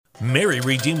Mary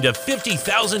redeemed a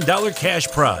 $50,000 cash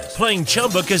prize playing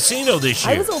Chumba Casino this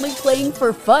year. I was only playing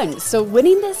for fun, so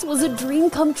winning this was a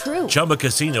dream come true. Chumba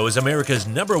Casino is America's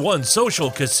 #1 social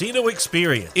casino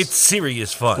experience. It's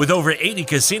serious fun. With over 80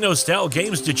 casino-style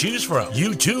games to choose from,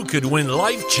 you too could win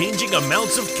life-changing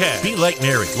amounts of cash. Be like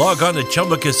Mary. Log on to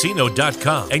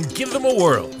ChumbaCasino.com and give them a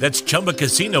whirl. That's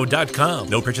ChumbaCasino.com.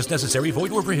 No purchase necessary.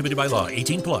 Void where prohibited by law.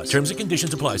 18+. Terms and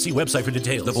conditions apply. See website for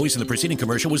details. The voice in the preceding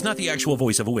commercial was not the actual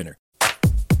voice of a winner.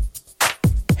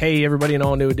 Hey everybody, an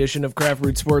all-new edition of Craft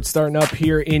Root Sports starting up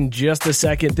here in just a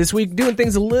second. This week, doing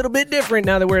things a little bit different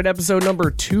now that we're at episode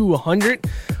number 200.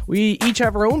 We each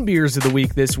have our own beers of the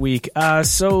week this week.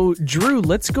 So, Drew,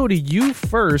 let's go to you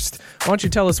first. Why don't you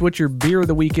tell us what your beer of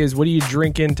the week is? What are you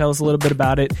drinking? Tell us a little bit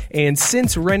about it. And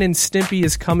since Ren and Stimpy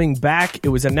is coming back, it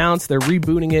was announced they're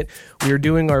rebooting it. We are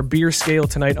doing our beer scale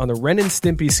tonight on the Ren and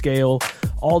Stimpy scale,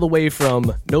 all the way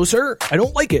from, no sir, I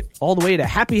don't like it, all the way to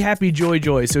happy, happy, joy,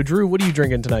 joy. So, Drew, what are you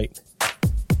drinking tonight?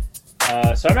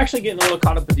 So I'm actually getting a little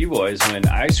caught up with you boys when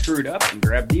I screwed up and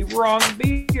grabbed the wrong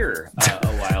beer a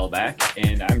while back,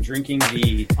 and I'm drinking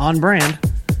the... On brand.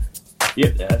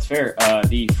 Yep, that's fair.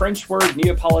 The French word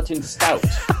Neapolitan Stout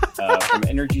from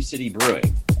Energy City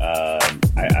Brewing. I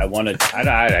don't want to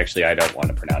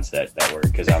pronounce that word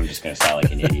because I'm just going to sound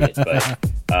like an idiot, but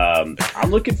I'm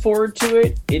looking forward to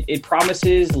it. It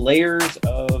promises layers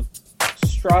of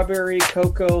strawberry,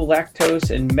 cocoa,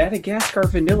 lactose, and Madagascar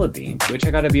vanilla bean, which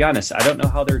I gotta be honest, I don't know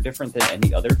how they're different than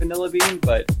any other vanilla bean,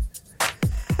 but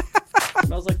it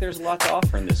smells like there's a lot to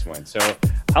offer in this one. So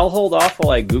I'll hold off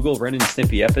while I Google Ren and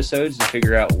Stimpy episodes to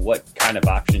figure out what kind of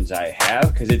options I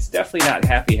have, because it's definitely not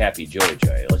happy, happy, joy,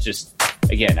 joy. Let's just,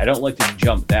 again, I don't like to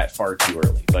jump that far too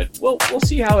early, but we'll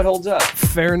see how it holds up.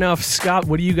 Fair enough. Scott,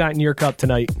 what do you got in your cup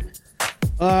tonight?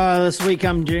 This week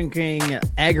I'm drinking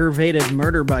Aggravated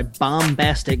Murder by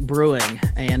Bombastic Brewing,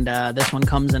 and this one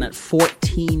comes in at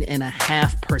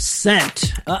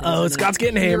 14.5%. Scott's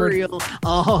getting hammered.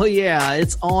 Oh yeah,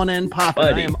 it's on and popping.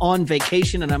 I am on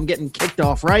vacation and I'm getting kicked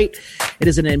off right. It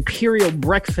is an Imperial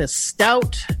Breakfast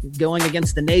Stout, going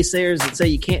against the naysayers that say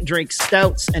you can't drink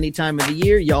stouts any time of the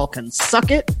year. Y'all can suck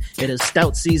it. It is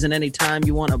stout season anytime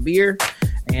you want a beer.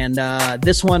 And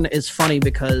this one is funny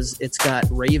because it's got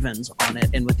ravens on it.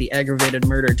 And with the Aggravated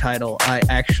Murder title, I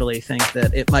actually think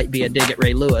that it might be a dig at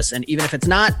Ray Lewis. And even if it's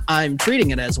not, I'm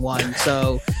treating it as one.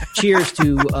 So cheers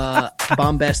to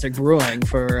Bombastic Brewing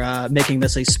for making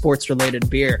this a sports-related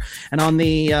beer. And on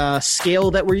the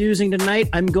scale that we're using tonight,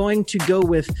 I'm going to go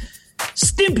with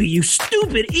Stimpy, you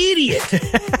stupid idiot.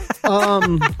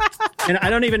 And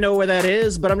I don't even know where that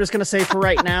is, but I'm just going to say for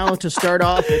right now, to start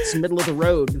off, it's middle of the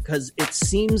road, because it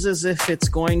seems as if it's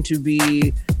going to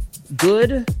be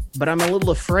good, but I'm a little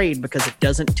afraid because it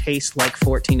doesn't taste like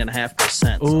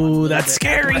 14.5%. Ooh, that's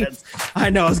scary.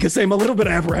 I know, I was going to say I'm a little bit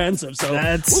apprehensive, so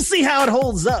we'll see how it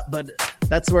holds up, but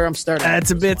that's where I'm starting. That's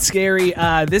a bit scary.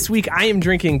 This week I am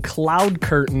drinking Cloud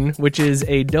Curtain, which is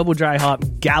a double dry hop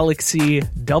Galaxy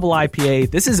double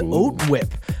IPA. This is Oat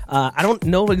Whip. I don't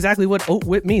know exactly what Oat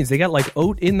Whip means. They got like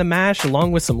oat in the mash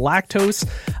along with some lactose.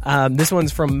 This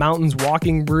one's from Mountains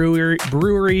Walking Brewery,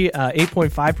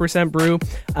 8.5% brew.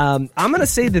 I'm going to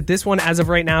say that this one, as of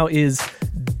right now, is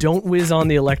don't whiz on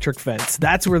the electric fence.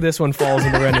 That's where this one falls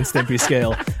in the Ren and Stimpy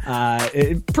scale.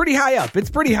 Pretty high up. It's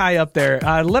pretty high up there.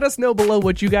 Let us know below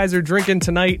what you guys are drinking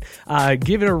tonight.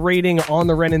 Give it a rating on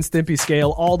the Ren and Stimpy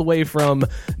scale, all the way from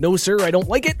no sir, I don't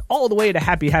like it, all the way to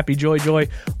happy, happy, joy, joy.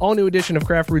 All new edition of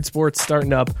Craft Root Sports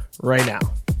starting up right now.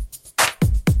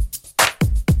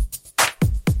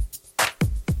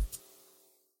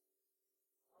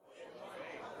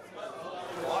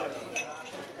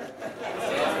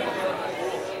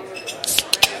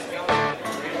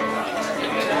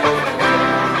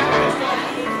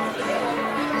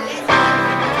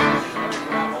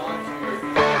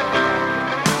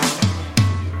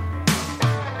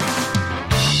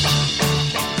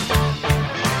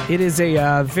 It is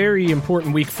a very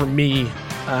important week for me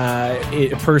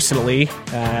personally.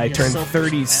 I turn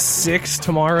 36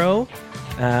 tomorrow.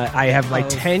 I have my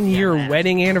 10-year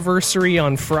wedding anniversary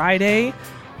on Friday,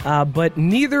 but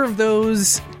neither of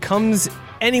those comes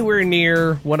anywhere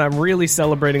near what I'm really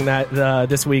celebrating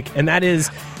this week, and that is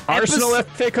Arsenal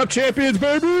FA Cup champions,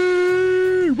 baby!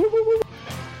 Woo, woo, woo.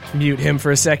 Mute him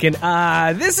for a second.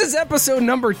 This is episode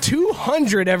number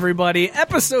 200, everybody.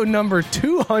 Episode number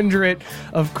 200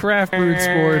 of Craft Brewed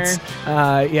Sports.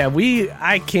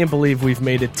 I can't believe we've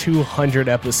made it 200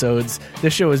 episodes.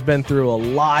 This show has been through a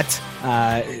lot.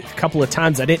 A couple of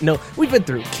times I didn't know. We've been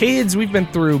through kids. We've been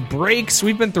through breaks.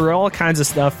 We've been through all kinds of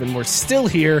stuff, and we're still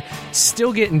here,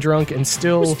 still getting drunk, and we're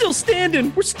still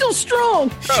standing. We're still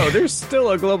strong. Oh, there's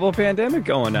still a global pandemic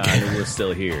going on, and we're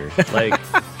still here. Like,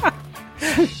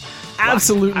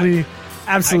 absolutely.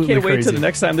 I can't wait crazy. till the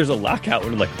next time there's a lockout.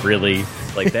 We're like, really?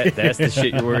 Like, that's the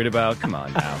shit you're worried about? Come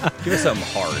on now. Give us something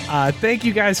hard. Thank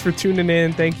you guys for tuning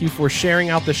in. Thank you for sharing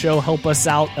out the show. Help us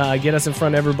out. Get us in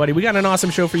front of everybody. We got an awesome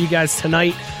show for you guys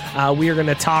tonight. We are going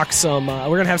to talk some... we're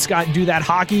going to have Scott do that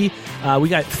hockey. We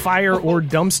got fire or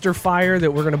dumpster fire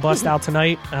that we're going to bust out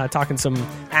tonight. Talking some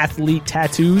athlete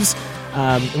tattoos.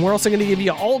 And we're also going to give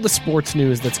you all the sports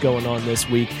news that's going on this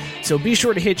week. So be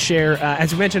sure to hit share.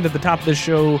 As we mentioned at the top of the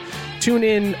show, tune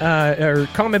in or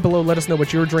comment below. Let us know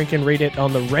what you're drinking. Rate it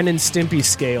on the Ren and Stimpy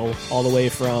scale, all the way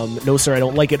from no sir, I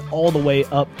don't like it, all the way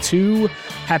up to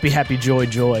happy, happy, joy,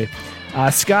 joy.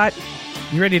 Scott,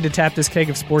 you ready to tap this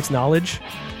keg of sports knowledge?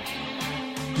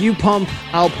 You pump,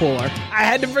 I'll pour. I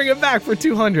had to bring it back for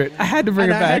 200. I had to bring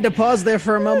it back. I had to pause there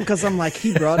for a moment because I'm like,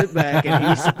 he brought it back and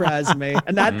he surprised me.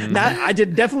 And I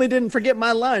definitely didn't forget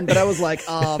my line, but I was like,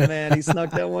 oh man, he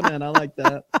snuck that one in. I like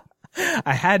that.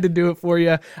 I had to do it for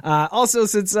you. Also,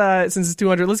 since it's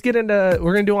 200, let's get into,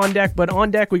 we're going to do On Deck, but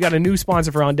On Deck, we got a new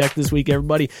sponsor for On Deck this week,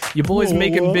 everybody. You boys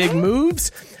making big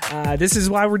moves. This is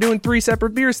why we're doing 3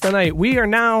 separate beers tonight.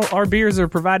 Our beers are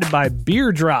provided by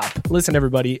Beer Drop. Listen,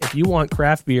 everybody, if you want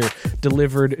craft beer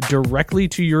delivered directly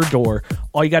to your door,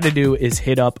 all you got to do is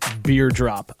hit up Beer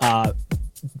Drop.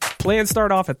 Plans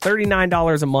start off at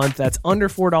 $39 a month. That's under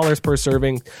 $4 per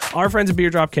serving. Our friends at Beer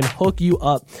Drop can hook you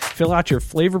up. Fill out your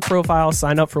flavor profile,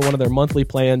 sign up for one of their monthly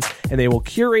plans, and they will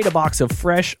curate a box of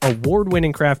fresh,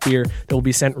 award-winning craft beer that will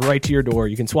be sent right to your door.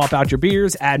 You can swap out your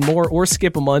beers, add more, or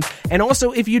skip a month. And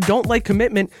also, if you don't like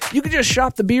commitment, you can just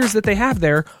shop the beers that they have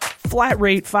there. Flat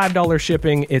rate, $5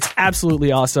 shipping. It's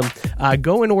absolutely awesome.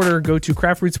 Go in order. Go to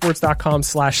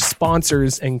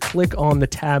craftbrewedsports.com/sponsors and click on the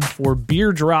tab for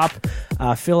Beer Drop.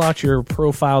 Fill out your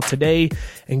profile today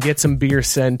and get some beer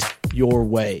sent your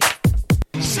way.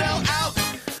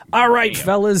 All right,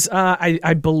 fellas.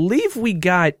 I believe we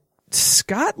got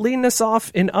Scott leading us off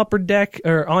in Upper Deck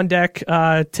or On Deck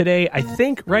today. I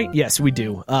think, right? Yes, we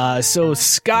do. So,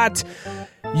 Scott,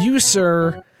 you,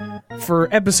 sir, for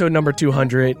episode number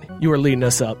 200, you are leading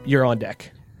us up. You're on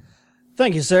deck.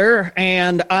 Thank you, sir.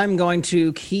 And I'm going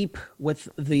to keep with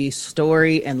the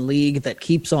story and league that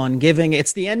keeps on giving.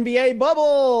 It's the NBA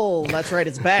bubble. That's right.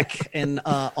 It's back and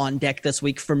On Deck this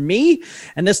week for me.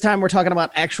 And this time we're talking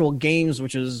about actual games,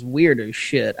 which is weird as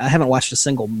shit. I haven't watched a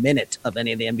single minute of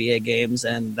any of the NBA games,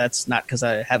 and that's not because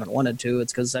I haven't wanted to.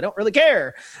 It's because I don't really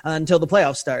care until the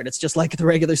playoffs start. It's just like the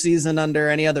regular season under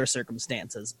any other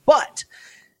circumstances. But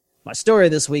my story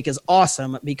this week is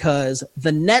awesome because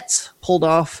the Nets pulled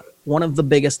off one of the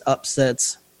biggest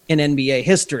upsets in NBA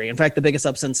history. In fact, the biggest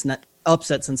upset since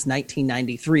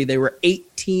 1993. They were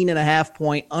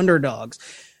 18.5-point underdogs,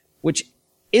 which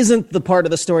isn't the part of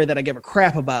the story that I give a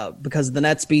crap about because the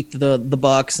Nets beat the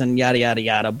Bucks and yada, yada,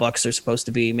 yada. Bucks are supposed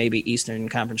to be maybe Eastern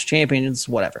Conference champions,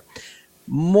 whatever.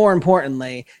 More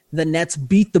importantly, the Nets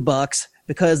beat the Bucks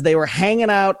because they were hanging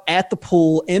out at the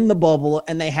pool in the bubble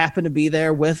and they happened to be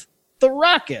there with the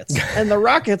Rockets. And the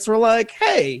Rockets were like,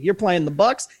 hey, you're playing the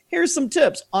Bucks. Here's some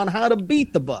tips on how to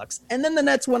beat the Bucks. And then the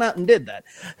Nets went out and did that.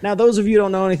 Now, those of you who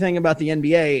don't know anything about the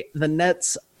NBA, the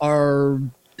Nets are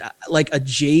like a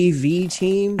JV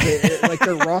team. Like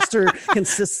their roster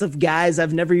consists of guys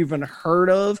I've never even heard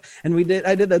of. And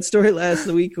I did that story last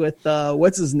week with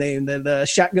what's his name, the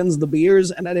shotguns the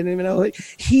beers, and I didn't even know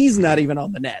he's not even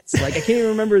on the Nets. Like I can't even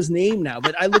remember his name now.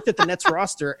 But I looked at the Nets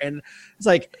roster and it's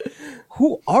like,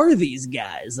 who are these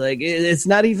guys? Like it's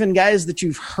not even guys that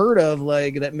you've heard of,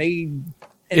 like that made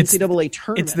NCAA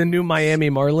tournament. It's the new Miami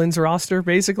Marlins roster,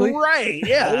 basically. Right,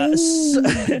 yeah.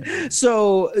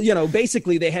 So,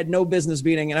 basically they had no business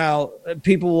beating it out.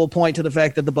 People will point to the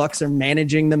fact that the Bucks are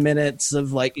managing the minutes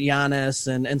of like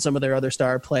Giannis and some of their other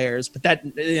star players, but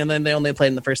and then they only played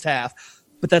in the first half.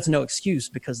 But that's no excuse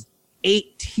because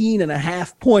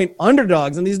 18.5-point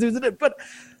underdogs and these dudes did it. But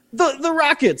the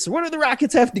Rockets, what do the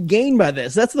Rockets have to gain by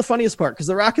this? That's the funniest part because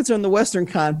the Rockets are in the Western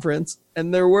Conference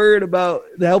and they're worried about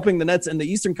helping the Nets in the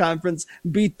Eastern Conference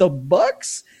beat the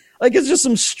Bucks. Like it's just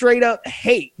some straight up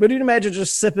hate. But you'd imagine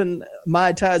just sipping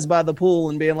Mai Tais by the pool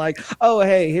and being like, oh,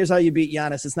 hey, here's how you beat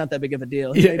Giannis. It's not that big of a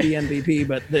deal. He may be MVP,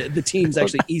 but the team's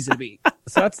actually easy to beat.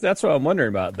 So that's what I'm wondering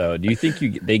about, though. Do you think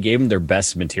they gave them their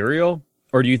best material?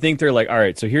 Or do you think they're like, all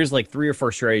right, so here's like 3 or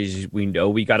 4 strategies we know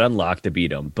we got unlocked to beat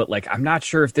them. But like, I'm not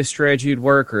sure if this strategy would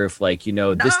work or if like,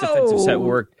 this defensive set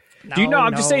worked.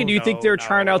 I'm just saying, do you think they're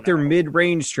trying out their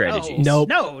mid-range strategies? No.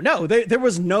 There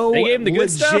was no They gave them the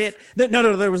good legit. stuff?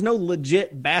 No, there was no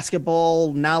legit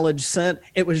basketball knowledge sent.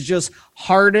 It was just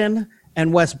Harden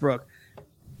and Westbrook.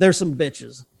 They're some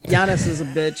bitches. Giannis is a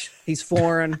bitch. He's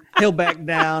foreign. He'll back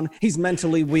down. He's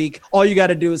mentally weak. All you got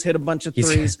to do is hit a bunch of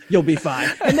threes. You'll be fine.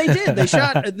 And they did. They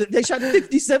shot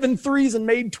 57 threes and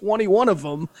made 21 of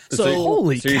them. So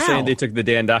holy So you're cow. saying they took the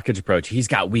Dan Dockage approach. He's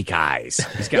got weak eyes.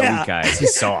 Weak eyes.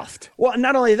 He's soft. Well,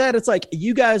 not only that, it's like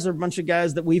you guys are a bunch of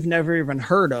guys that we've never even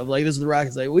heard of. Like this is the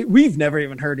Rockets. Like we've never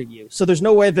even heard of you. So there's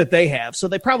no way that they have. So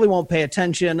they probably won't pay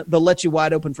attention. They'll let you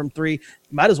wide open from 3. You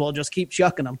might as well just keep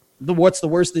chucking them. What's the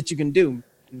worst that you can do?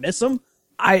 Miss them?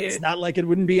 It's not like it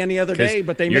wouldn't be any other day,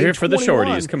 but you're made here for the 21,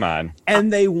 shorties. Come on.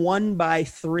 and they won by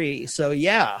 3. So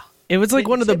yeah. It was like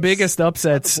one of the Tips. biggest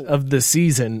upsets of the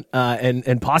season,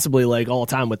 and possibly like all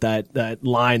time with that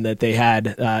line that they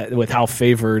had with how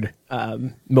favored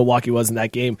Milwaukee was in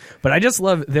that game. But I just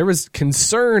love there was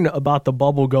concern about the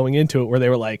bubble going into it, where they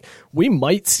were like, we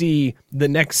might see the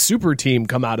next super team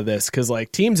come out of this because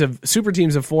like super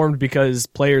teams have formed because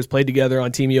players played together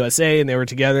on Team USA and they were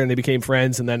together and they became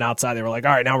friends, and then outside they were like,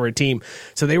 all right, now we're a team.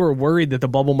 So they were worried that the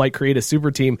bubble might create a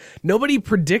super team. Nobody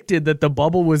predicted that the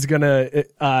bubble was gonna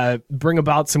bring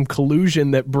about some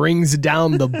collusion that brings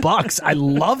down the Bucks. I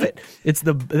love it.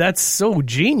 That's so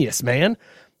genius, man.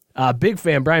 Big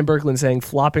fan Brian Berkland saying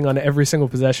flopping on every single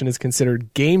possession is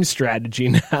considered game strategy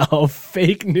now.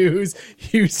 Fake news.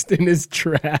 Houston is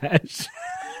trash.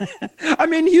 I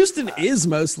mean, Houston is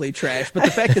mostly trash, but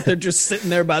the fact that they're just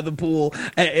sitting there by the pool.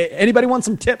 Anybody want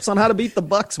some tips on how to beat the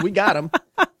Bucks? We got them.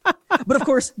 But of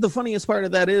course, the funniest part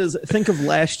of that is think of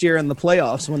last year in the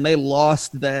playoffs when they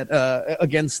lost that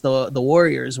against the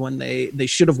Warriors when they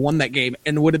should have won that game.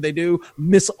 And what did they do?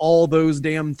 Miss all those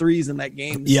damn threes in that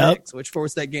game 6, which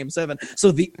forced that game 7.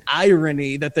 So the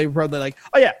irony that they probably like,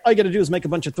 oh yeah, all you got to do is make a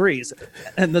bunch of threes,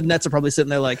 and the Nets are probably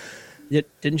sitting there like,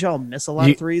 didn't y'all miss a lot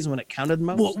of threes when it counted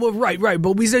most? Well, right.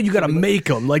 But we said you got to make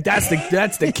them. Like that's the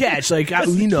catch. Like That's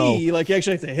the key. Like you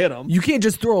actually have to hit them. you can't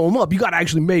just throw them up. You got to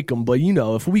actually make them. But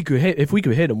if we could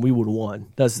hit them, we would have won.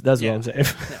 That's what I'm saying.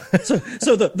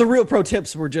 So the real pro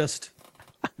tips were just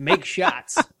make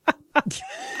shots.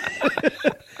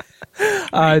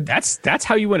 That's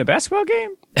how you win a basketball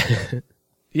game?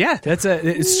 Yeah, that's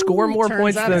score more Turns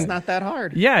points out than it's not that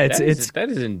hard. Yeah, That is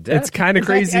in depth. it's kind of In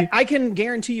fact, crazy. I can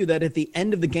guarantee you that at the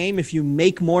end of the game, if you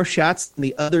make more shots than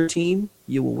the other team,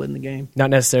 you will win the game. Not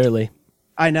necessarily.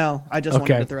 I know. I just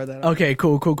wanted to throw that out. Okay,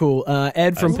 cool.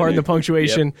 Ed from Pardon the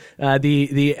Punctuation,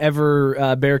 the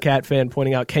ever Bearcat fan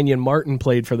pointing out Kenyon Martin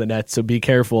played for the Nets, so be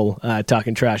careful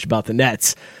talking trash about the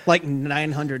Nets. Like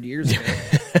 900 years ago.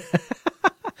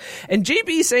 And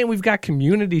JB saying we've got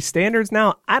community standards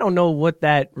now. I don't know what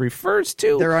that refers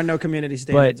to. There are no community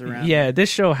standards but around. yeah, this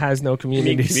show has no You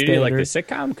community mean community like the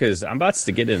standards. sitcom? Because I'm about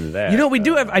to get into that. You know,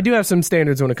 I do have some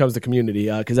standards when it comes to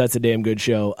community because that's a damn good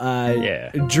show. Yeah.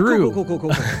 Drew,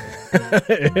 Cool.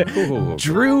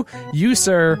 Drew, you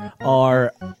sir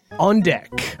are on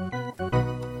deck.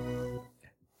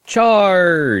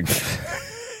 Charge.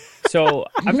 So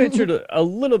I ventured a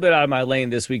little bit out of my lane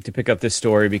this week to pick up this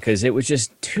story because it was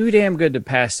just too damn good to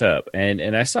pass up.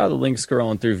 And I saw the link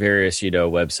scrolling through various,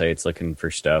 websites looking for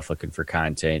stuff, looking for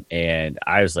content. And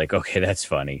I was like, okay, that's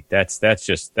funny. That's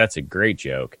a great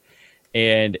joke.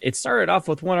 And it started off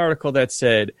with one article that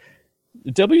said,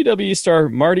 WWE star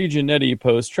Marty Jannetty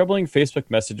posts troubling Facebook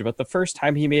message about the first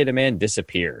time he made a man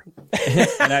disappear.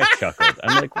 And I chuckled.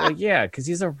 I'm like, well, yeah, because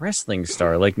he's a wrestling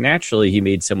star. Like, naturally, he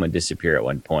made someone disappear at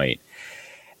one point.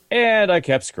 And I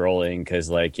kept scrolling because,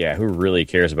 who really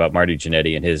cares about Marty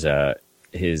Jannetty and his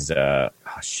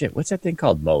what's that thing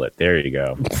called? Mullet. There you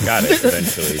go. Got it,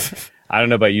 eventually. I don't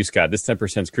know about you, Scott. This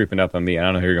 10%'s creeping up on me. I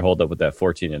don't know how you're going to hold up with that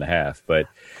 14.5, but...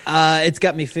 It's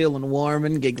got me feeling warm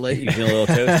and giggly. You feel a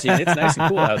little toasty. It's nice and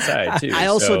cool outside, too. I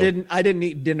also didn't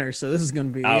eat dinner, so this is going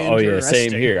to be yeah,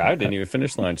 same here. I didn't even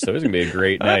finish lunch, so it's going to be a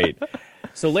great night.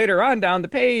 So later on down the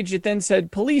page, it then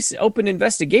said, police open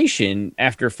investigation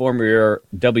after former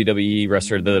WWE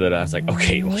wrestler, I was like,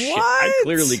 okay, well, shit, I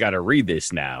clearly got to read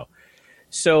this now.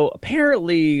 So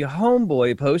apparently,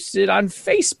 Homeboy posted on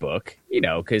Facebook,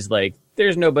 because,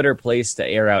 there's no better place to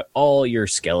air out all your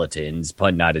skeletons,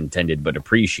 pun not intended but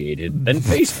appreciated, than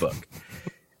Facebook.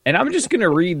 And I'm just going to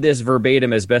read this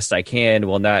verbatim as best I can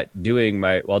while doing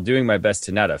my best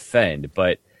to not offend.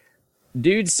 But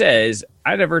dude says,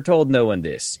 I never told no one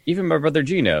this, even my brother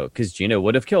Gino, because Gino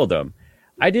would have killed him.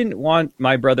 I didn't want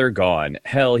my brother gone.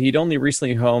 Hell, he'd only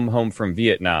recently home from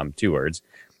Vietnam, 2 words.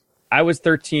 I was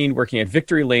 13 working at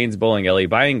Victory Lanes bowling alley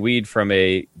buying weed from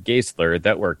a gay slur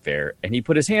that worked there, and he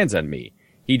put his hands on me.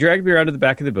 He dragged me around to the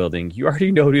back of the building. You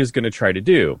already know what he was going to try to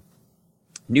do.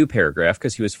 New paragraph,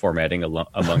 because he was formatting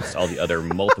amongst all the other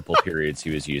multiple periods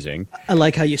he was using. I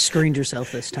like how you screened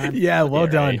yourself this time. Yeah, well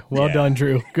done. Right? Well done,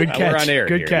 Drew. Good catch. We're on air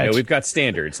Good here. catch. You know, we've got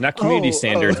standards, not community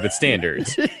standards, but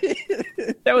standards.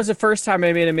 That was the first time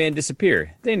I made a man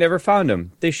disappear. They never found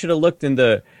him. They should have looked in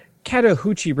the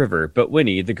Chattahoochee River. But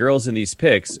Winnie, the girls in these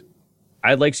pics,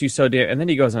 I likes you so damn. And then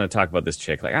he goes on to talk about this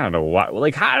chick. Like, I don't know why.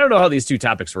 Like, I don't know how these two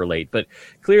topics relate, but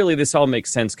clearly this all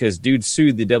makes sense because dude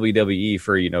sued the WWE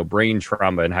for, you know, brain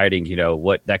trauma and hiding, you know,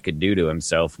 what that could do to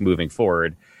himself moving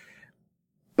forward.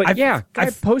 But guy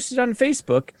posted on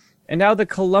Facebook, and now the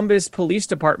Columbus Police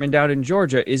Department down in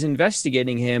Georgia is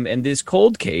investigating him and this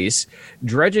cold case,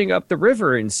 dredging up the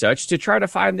river and such to try to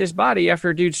find this body after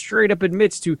a dude straight up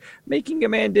admits to making a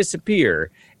man disappear,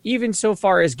 even so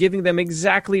far as giving them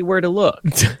exactly where to look.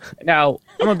 Now,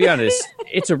 I'm going to be honest,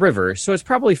 it's a river, so it's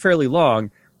probably fairly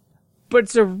long, but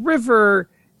it's a river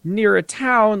near a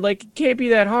town, like, it can't be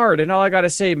that hard. And all I got to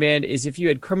say, man, is if you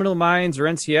had Criminal Minds or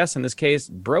NCS in this case,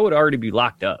 bro would already be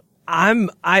locked up.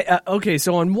 Okay,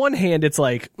 so on one hand, it's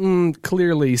like,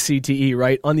 clearly CTE,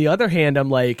 right? On the other hand, I'm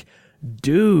like,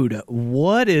 dude,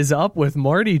 what is up with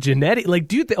Marty Jannetty?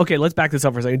 Like, okay, let's back this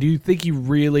up for a second. Do you think he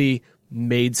really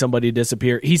made somebody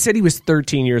disappear? He said he was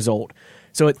 13 years old.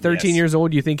 So at 13 years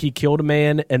old, you think he killed a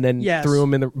man and then threw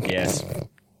him in the... Yes.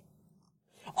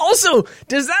 Also,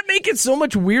 does that make it so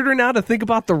much weirder now to think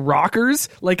about the Rockers?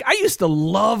 Like, I used to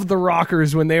love the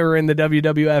Rockers when they were in the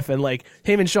WWF, and like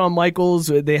him and Shawn Michaels,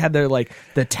 they had their like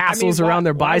the tassels around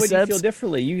their biceps. Why would you feel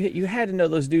differently? You had to know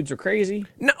those dudes were crazy.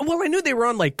 No, well, I knew they were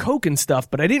on like coke and stuff,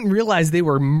 but I didn't realize they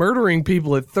were murdering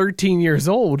people at 13 years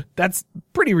old. That's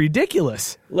pretty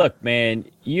ridiculous. Look, man,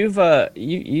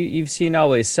 you've seen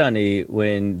Always Sunny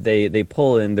when they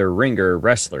pull in their ringer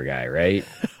wrestler guy, right?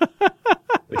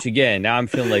 Which again, now I'm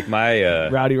feeling like my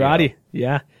Rowdy,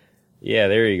 yeah,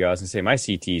 there you go. I was gonna say my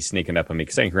CT sneaking up on me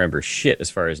because I can't remember shit as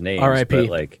far as names. R.I.P. But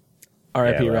like,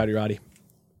 R.I.P. Rowdy.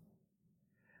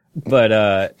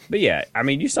 But yeah, I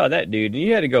mean, you saw that dude, and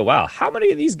you had to go, wow, how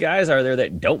many of these guys are there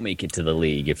that don't make it to the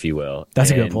league, if you will?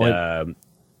 That's a good point.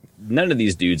 None of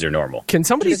these dudes are normal. Can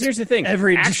somebody? Here's the thing: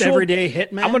 everyday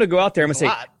hitman. I'm gonna go out there. I'm gonna say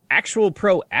actual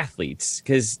pro athletes,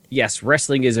 because yes,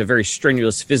 wrestling is a very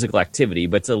strenuous physical activity,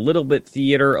 but it's a little bit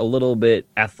theater, a little bit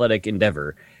athletic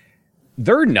endeavor.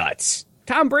 They're nuts.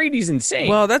 Tom Brady's insane.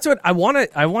 Well, that's what I want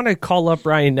to. I want to call up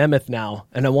Ryan Nemeth now,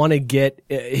 and I want to get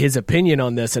his opinion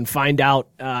on this and find out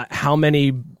how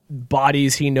many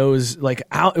bodies he knows, like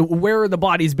where are the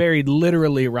bodies buried,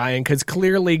 literally, Ryan, because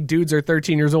clearly dudes are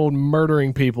 13 years old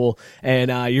murdering people,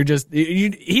 and he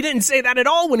didn't say that at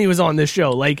all when he was on this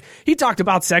show. Like, he talked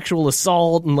about sexual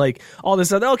assault and like all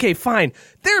this other. Okay, fine,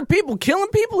 there are people killing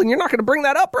people and you're not going to bring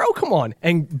that up, bro? Come on.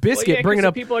 And Biscuit bringing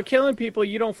up people are killing people,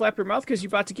 you don't flap your mouth because you're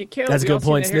about to get killed. That's a good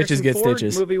point. Snitches get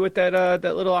stitches movie with that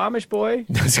little Amish boy.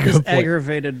 That's a good point.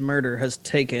 Aggravated murder has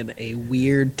taken a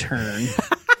weird turn.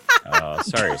 Oh,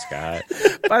 sorry, Scott.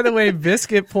 By the way,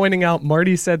 Biscuit pointing out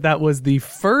Marty said that was the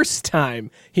first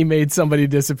time he made somebody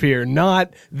disappear,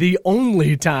 not the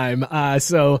only time.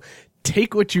 So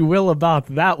take what you will about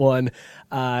that one.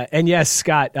 And yes,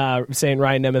 Scott saying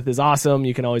Ryan Nemeth is awesome.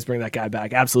 You can always bring that guy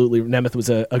back. Absolutely. Nemeth was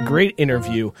a great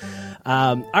interview.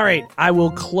 All right. I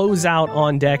will close out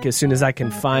On Deck as soon as I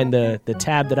can find the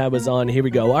tab that I was on. Here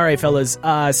we go. All right, fellas.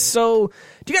 So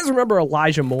do you guys remember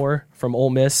Elijah Moore from Ole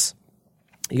Miss?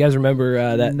 You guys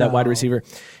remember that wide receiver?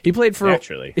 He played for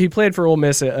Ole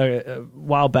Miss a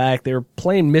while back. They were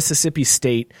playing Mississippi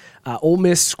State. Ole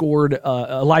Miss scored.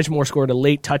 Elijah Moore scored a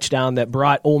late touchdown that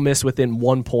brought Ole Miss within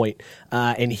 1 point,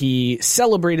 and he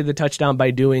celebrated the touchdown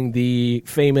by doing the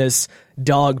famous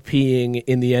dog peeing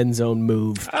in the end zone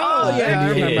move. Oh yeah, I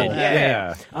remember that.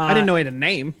 Yeah. I didn't know he had a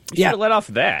name. You should have let off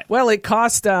that. Well, it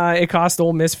cost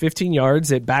Ole Miss 15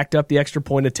 yards. It backed up the extra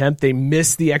point attempt. They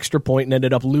missed the extra point and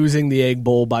ended up losing the Egg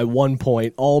Bowl by 1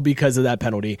 point, all because of that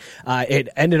penalty. It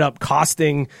ended up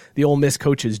costing the Ole Miss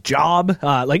coach's job.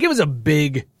 Like, it was a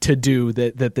big to-do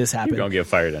that this happened. You're going to get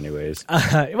fired anyways.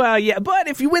 Well, yeah, but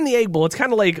if you win the Egg Bowl, it's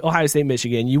kind of like Ohio State,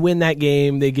 Michigan. You win that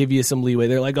game, they give you some leeway.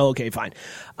 They're like, oh, okay, fine.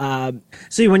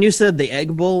 See, when you said the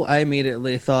Egg Bowl, I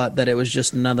immediately thought that it was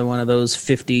just another one of those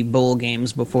 50 bowl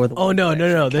games before the. Oh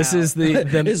no! This is the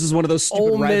this is one of those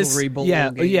stupid rivalry bowl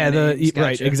games.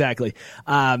 Right, exactly.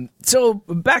 So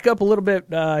back up a little bit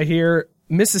here.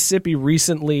 Mississippi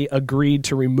recently agreed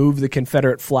to remove the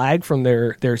Confederate flag from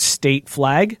their state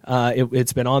flag.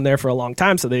 It's been on there for a long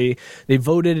time, so they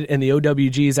voted, and the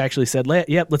OWGs actually said,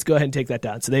 "Yep, let's go ahead and take that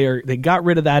down." So they got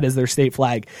rid of that as their state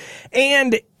flag.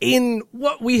 And in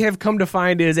what we have come to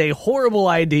find is a horrible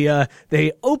idea,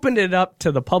 they opened it up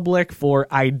to the public for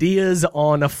ideas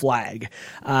on a flag.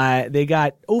 They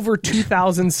got over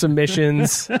 2,000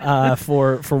 submissions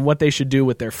for what they should do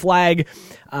with their flag.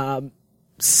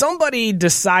 Somebody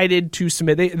decided to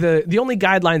submit. The only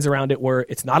guidelines around it were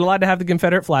it's not allowed to have the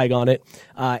Confederate flag on it,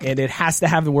 and it has to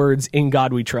have the words "In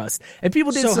God We Trust." And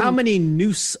people did. So, how many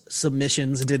noose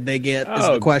submissions did they get? Is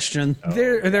the question.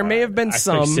 There may have been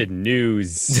some. I said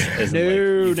news.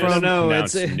 No.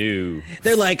 It's new.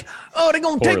 They're like, oh, they're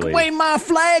gonna take away my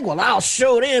flag. Well, I'll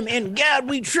show them "In God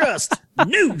We Trust."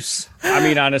 Noose. I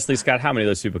mean, honestly, Scott, how many of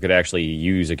those people could actually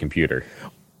use a computer?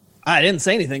 I didn't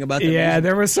say anything about that. Yeah,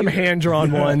 there was some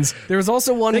hand-drawn ones. There was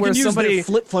also one where somebody use their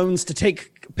flip phones to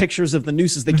take pictures of the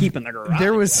nooses they keep in their garage.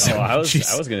 There was I was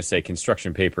going to say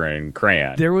construction paper and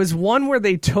crayon. There was one where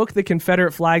they took the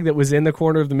Confederate flag that was in the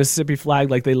corner of the Mississippi flag,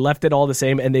 like they left it all the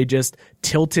same, and they just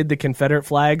tilted the Confederate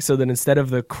flag so that instead of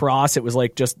the cross, it was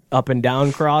like just up and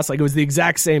down cross. Like it was the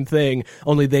exact same thing,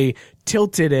 only they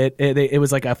tilted it. It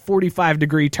was like a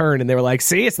 45-degree turn, and they were like,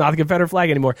 see, it's not the Confederate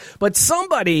flag anymore. But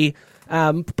somebody...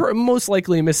 most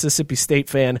likely a Mississippi State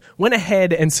fan, went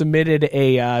ahead and submitted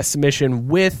a submission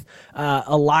with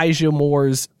Elijah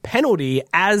Moore's penalty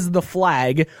as the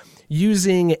flag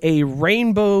using a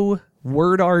rainbow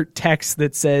word art text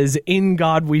that says "In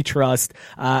God We Trust."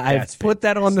 I've put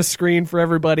that on the screen for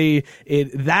everybody.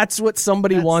 That's what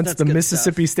somebody wants the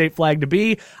Mississippi State flag to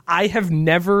be. I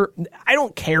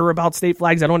don't care about state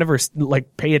flags. I don't ever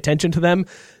pay attention to them.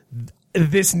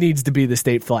 This needs to be the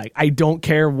state flag. I don't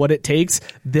care what it takes.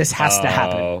 This has to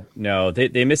happen. Oh, no.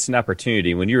 They missed an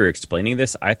opportunity. When you were explaining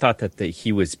this, I thought that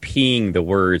he was peeing the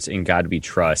words "In God We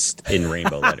Trust" in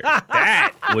rainbow letters.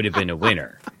 That would have been a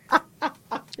winner.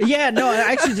 Yeah, no,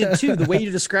 I actually did too. The way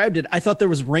you described it, I thought there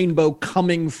was rainbow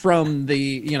coming from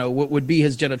what would be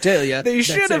his genitalia. They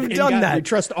should have done that. We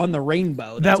trust on the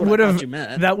rainbow. That's what I thought you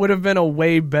meant. That would have been a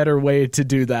way better way to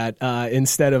do that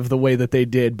instead of the way that they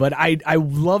did. But I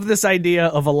love this idea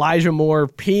of Elijah Moore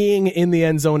peeing in the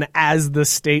end zone as the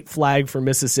state flag for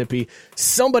Mississippi.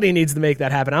 Somebody needs to make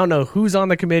that happen. I don't know who's on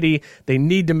the committee. They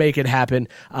need to make it happen.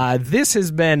 This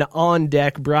has been On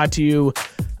Deck, brought to you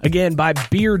again by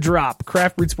Beer Drop.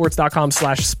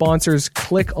 craftbrewsports.com/sponsors.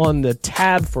 Click on the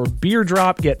tab for Beer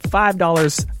Drop. Get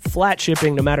 $5 flat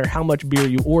shipping no matter how much beer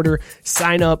you order.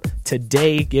 Sign up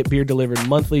today. Get beer delivered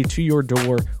monthly to your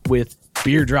door with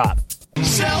Beer Drop.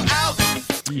 Sell out.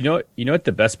 You know what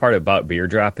the best part about Beer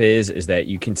Drop is that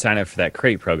you can sign up for that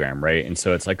crate program, right? And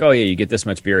so it's like, oh yeah, you get this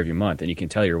much beer every month, and you can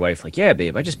tell your wife like, yeah,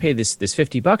 babe, I just pay this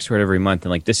 $50 for it every month, and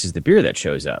like this is the beer that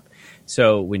shows up.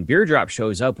 So when Beer Drop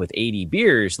shows up with 80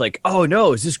 beers, like, oh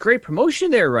no, is this great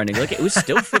promotion they're running? Like it was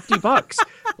still $50.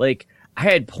 Like I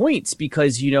had points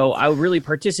because, I really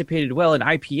participated well in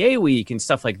IPA week and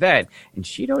stuff like that. And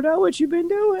she don't know what you've been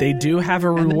doing. They do have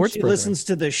a rewards program. Listens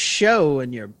to the show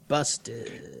and you're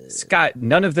busted. Scott,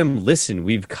 none of them listen.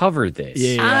 We've covered this.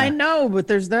 Yeah. I know, but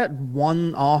there's that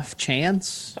one-off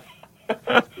chance.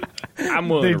 I'm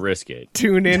willing to risk it.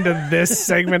 Tune into this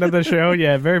segment of the show.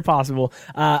 Yeah, very possible.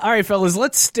 All right, fellas,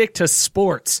 let's stick to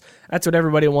sports. That's what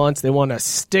everybody wants. They want to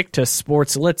stick to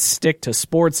sports. So let's stick to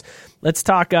sports. Let's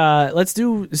talk. Let's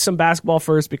do some basketball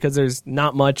first because there's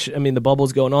not much. I mean, the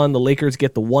bubble's going on. The Lakers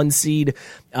get the 1 seed.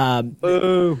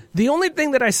 The only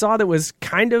thing that I saw that was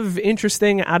kind of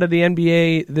interesting out of the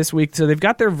NBA this week, so they've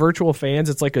got their virtual fans.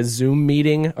 It's like a Zoom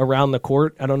meeting around the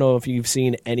court. I don't know if you've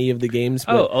seen any of the games.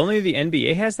 Oh, only the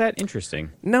NBA has that?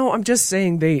 Interesting. No, I'm just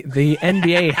saying the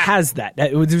NBA has that.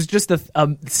 It was just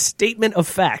a statement of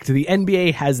fact. The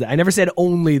NBA has that. I never said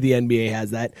only the NBA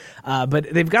has that,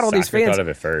 but they've got all these fans. Thought of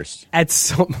it first.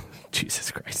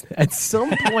 Jesus Christ! At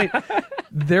some point,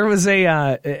 there was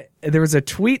a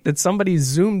tweet that somebody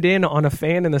zoomed in on a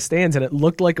fan in the stands, and it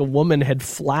looked like a woman had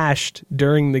flashed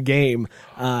during the game,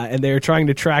 and they were trying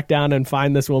to track down and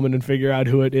find this woman and figure out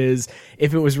who it is.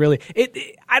 If it was really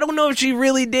I don't know if she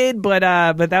really did, but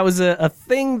that was a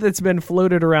thing that's been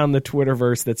floated around the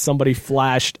Twitterverse that somebody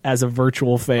flashed as a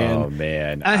virtual fan. Oh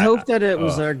man! I hope that it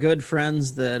was our good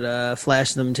friends that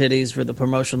flashed them titties for the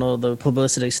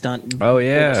publicity stunt. Oh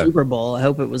yeah, Super Bowl. I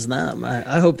hope it was them.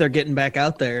 I hope they're getting back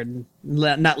out there and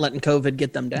not letting COVID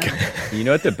get them down. You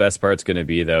know what the best part's going to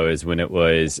be, though, is when it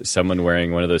was someone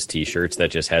wearing one of those T-shirts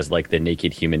that just has like the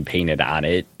naked human painted on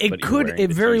it.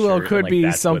 It very well could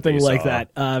be something like that.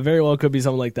 Very well could be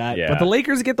something like that. Yeah. But the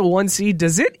Lakers get the 1 seed.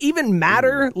 Does it even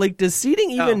matter? Like, does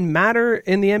seeding even matter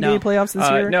in the NBA playoffs this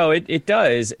year? No, it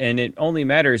does. And it only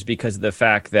matters because of the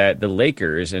fact that the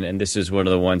Lakers, and this is one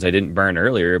of the ones I didn't burn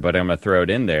earlier, but I'm going to throw it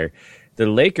in there. The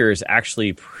Lakers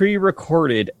actually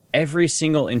pre-recorded every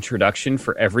single introduction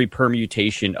for every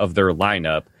permutation of their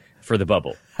lineup for the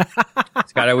bubble.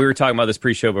 Scott, we were talking about this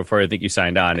pre-show before I think you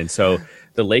signed on. And so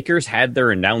the Lakers had their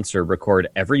announcer record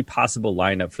every possible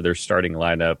lineup for their starting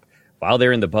lineup while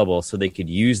they're in the bubble so they could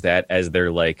use that as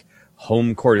their like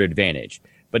home court advantage.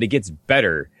 But it gets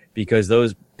better because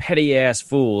those petty-ass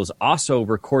fools also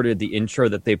recorded the intro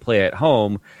that they play at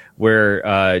home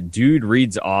where dude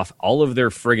reads off all of their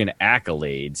friggin'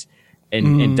 accolades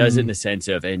and does it in the sense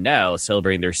of, and now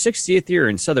celebrating their 60th year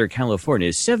in Southern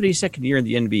California's 72nd year in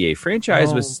the NBA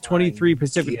franchise was 23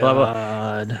 Pacific, blah,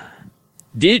 blah.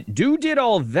 Dude did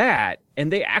all that,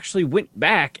 and they actually went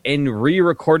back and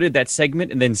re-recorded that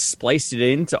segment and then spliced it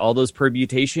into all those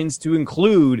permutations to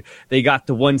include they got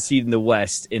the 1 seed in the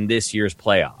West in this year's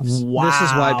playoffs. Wow. This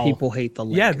is why people hate the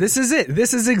Lakers. Yeah, this is it.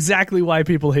 This is exactly why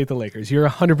people hate the Lakers. You're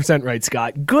 100% right,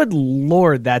 Scott. Good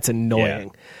Lord, that's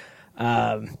annoying.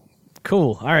 Yeah.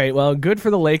 Cool. All right. Well, good for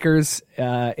the Lakers.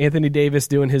 Anthony Davis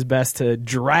doing his best to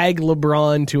drag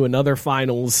LeBron to another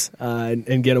finals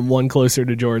and get him one closer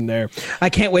to Jordan there. I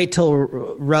can't wait till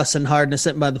Russ and Harden are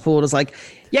sitting by the pool and it's like,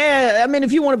 yeah, I mean,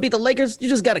 if you want to beat the Lakers, you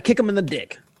just got to kick them in the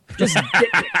dick. Just dick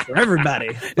it for everybody.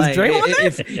 Is Draymond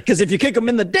there? Because if you kick them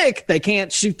in the dick, they can't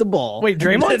shoot the ball. Wait,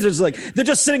 Draymond? They're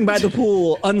just sitting by the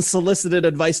pool, unsolicited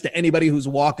advice to anybody who's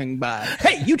walking by.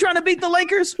 Hey, you trying to beat the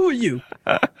Lakers? Who are you?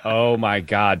 Oh my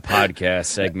God, podcast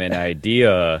segment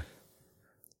idea.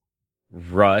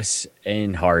 Russ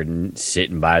and Harden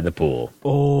sitting by the pool.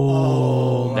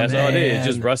 Oh, that's all it is.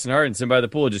 Just Russ and Harden sitting by the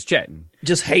pool, just chatting,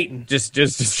 just hating, just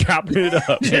chopping it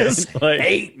up, just like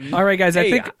hating. All right, guys.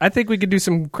 I think we could do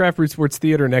some Craft Root Sports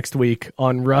Theater next week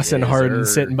on Russ and Harden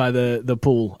sitting by the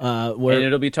pool. And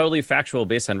it'll be totally factual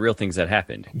based on real things that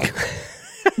happened.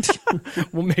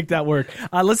 We'll make that work.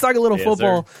 Let's talk a little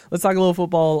football. Sir. Let's talk a little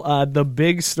football. The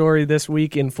big story this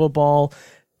week in football.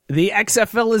 The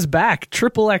XFL is back.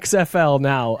 Triple XFL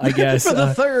now, I guess. For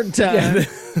the third time. Yeah,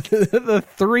 the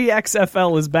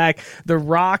 3XFL is back. The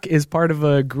Rock is part of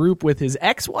a group with his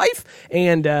ex-wife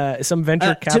and some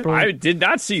venture capital. I did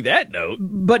not see that note.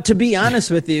 But to be honest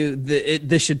with you,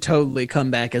 this should totally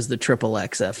come back as the Triple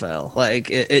XFL. Like,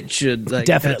 it should. Like,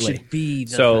 definitely. That should be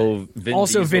so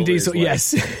Vin Diesel,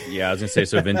 yes. Yeah, I was going to say,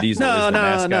 so Vin Diesel is the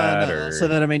mascot? No. Or... So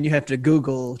then, I mean, you have to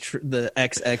Google the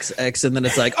XXX, and then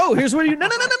it's like, oh, here's where you... No,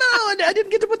 I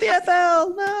didn't get to put the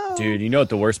FL. No. Dude, you know what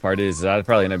the worst part is? I'd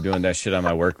probably end up doing that shit on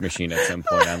my work machine at some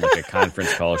point on like a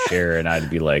conference call share, and I'd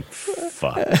be like,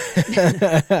 fuck. I'd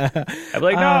be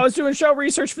like, no, I was doing show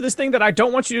research for this thing that I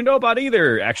don't want you to know about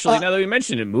either. Actually, now that we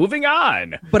mentioned it, moving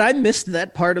on. But I missed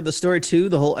that part of the story too,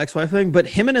 the whole ex-wife thing. But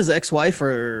him and his ex-wife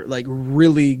are like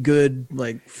really good,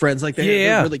 like friends. Like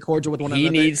they're really cordial with one another. He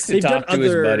needs to talk to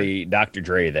his buddy Dr.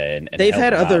 Dre then, and they've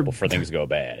had other before things go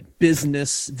bad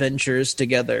business ventures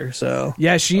together. So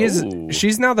yeah, she is.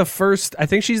 She's now the first. I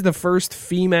think she's the first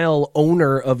female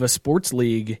owner of a sports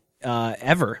league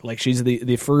ever. Like she's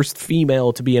the first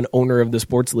female to be an owner of the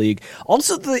sports league.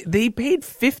 Also, they paid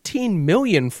 $15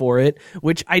 million for it,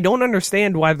 which I don't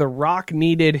understand why The Rock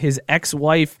needed his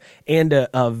ex-wife and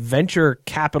a venture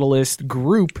capitalist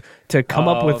group to come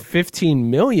up with $15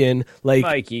 million. Like,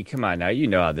 Mikey, come on now, you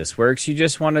know how this works. You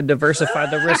just want to diversify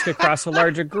the risk across a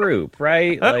larger group,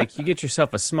 right? Like you get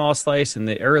yourself a small slice in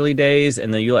the early days,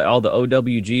 and then you let all the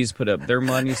OWGs put up their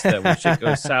money so that when shit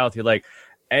goes south, you're like,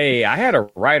 hey, I had a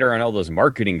rider on all those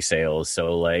marketing sales,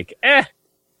 so like,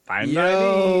 fine.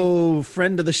 Yo,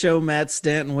 friend of the show, Matt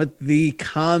Stanton, with the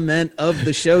comment of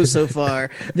the show so far.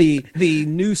 The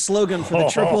new slogan for the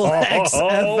Triple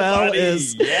XFL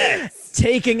is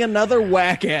taking another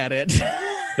whack at it.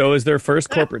 So is their first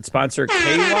corporate sponsor KY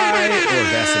or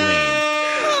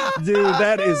Vaseline? Dude,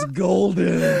 that is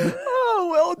golden.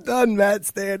 Well done, Matt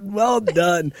Stanton. Well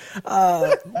done.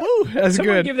 That's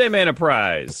good. Give that man a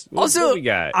prize. What we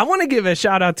got? I want to give a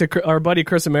shout out to our buddy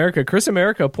Chris America. Chris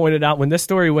America pointed out when this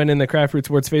story went in the Craft Root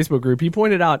Sports Facebook group, he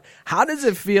pointed out, how does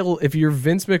it feel if you're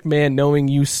Vince McMahon knowing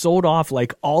you sold off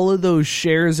like all of those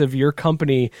shares of your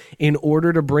company in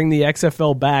order to bring the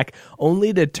XFL back,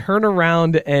 only to turn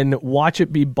around and watch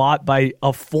it be bought by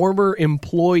a former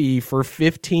employee for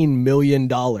 $15 million?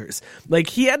 Like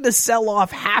he had to sell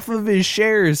off half of his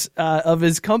shares of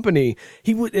his company.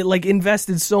 He would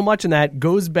invested so much in that,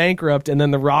 goes bankrupt, and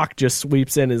then The Rock just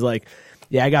sweeps in, is like,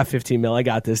 yeah, I got 15 mil. I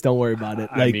got this. Don't worry about it.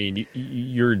 I mean,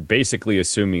 you're basically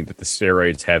assuming that the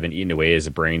steroids haven't eaten away his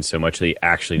brain so much that he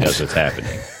actually knows what's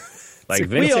happening. Like,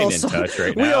 Vince ain't in touch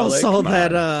right now. We all saw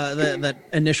that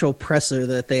initial presser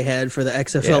that they had for the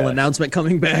XFL announcement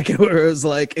coming back, where it was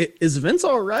like, is Vince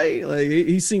all right? Like,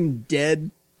 he seemed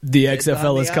dead. The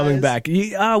XFL is coming back.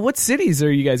 What cities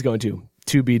are you guys going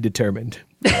to be determined.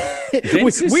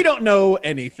 We don't know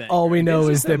anything. All we know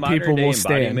is that people will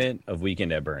stand. Of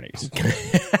Weekend at Bernie's.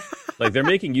 Like, they're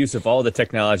making use of all the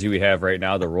technology we have right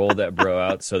now to roll that bro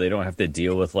out so they don't have to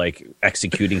deal with, like,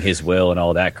 executing his will and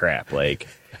all that crap. Like,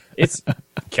 it's,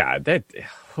 God,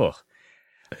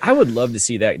 I would love to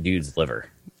see that dude's liver.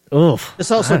 Oof. This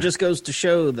also just goes to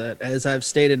show that, as I've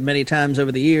stated many times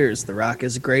over the years, The Rock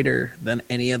is greater than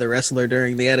any other wrestler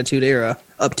during the Attitude Era,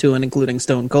 up to and including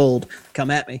Stone Cold.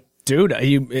 Come at me. Dude,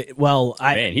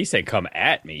 man, he said, "Come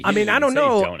at me." I mean, I don't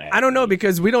know. I don't know,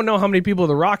 because we don't know how many people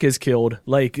The Rock has killed.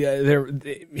 Like,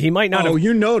 he might not.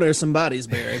 Oh, there's some bodies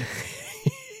buried.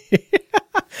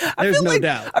 There's no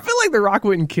doubt. I feel like The Rock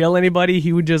wouldn't kill anybody.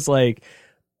 He would just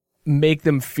make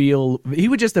them feel. He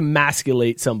would just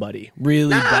emasculate somebody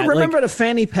really bad. Remember the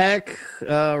fanny pack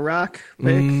Rock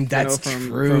pic? That's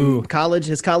true. From college,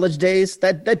 his college days.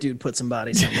 That dude put some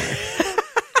bodies somewhere.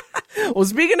 Well,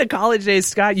 speaking of college days,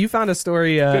 Scott, you found a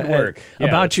story Good work.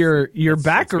 About your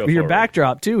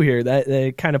backdrop too here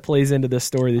that kind of plays into this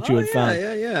story that you had found.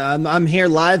 Yeah. I'm here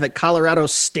live at Colorado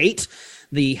State,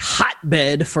 the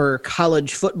hotbed for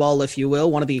college football, if you will,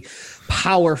 one of the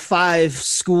Power 5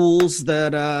 schools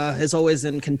that is always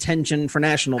in contention for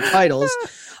national titles,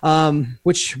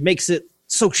 which makes it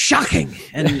so shocking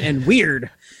and weird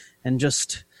and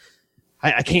just...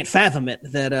 I can't fathom it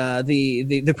that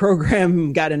the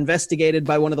program got investigated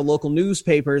by one of the local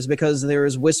newspapers because there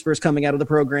was whispers coming out of the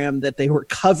program that they were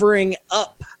covering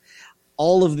up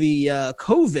all of the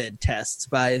COVID tests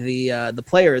by the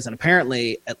players, and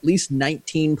apparently at least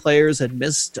 19 players had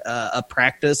missed a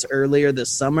practice earlier this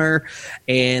summer,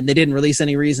 and they didn't release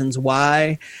any reasons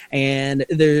why. And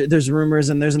there's rumors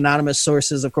and there's anonymous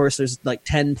sources. Of course, there's like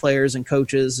 10 players and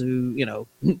coaches who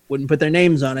wouldn't put their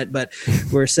names on it, but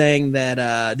were saying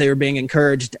that they were being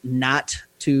encouraged not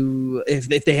to,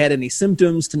 if they had any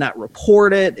symptoms, to not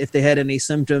report it. If they had any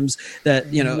symptoms that,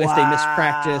 if they missed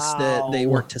practice, that they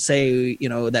weren't to say,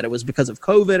 that it was because of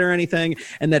COVID or anything.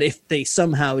 And that if they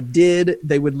somehow did,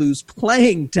 they would lose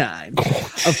playing time.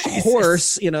 Of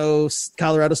course,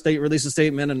 Colorado State released a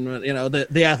statement, and,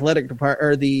 the athletic department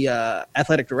or the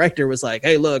athletic director was like,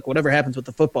 hey, look, whatever happens with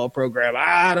the football program,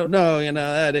 I don't know.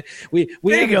 We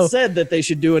haven't said that they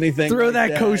should do anything. Throw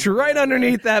that coach right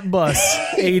underneath that bus.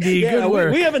 AD, good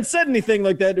work. We haven't said anything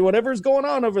like that. Whatever's going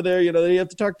on over there, you have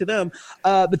to talk to them.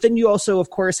 But then you also, of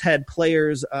course, had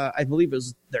players, I believe it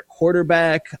was their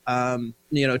quarterback,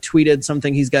 tweeted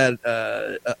something. He's got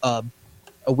a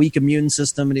weak immune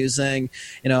system, and he was saying,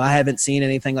 I haven't seen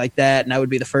anything like that, and I would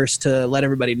be the first to let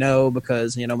everybody know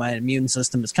because, my immune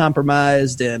system is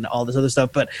compromised and all this other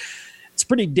stuff. But it's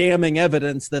pretty damning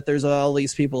evidence that there's all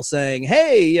these people saying,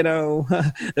 hey,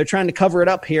 they're trying to cover it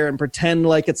up here and pretend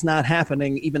like it's not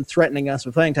happening, even threatening us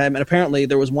with playing time. And apparently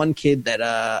there was one kid that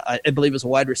I believe was a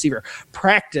wide receiver,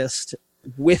 practiced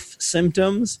with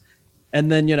symptoms.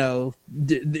 And then,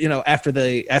 after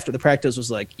the practice was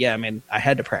like, yeah, I mean, I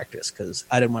had to practice because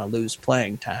I didn't want to lose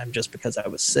playing time just because I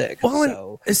was sick.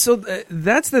 Well, so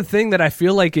that's the thing that I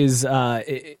feel like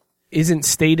isn't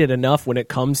stated enough when it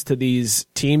comes to these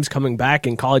teams coming back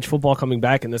and college football coming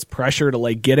back and this pressure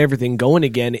to get everything going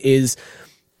again is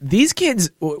these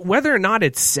kids, whether or not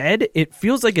it's said, it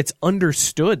feels like it's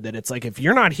understood that it's like, if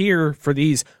you're not here for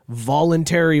these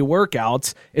voluntary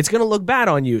workouts, it's going to look bad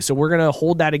on you. So we're going to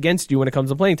hold that against you when it comes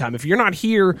to playing time. If you're not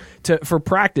here for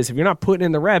practice, if you're not putting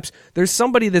in the reps, there's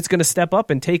somebody that's going to step up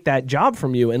and take that job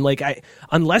from you. And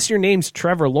unless your name's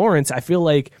Trevor Lawrence, I feel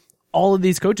like all of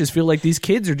these coaches feel like these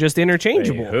kids are just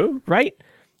interchangeable. Wait, who? Right?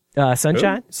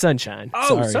 Sunshine? Who? Sunshine. Oh,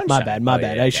 sorry. Sunshine. My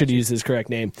bad. Yeah, I should use his correct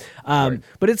name.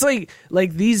 But it's like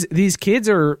these kids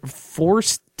are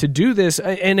forced to do this.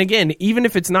 And again, even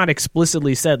if it's not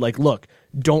explicitly said, look,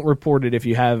 don't report it if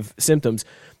you have symptoms.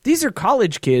 These are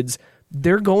college kids.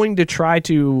 They're going to try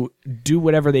to do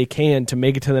whatever they can to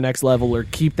make it to the next level or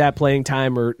keep that playing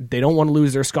time, or they don't want to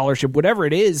lose their scholarship, whatever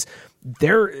it is.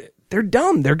 They're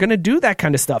dumb. They're going to do that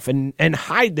kind of stuff and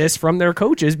hide this from their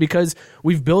coaches because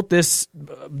we've built this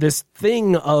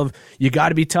thing of you got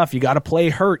to be tough. You got to play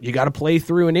hurt. You got to play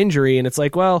through an injury. And it's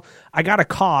like, well, I got a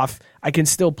cough. I can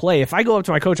still play. If I go up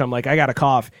to my coach, I'm like, I got a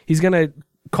cough. He's going to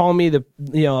call me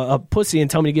a pussy and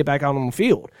tell me to get back out on the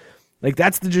field. Like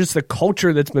that's just the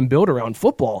culture that's been built around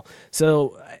football.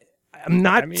 So I'm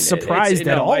not surprised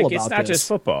at all about it's not this. just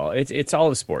football. It's all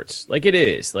of sports. Like it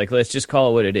is. Like let's just call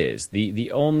it what it is.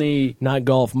 The only not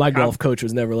golf. My golf coach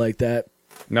was never like that.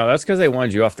 No, that's because they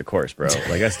wanted you off the course, bro.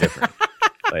 Like that's different.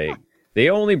 Like they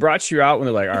only brought you out when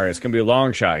they're like, all right, it's gonna be a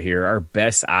long shot here. Our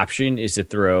best option is to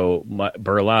throw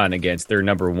Berlon against their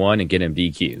number one and get him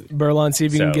DQ'd. Berlon, see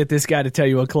if you can get this guy to tell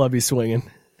you what club he's swinging.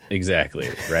 Exactly,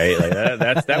 right?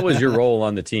 Like that was your role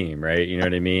on the team, right? You know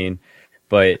what I mean?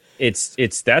 But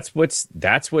that's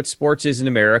what sports is in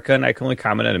America, and I can only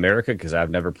comment on America because I've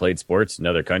never played sports in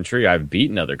another country. I've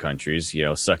beaten other countries,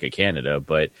 suck at Canada,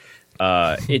 but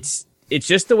it's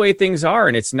just the way things are,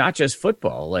 and it's not just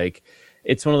football. Like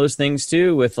it's one of those things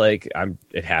too. With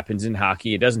it happens in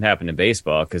hockey. It doesn't happen in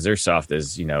baseball because they're soft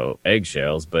as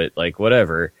eggshells. But like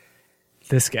whatever.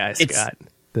 This guy, Scott.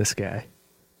 This guy.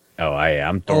 Oh,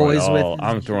 I'm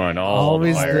throwing all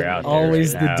the fire out there.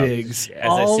 Always the digs. As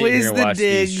I sit here and watch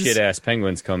these shit-ass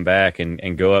Penguins come back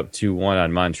and go up 2-1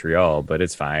 on Montreal, but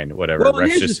it's fine. Whatever. Well,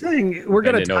 here's the thing. We're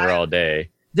going to over all day.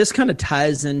 This kind of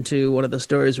ties into one of the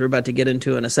stories we're about to get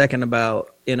into in a second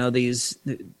about, these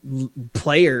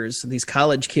players, these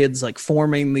college kids, like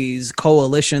forming these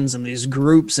coalitions and these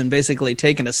groups and basically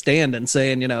taking a stand and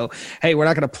saying, hey, we're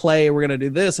not going to play. We're going to do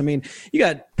this. I mean, you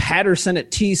got Patterson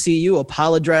at TCU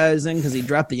apologizing because he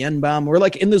dropped the N-bomb. We're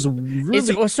like in this really is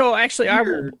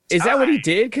that what he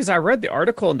did? Because I read the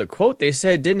article and the quote, they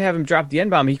said didn't have him drop the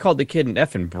N-bomb. He called the kid an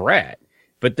effing brat.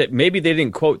 But that maybe they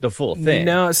didn't quote the full thing.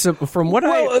 No, so from what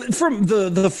from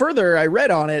the further I read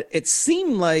on it, it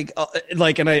seemed like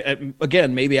and I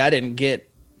again, maybe I didn't get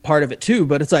part of it too,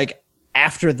 but it's like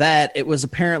after that, it was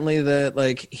apparently that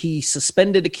like he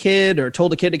suspended a kid or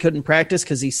told a kid he couldn't practice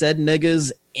because he said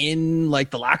niggas in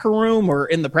like the locker room or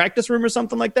in the practice room or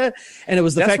something like that. And it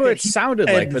was the fact that it sounded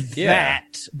like, but yeah.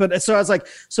 But so I was like,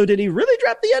 so did he really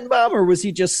drop the N-bomb or was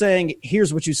he just saying,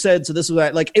 here's what you said? So this was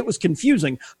that, like, it was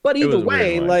confusing, but either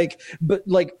way,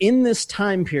 but in this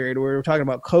time period where we're talking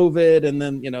about COVID and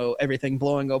then, everything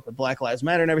blowing up with Black Lives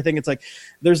Matter and everything, it's like,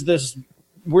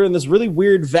 we're in this really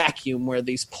weird vacuum where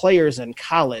these players in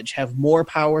college have more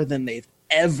power than they've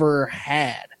ever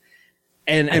had.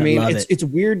 And I mean, it's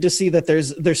weird to see that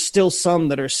there's still some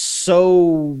that are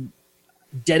so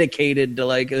dedicated to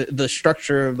like the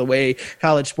structure of the way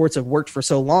college sports have worked for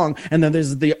so long, and then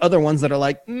there's the other ones that are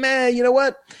like, man, you know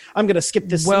what? I'm going to skip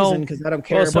this season because I don't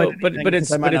care. But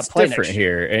it's different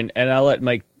here, and I'll let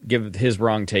Mike give his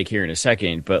wrong take here in a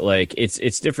second. But like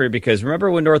it's different because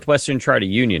remember when Northwestern tried to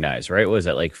unionize, right? What was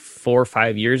that, like 4 or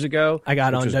 5 years ago? I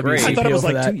got on WCPO. I thought it was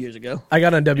like that. 2 years ago. I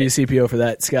got on WCPO for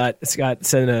that. Scott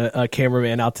sent a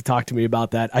cameraman out to talk to me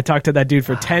about that. I talked to that dude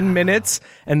for 10 minutes,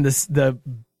 and the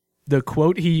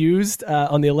quote he used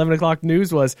on the 11 o'clock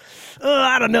news was,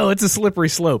 I don't know, it's a slippery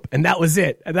slope. And that was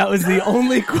it. And that was the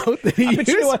only quote that he used.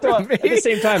 You know what, though, at the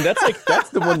same time, that's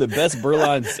one of the best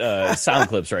Berlon's sound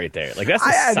clips right there. Like, that's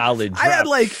a solid drop. I had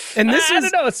I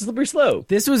don't know, it's a slippery slope.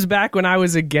 This was back when I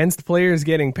was against players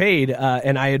getting paid,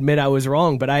 and I admit I was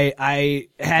wrong, but I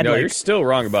had you're still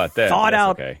wrong about that. Thought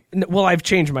out. Okay. Well, I've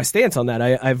changed my stance on that.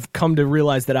 I've come to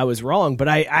realize that I was wrong, but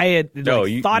I had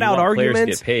thought out arguments.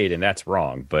 Players get paid, and that's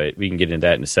wrong, but we can get into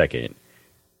that in a second.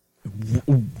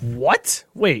 What?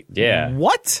 Wait. Yeah.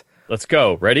 What? Let's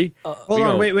go. Ready? Hold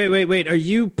on. Wait. Are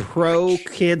you pro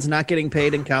kids not getting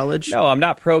paid in college? No, I'm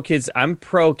not pro kids. I'm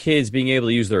pro kids being able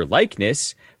to use their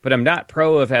likeness, but I'm not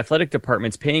pro of athletic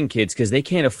departments paying kids because they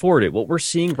can't afford it. What we're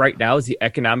seeing right now is the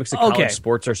economics of college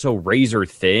sports are so razor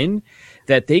thin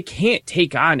that they can't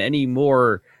take on any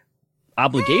more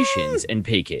obligations and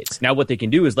pay kids. Now what they can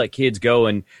do is let kids go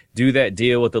and do that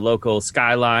deal with the local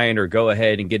Skyline or go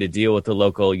ahead and get a deal with the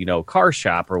local, car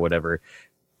shop or whatever.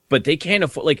 But they can't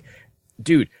afford, like,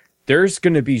 dude, there's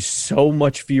going to be so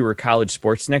much fewer college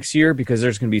sports next year because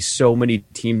there's going to be so many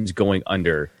teams going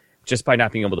under just by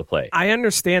not being able to play. I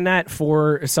understand that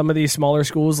for some of these smaller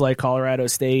schools like Colorado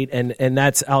State, and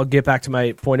that's, I'll get back to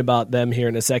my point about them here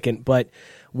in a second, but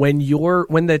when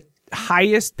the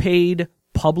highest paid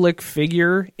public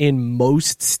figure in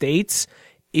most states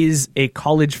is a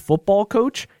college football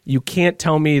coach, you can't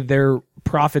tell me their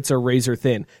profits are razor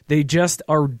thin. They just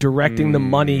are directing the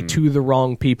money to the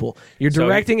wrong people. You're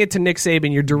directing it to Nick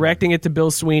Saban. You're directing it to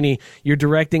Bill Sweeney. You're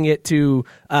directing it to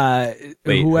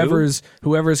whoever's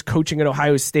coaching at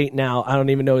Ohio State now. I don't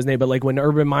even know his name, but like when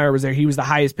Urban Meyer was there, he was the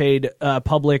highest paid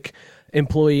public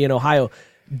employee in Ohio.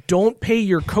 Don't pay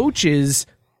your coaches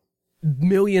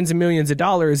millions and millions of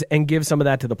dollars and give some of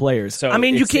that to the players. So I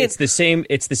mean, you can't.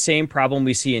 It's the same problem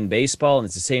we see in baseball, and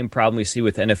it's the same problem we see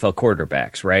with NFL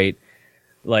quarterbacks, right?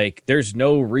 Like, there's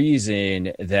no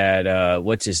reason that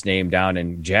what's his name down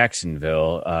in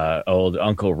Jacksonville, old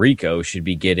Uncle Rico, should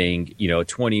be getting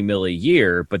 $20 million a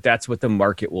year, but that's what the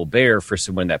market will bear for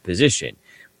someone in that position.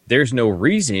 There's no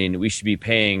reason we should be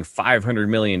paying $500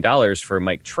 million for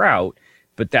Mike Trout,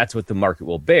 but that's what the market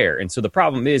will bear. And so the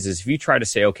problem is if you try to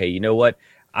say, okay, you know what?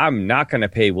 I'm not going to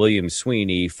pay William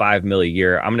Sweeney $5 million a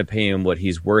year. I'm going to pay him what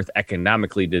he's worth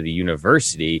economically to the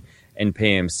university and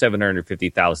pay him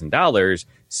 $750,000.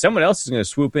 Someone else is going to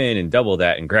swoop in and double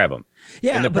that and grab him.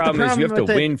 Yeah, and the problem is you have to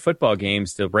win football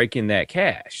games to rake in that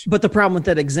cash. But the problem with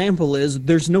that example is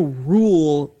there's no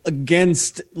rule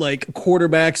against like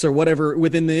quarterbacks or whatever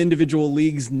within the individual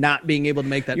leagues not being able to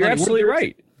make that You're money. Absolutely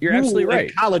right. You're absolutely right.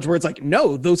 In college, where it's like,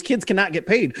 no, those kids cannot get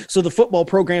paid. So the football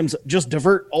programs just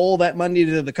divert all that money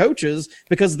to the coaches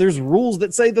because there's rules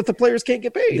that say that the players can't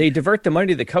get paid. They divert the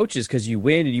money to the coaches because you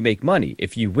win and you make money.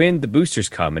 If you win, the boosters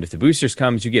come. And if the boosters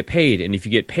comes, you get paid. And if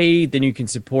you get paid, then you can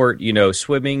support,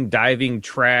 swimming, diving,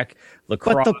 track,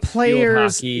 lacrosse, but the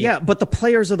players, field hockey. but the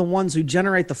players are the ones who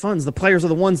generate the funds. The players are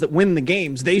the ones that win the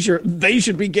games. They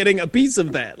should be getting a piece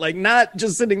of that, like not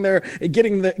just sitting there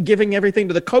giving everything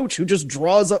to the coach who just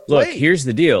draws up plays. Look, here's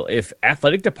the deal: if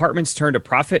athletic departments turned a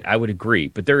profit, I would agree.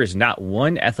 But there is not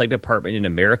one athletic department in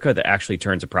America that actually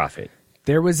turns a profit.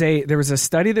 There was a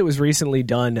study that was recently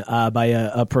done by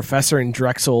a professor at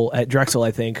Drexel,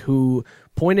 I think, who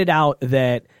pointed out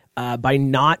that by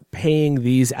not paying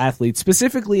these athletes,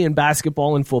 specifically in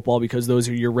basketball and football, because those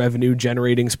are your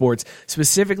revenue-generating sports,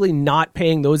 specifically not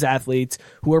paying those athletes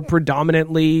who are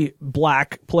predominantly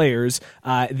black players,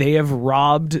 they have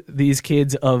robbed these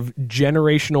kids of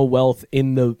generational wealth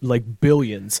in the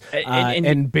billions.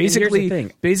 And basically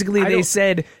they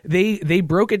said they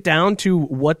broke it down to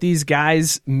what these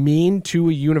guys mean to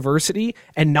a university,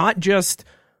 and not just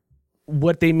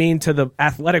what they mean to the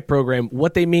athletic program,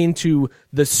 what they mean to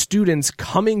the students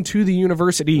coming to the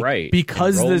university, right?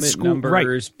 Because the school,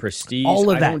 numbers, right? Prestige, all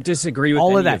of that. I don't disagree with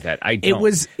all any of that. I don't. It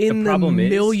was in the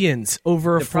millions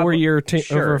over a 4-year.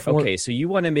 Okay, so you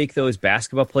want to make those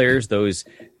basketball players, those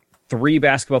 3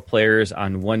 basketball players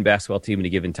on one basketball team at a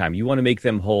given time, you want to make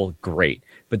them whole, great.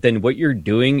 But then what you're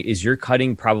doing is you're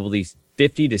cutting probably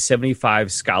 50 to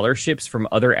 75 scholarships from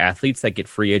other athletes that get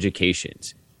free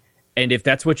educations. And if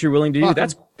that's what you're willing to do,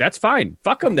 that's fine.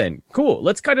 Fuck them then. Cool.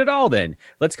 Let's cut it all then.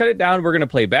 Let's cut it down. We're going to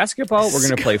play basketball. We're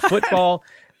going to play football.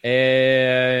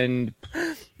 And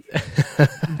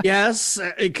yes,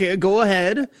 go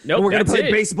ahead. Nope, we're going to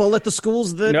play baseball at the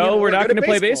schools. We're not going to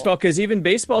play baseball because even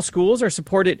baseball schools are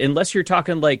supported unless you're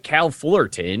talking like Cal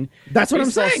Fullerton. That's what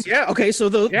I'm saying. Yeah. Okay. So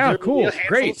cool.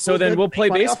 Great. So then we'll play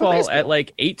baseball at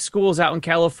like 8 schools out in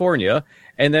California.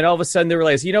 And then all of a sudden they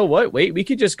realize, you know what? Wait, we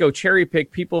could just go cherry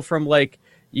pick people from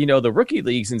the rookie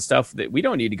leagues and stuff that we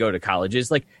don't need to go to colleges.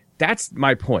 Like, that's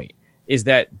my point, is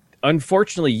that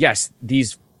unfortunately, yes,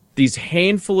 these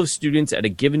handful of students at a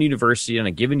given university on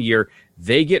a given year,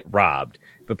 they get robbed.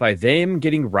 But by them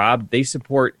getting robbed, they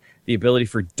support the ability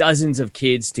for dozens of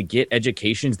kids to get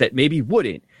educations that maybe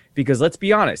wouldn't. Because let's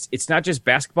be honest, it's not just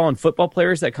basketball and football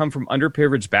players that come from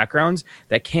underprivileged backgrounds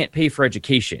that can't pay for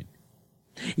education.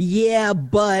 Yeah,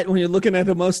 but when you're looking at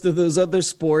most of those other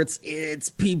sports, it's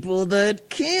people that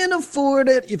can afford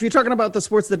it. If you're talking about the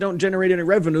sports that don't generate any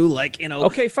revenue, like,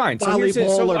 okay, fine.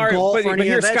 Volleyball or golf or any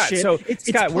of that Scott, shit. So,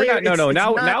 Scott, we're not.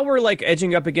 Now we're like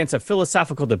edging up against a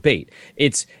philosophical debate.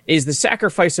 Is the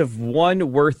sacrifice of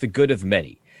one worth the good of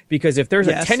many? Because if there's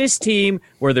a tennis team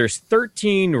where there's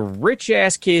 13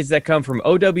 rich-ass kids that come from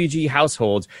OWG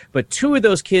households, but 2 of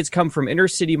those kids come from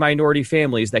inner-city minority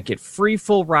families that get free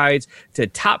full rides to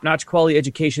top-notch quality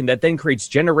education that then creates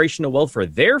generational wealth for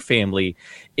their family,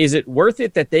 is it worth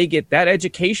it that they get that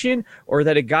education, or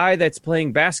that a guy that's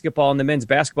playing basketball on the men's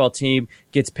basketball team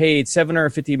gets paid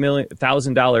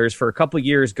 $750,000 for a couple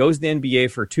years, goes to the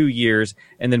NBA for 2 years,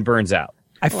 and then burns out?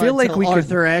 I feel like we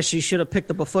Arthur Ashe, you should have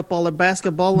picked up a football or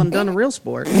basketball and done a real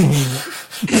sport.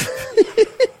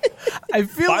 I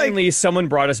feel finally someone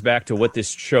brought us back to what this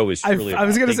show is truly about. I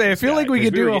was going to say, I feel like we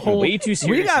could do a whole. Way too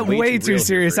serious. We got way too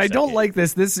serious. I don't like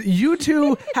this. You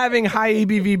two having high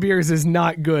ABV beers is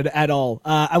not good at all.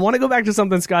 I want to go back to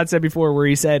something Scott said before, where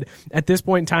he said at this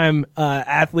point in time,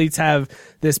 athletes have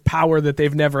this power that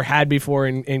they've never had before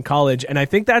in college, and I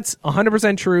think that's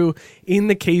 100% true in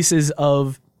the cases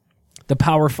of the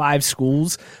Power 5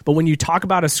 schools. But when you talk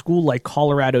about a school like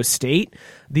Colorado State,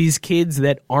 these kids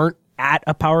that aren't at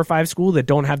a Power 5 school, that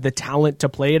don't have the talent to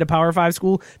play at a Power 5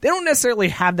 school, they don't necessarily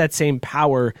have that same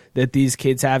power that these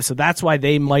kids have. So that's why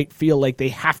they might feel like they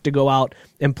have to go out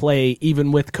and play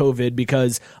even with COVID,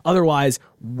 because otherwise,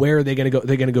 where are they going to go?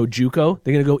 They're going to go JUCO.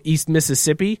 They're going to go East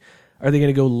Mississippi. Are they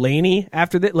going to go Laney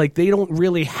after that? Like, they don't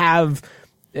really have,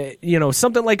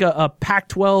 something like a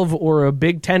Pac-12 or a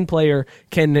Big Ten player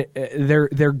can.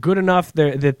 They're good enough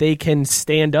that they can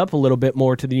stand up a little bit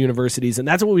more to the universities, and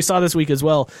that's what we saw this week as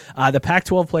well. The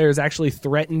Pac-12 players actually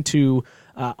threatened to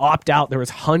opt out. There was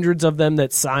hundreds of them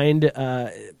that signed.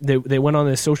 They went on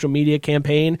a social media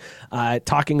campaign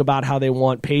talking about how they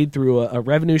want paid through a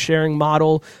revenue sharing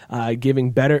model,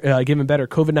 giving better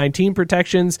COVID-19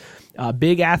 protections.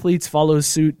 Big athletes follow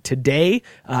suit today.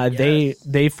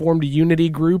 They formed a unity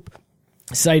group,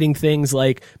 citing things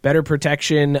like better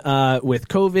protection with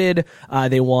COVID.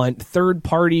 They want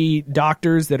third-party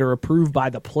doctors that are approved by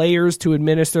the players to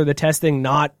administer the testing,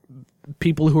 not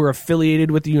people who are affiliated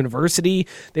with the university.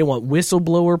 They want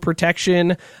whistleblower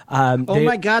protection.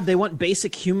 My God, they want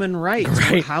basic human rights.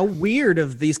 Right. How weird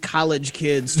of these college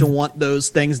kids to want those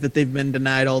things that they've been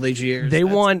denied all these years. They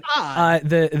That's want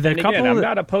the And couple. again, I'm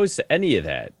not opposed to any of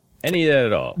that. Any of that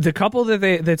at all. The couple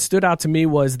that stood out to me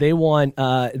was they want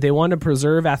to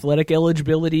preserve athletic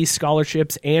eligibility,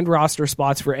 scholarships, and roster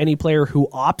spots for any player who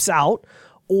opts out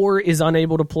or is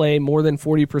unable to play more than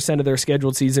 40% of their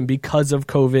scheduled season because of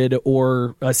COVID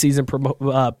or a season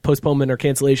postponement or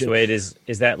cancellation. So wait, is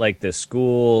that like the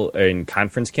school and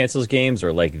conference cancels games,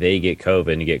 or like they get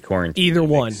COVID and you get quarantined? Either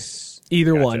one.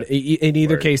 Either Gotcha. one. In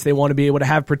either case, they want to be able to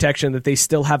have protection that they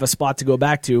still have a spot to go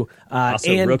back to.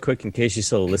 Also, real quick, in case you're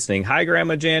still listening, hi,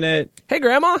 Grandma Janet. Hey,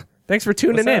 Grandma. Thanks for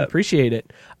tuning in. up? Appreciate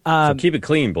it. So keep it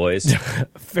clean, boys.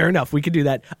 Fair enough. We could do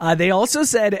that. They also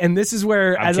said, and this is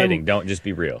where... I'm kidding. Don't just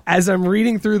be real. As I'm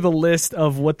reading through the list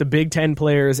of what the Big Ten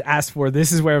players asked for,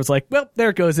 this is where I was like, well, there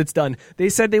it goes. It's done. They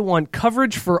said they want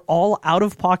coverage for all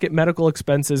out-of-pocket medical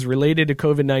expenses related to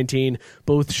COVID-19,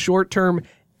 both short-term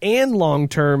and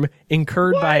long-term,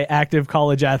 incurred by active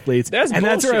college athletes. That's and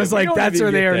that's where I was like, that's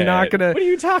where they are not going to... What are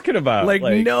you talking about? Like,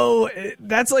 no,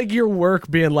 that's like your work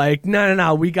being like,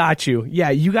 no, we got you.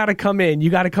 Yeah, you got to come in. You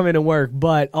got to come in and work.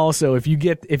 But also, if you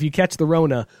catch the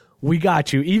Rona, we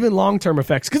got you. Even long-term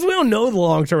effects, because we don't know the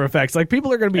long-term effects. Like,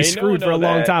 people are going to be screwed for a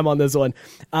long time on this one.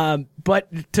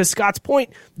 But to Scott's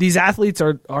point, these athletes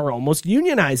are almost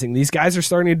unionizing. These guys are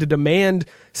starting to demand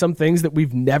some things that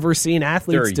we've never seen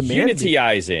athletes demand. They're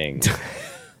unitizing.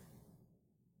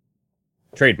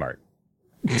 Trademark.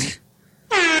 Oh,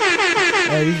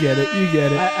 you get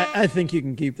it. I think you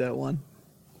can keep that one.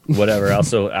 Whatever.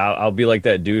 Also, I'll be like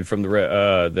that dude from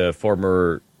the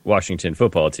former Washington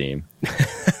football team.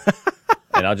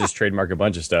 And I'll just trademark a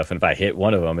bunch of stuff, and if I hit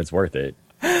one of them, it's worth it.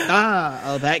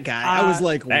 That guy. I was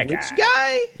like, which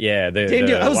guy? Yeah,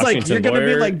 I was like, you're going to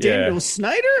be like Daniel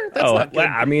Snyder? That's not good.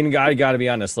 I mean, I got to be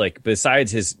honest. Like,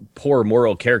 besides his poor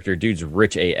moral character, dude's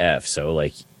rich AF. So,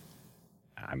 like,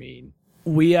 I mean,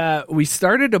 we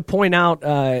started to point out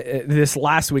this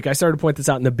last week. I started to point this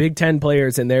out, and the Big Ten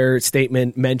players in their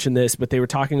statement mentioned this, but they were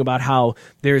talking about how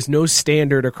there's no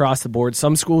standard across the board.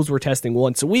 Some schools were testing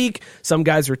once a week. Some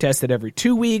guys were tested every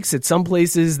 2 weeks. At some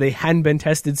places, they hadn't been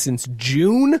tested since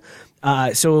June.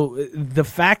 So the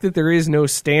fact that there is no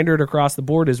standard across the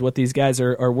board is what these guys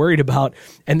are worried about.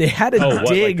 And they had to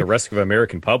dig. Like the rest of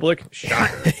American public?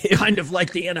 Kind of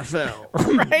like the NFL.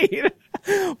 Right.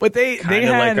 But they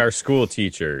had like our school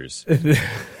teachers.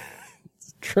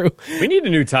 True. We need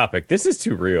a new topic. This is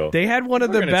too real. They had one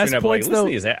of the best points, though.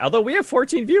 Although we have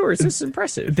 14 viewers, this is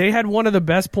impressive. They had one of the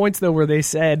best points, though, where they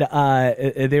said,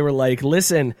 they were like,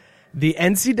 listen, the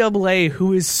NCAA,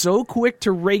 who is so quick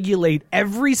to regulate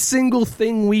every single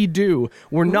thing we do,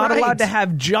 we're not allowed to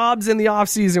have jobs in the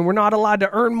offseason. We're not allowed to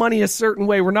earn money a certain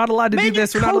way. We're not allowed to do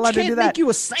this. We're not allowed to do that. Make you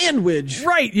a sandwich.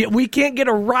 Right. We can't get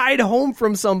a ride home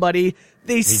from somebody.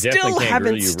 They still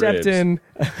haven't stepped in.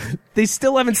 They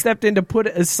still haven't stepped in to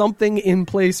put something in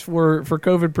place for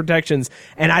COVID protections.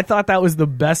 And I thought that was the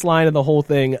best line of the whole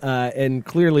thing. And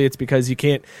clearly it's because you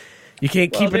can't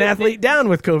keep an athlete down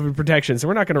with COVID protection, so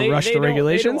we're not going to rush the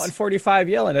regulations. They don't want 45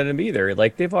 yelling at him either.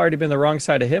 Like, they've already been the wrong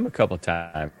side of him a couple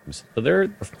times, so they're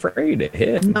afraid to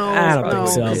hit. I don't think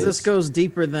so. Because this goes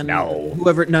deeper than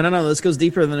whoever. No. This goes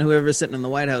deeper than whoever's sitting in the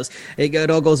White House. It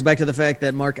all goes back to the fact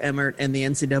that Mark Emmert and the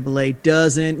NCAA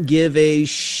doesn't give a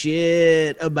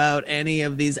shit about any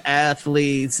of these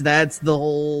athletes. That's the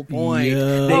whole point.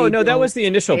 Yeah. That was the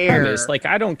initial premise. Like,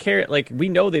 I don't care. Like, we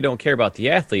know they don't care about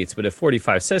the athletes, but if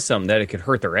 45 says something, that it could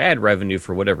hurt their ad revenue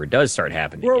for whatever does start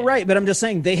happening. Well, right, but I'm just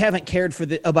saying they haven't cared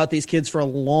about these kids for a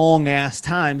long ass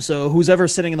time. So who's ever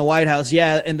sitting in the White House,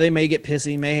 and they may get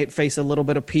pissy, may face a little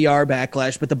bit of PR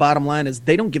backlash, but the bottom line is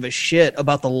they don't give a shit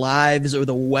about the lives or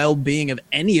the well-being of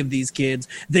any of these kids.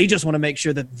 They just want to make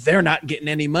sure that they're not getting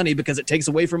any money because it takes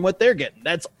away from what they're getting.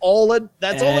 That's all it is.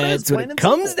 That's what it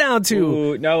comes down to.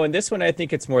 Ooh, no, and this one I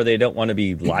think it's more they don't want to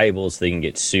be liable so they can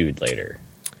get sued later.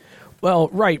 Well,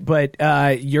 right, but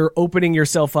you're opening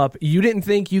yourself up. You didn't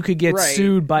think you could get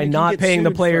sued by not paying the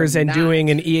players and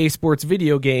doing an EA Sports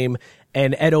video game,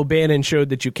 and Ed O'Bannon showed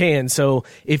that you can. So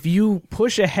if you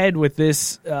push ahead with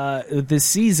this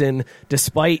season,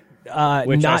 despite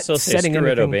Which not I still say setting screw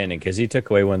Ed anything... O'Bannon, because he took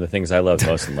away one of the things I love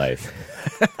most in life.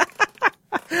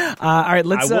 All right,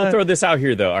 let's. I will throw this out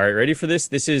here, though. All right, ready for this?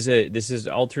 This is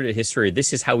alternate history.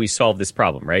 This is how we solve this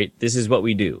problem, right? This is what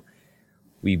we do.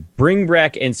 We bring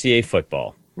back NCAA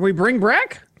football. We bring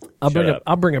back? I'll bring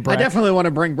it back. I definitely want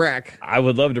to bring back. I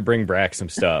would love to bring back some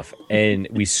stuff, and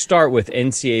we start with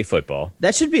NCAA football.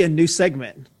 That should be a new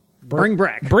segment. Bring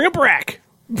back. Bring it back.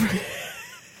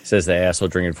 Says the asshole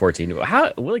drinking 14.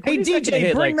 How? Like, hey,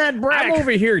 DJ, bring that back. I'm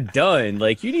over here done.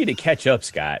 Like, you need to catch up,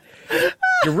 Scott.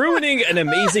 You're ruining an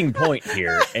amazing point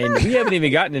here, and we haven't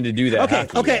even gotten into do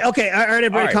that. Okay. All right,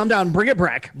 everybody, calm down. Bring it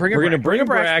back. We're going to bring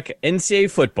back NCAA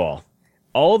football.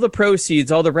 All the proceeds,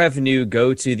 all the revenue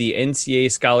go to the NCAA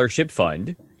Scholarship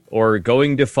Fund, or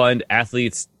going to fund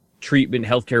athletes' treatment,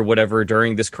 healthcare, whatever,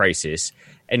 during this crisis.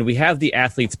 And we have the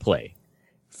athletes play.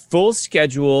 Full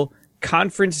schedule,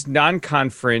 conference,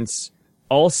 non-conference,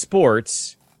 all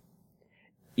sports,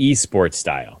 esports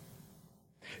style.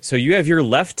 So you have your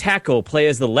left tackle play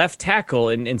as the left tackle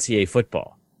in NCAA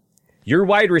football. Your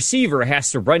wide receiver has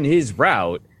to run his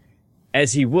route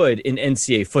as he would in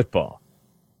NCAA football.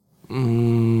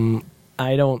 I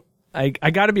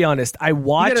got to be honest. I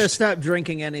watched. You got to stop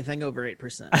drinking anything over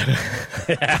 8%.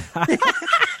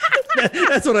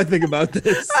 That's what I think about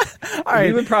this. All right.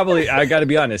 We would probably, I got to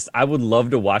be honest, I would love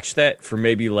to watch that for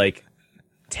maybe like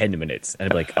 10 minutes. And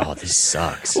I'd be like, oh, this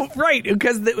sucks. Right,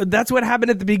 because that's what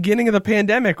happened at the beginning of the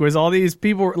pandemic was all these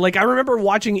people. Like, I remember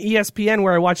watching ESPN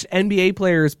where I watched NBA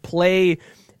players play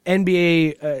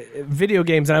NBA video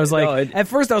games. And I was like, at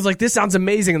first I was like, this sounds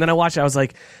amazing. And then I watched it. I was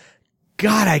like,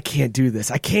 God, I can't do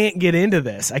this. I can't get into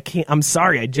this. I'm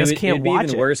sorry. I just can't watch it. It'd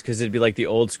be even worse because it'd be like the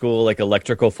old school, like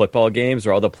electrical football games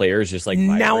where all the players just like.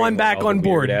 Now I'm back on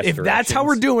board. If that's how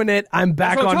we're doing it, I'm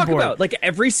back on board. About. Like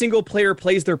every single player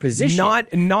plays their position. Not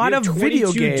a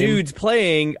video game. 22 dudes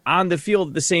playing on the field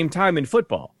at the same time in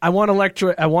football. I want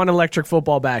electric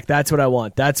football back. That's what I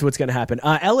want. That's what's going to happen.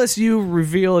 LSU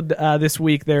revealed this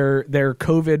week their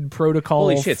COVID protocol.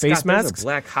 Holy shit, face Scott, masks. There's a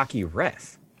black hockey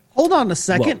ref. Hold on a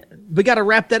second. Whoa. We got to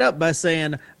wrap that up by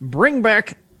saying, bring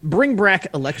back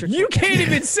electric. You can't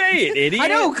even say it, idiot. I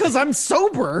know, because I'm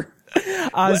sober.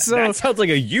 So that sounds like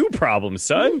a you problem,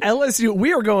 son. LSU,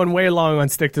 we are going way long on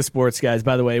Stick to Sports, guys,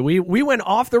 by the way. We went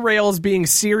off the rails being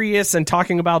serious and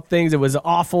talking about things. It was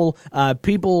awful.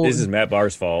 This is Matt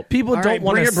Barr's fault. People don't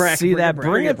want to see that.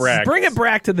 Bring it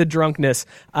back to the drunkenness.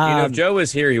 If Joe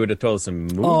was here, he would have told us to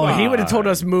move on. He would have told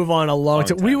us move on a long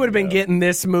time. We would have been getting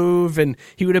this move, and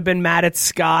he would have been mad at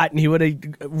Scott, and he would have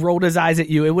rolled his eyes at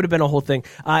you. It would have been a whole thing.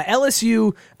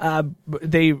 LSU,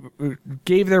 they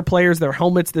gave their players their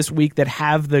helmets this week that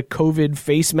have the COVID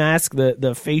face mask,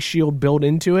 the face shield built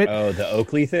into it. Oh, the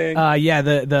Oakley thing? Yeah,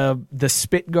 the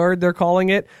spit guard, they're calling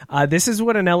it. This is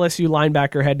what an LSU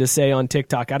linebacker had to say on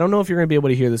TikTok. I don't know if you're going to be able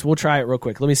to hear this. We'll try it real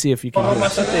quick. Let me see if you can. I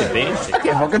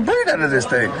can't fucking breathe out of this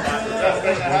thing.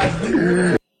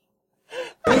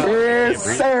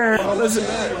 Yes, sir.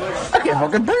 I can't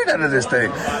fucking breathe out of this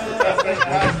thing.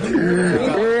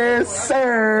 Yes,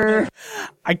 sir.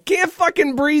 I can't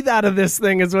fucking breathe out of this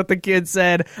thing is what the kid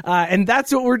said. And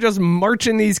that's what we're just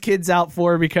marching these kids out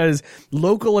for because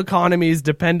local economies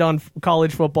depend on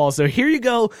college football. So here you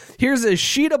go. Here's a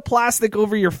sheet of plastic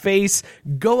over your face.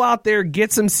 Go out there,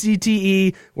 get some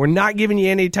CTE. We're not giving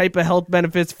you any type of health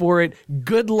benefits for it.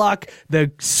 Good luck.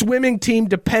 The swimming team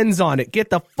depends on it. Get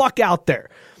the fuck out there.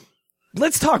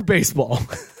 Let's talk baseball.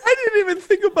 I didn't even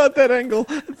think about that angle.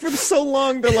 For so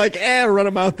long, they're like, run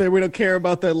them out there. We don't care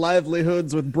about their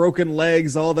livelihoods with broken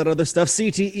legs, all that other stuff.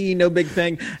 CTE, no big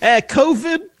thing.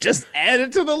 COVID, just add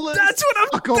it to the list. That's what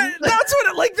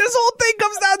like this whole thing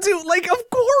comes down to. Like, of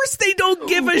course they don't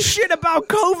give a shit about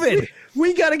COVID.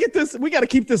 We got to get this. We got to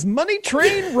keep this money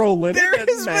train rolling.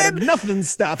 Nothing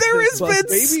stops. There has been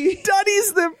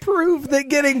studies that prove that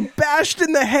getting bashed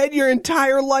in the head your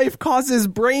entire life causes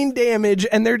brain damage,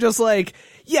 and they're just like,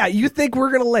 Yeah, you think we're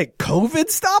going to let COVID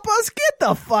stop us? Get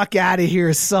the fuck out of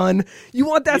here, son. You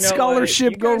want that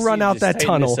scholarship, go run out that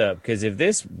tunnel. Because if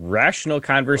this rational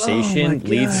conversation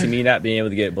leads to me not being able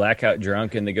to get blackout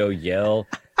drunk and to go yell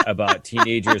about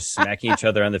teenagers smacking each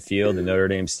other on the field in Notre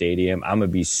Dame Stadium, I'm going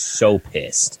to be so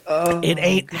pissed. It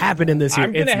ain't happening this year.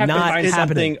 I'm going to have to find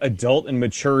something adult and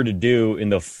mature to do in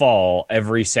the fall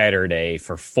every Saturday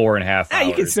for 4.5 hours.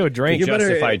 You can still drink. To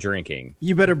justify drinking.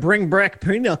 You better bring back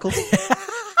pinochle.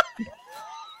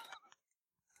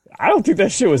 I don't think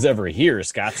that shit was ever here,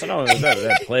 Scott. So I don't know if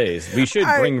that plays. We should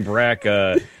bring back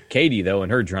Katie, though,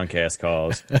 and her drunk ass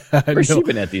calls. Where's she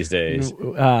been at these days?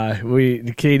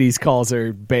 Katie's calls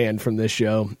are banned from this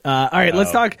show. All right,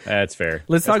 let's talk. That's fair.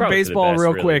 Let's talk baseball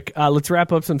real quick. Let's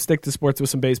wrap up some stick to sports with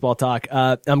some baseball talk.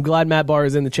 I'm glad Matt Barr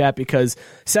is in the chat because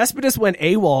Cespedes went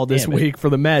AWOL this week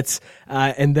for the Mets,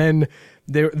 and then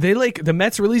the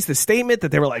Mets released a statement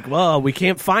that they were like, well, we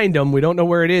can't find him. We don't know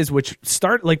where it is, which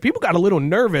people got a little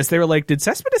nervous. They were like, did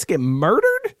Cespedes get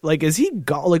murdered? Like, is he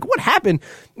gone? Like, what happened?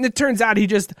 And it turns out he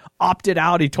just opted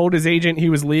out. He told his agent he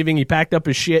was leaving. He packed up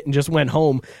his shit and just went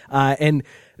home. And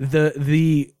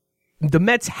the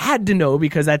Mets had to know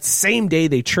because that same day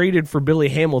they traded for Billy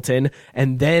Hamilton,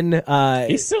 and then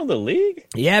he's still in the league?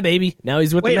 Yeah, baby. Now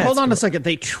he's with the Mets. Wait, hold on a second.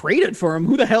 They traded for him.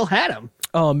 Who the hell had him?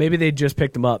 Oh, maybe they just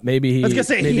picked him up. Maybe he. I was gonna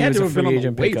say he had was to a have been free on the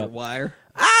agent waiver pickup. wire.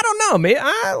 I don't know. Maybe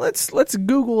let's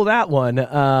Google that one.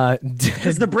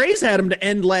 Because the Braves had him to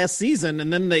end last season,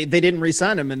 and then they didn't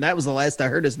re-sign him, and that was the last I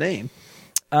heard his name.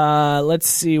 Let's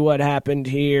see what happened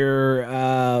here.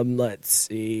 Let's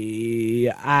see.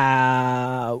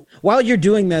 While you're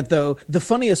doing that, though, the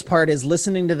funniest part is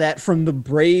listening to that from the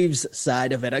Braves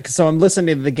side of it. So I'm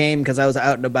listening to the game because I was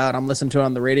out and about. I'm listening to it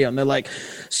on the radio, and they're like,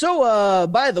 so,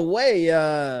 by the way,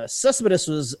 Cespedes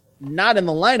was not in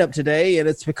the lineup today, and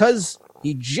it's because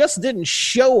he just didn't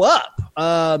show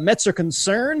up. Mets are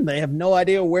concerned. They have no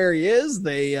idea where he is.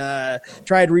 They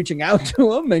tried reaching out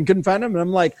to him and couldn't find him. And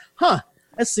I'm like,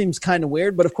 that seems kind of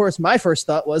weird. But, of course, my first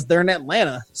thought was they're in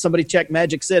Atlanta. Somebody check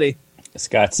Magic City.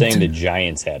 Scott's saying the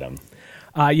Giants had him.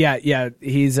 Yeah.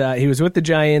 He was with the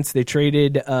Giants. They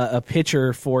traded a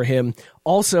pitcher for him.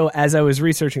 Also, as I was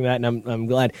researching that, and I'm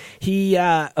glad, he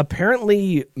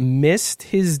apparently missed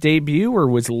his debut or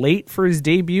was late for his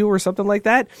debut or something like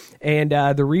that. And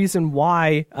the reason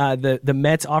why the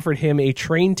Mets offered him a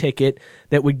train ticket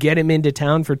that would get him into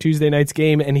town for Tuesday night's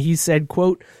game, and he said,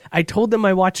 quote, "I told them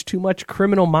I watched too much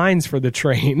Criminal Minds for the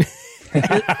train."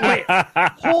 Wait,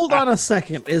 hold on a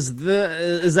second. Is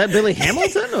that Billy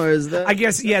Hamilton or is that? I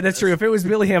guess that's true. If it was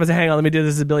Billy Hamilton, hang on, let me do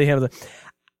this as Billy Hamilton.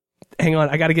 Hang on,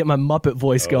 I got to get my Muppet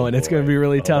voice going. It's going to be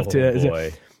really tough to. I told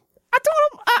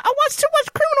him I watched too much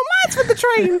Criminal Minds for the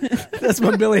train. That's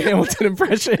my Billy Hamilton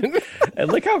impression. And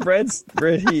look how red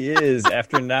he is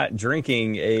after not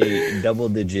drinking a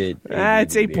double-digit.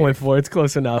 It's 8.4. It's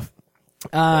close enough.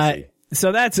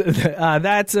 So that's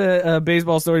a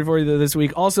baseball story for you this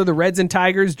week. Also, the Reds and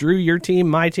Tigers, Drew, your team,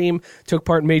 my team, took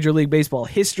part in Major League Baseball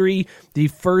history. The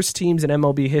first teams in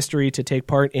MLB history to take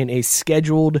part in a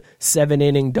scheduled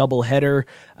 7-inning doubleheader.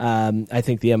 I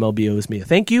think the MLB owes me a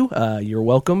thank you. You're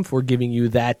welcome for giving you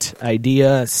that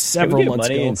idea several months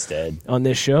ago instead on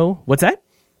this show. What's that?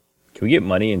 Can we get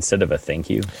money instead of a thank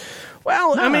you?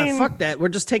 Well, I mean, fuck that. We're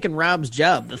just taking Rob's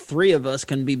job. The three of us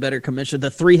can be better commissioners.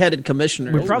 The three-headed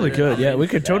commissioner. We probably could. Yeah, we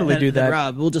could totally do that.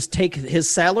 Rob, we'll just take his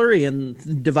salary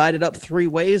and divide it up 3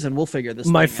 ways, and we'll figure this.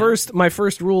 My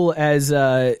first rule as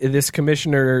this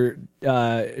commissioner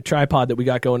tripod that we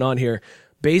got going on here.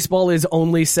 Baseball is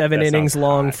only 7 innings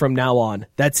long from now on.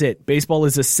 That's it. Baseball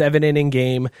is a 7-inning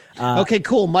game. Okay,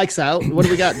 cool. Mike's out. What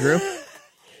do we got, Drew?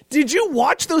 Did you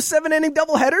watch those 7-inning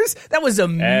doubleheaders? That was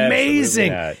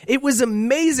amazing. It was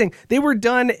amazing. They were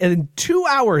done in 2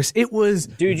 hours. It was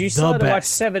dude. You still had to watch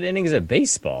 7 innings of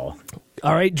baseball.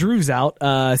 All right, Drew's out.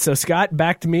 So Scott,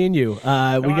 back to me and you. We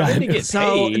got to get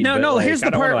paid. No. Here's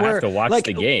the part where I have to watch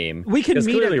the game. We can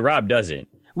meet. Clearly, Rob doesn't.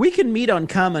 We can meet on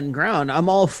common ground. I'm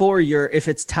all for if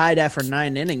it's tied after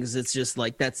 9 innings, it's just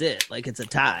like that's it. Like it's a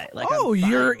tie. Like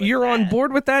you're on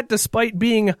board with that, despite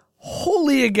being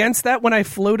wholly against that when I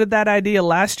floated that idea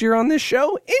last year on this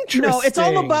show. Interesting. No, it's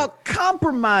all about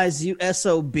compromise, you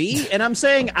SOB. And I'm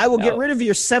saying I will get rid of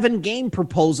your 7-game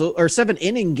proposal or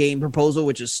 7-inning game proposal,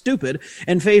 which is stupid,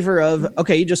 in favor of,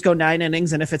 okay, you just go 9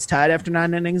 innings. And if it's tied after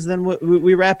 9 innings, then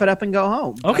we wrap it up and go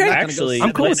home. Okay. Actually,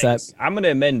 I'm cool with that. I'm going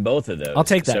to amend both of those. I'll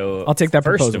take that. So I'll take that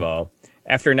proposal. First of all,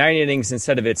 after 9 innings,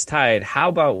 instead of it's tied, how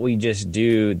about we just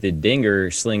do the dinger,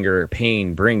 slinger,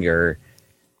 pain bringer,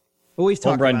 we've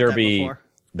talked home run about derby, that before.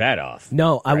 bad off.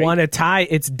 No, I right? want to tie.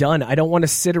 It's done. I don't want to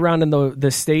sit around in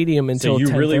the stadium until 10:30.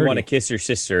 So you really want to kiss your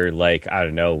sister, like, I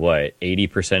don't know, what,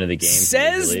 80% of the games?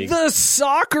 Says the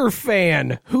soccer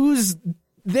fan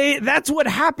that's what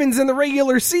happens in the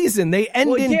regular season. They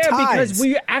end in ties. Because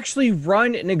we actually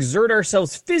run and exert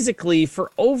ourselves physically for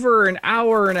over an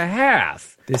hour and a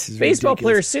half. This is baseball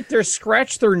ridiculous. players sit there,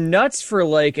 scratch their nuts for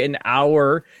like an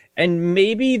hour, and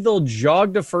maybe they'll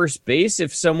jog to first base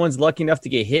if someone's lucky enough to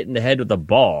get hit in the head with a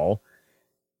ball.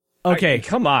 Okay.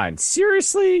 Come on.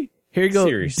 Seriously? Here you go.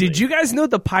 Seriously. Did you guys know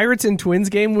the Pirates and Twins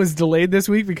game was delayed this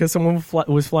week because someone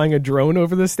was flying a drone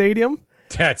over the stadium?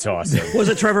 That's awesome. Was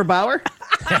it Trevor Bauer?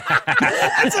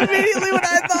 That's immediately what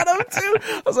I thought of too.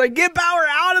 I was like, get Bauer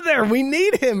out of there. We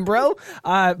need him, bro.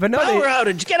 But no, Bauer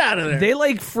outage. Get out of there. They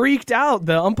like freaked out.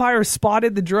 The umpire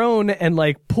spotted the drone and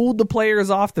like pulled the players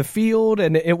off the field.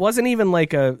 And it wasn't even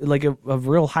like a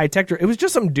real high tech. It was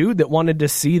just some dude that wanted to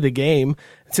see the game.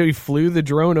 So he flew the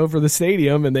drone over the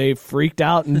stadium and they freaked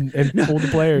out and pulled the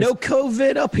players. No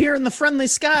COVID up here in the friendly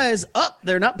skies.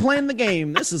 They're not playing the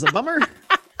game. This is a bummer.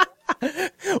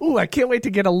 Ooh, I can't wait to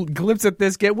get a glimpse at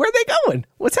this game. Where are they going?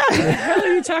 What's happening? What the hell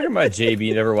are you talking about, JB?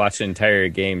 You never watched an entire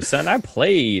game. Son, I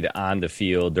played on the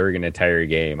field during an entire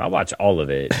game. I watched all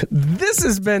of it. This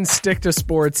has been Stick to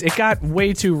Sports. It got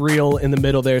way too real in the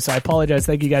middle there, so I apologize.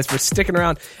 Thank you guys for sticking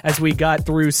around as we got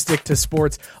through Stick to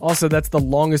Sports. Also, that's the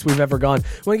longest we've ever gone. I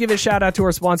want to give a shout out to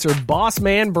our sponsor, Boss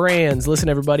Man Brands. Listen,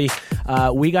 everybody,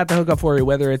 we got the hookup for you,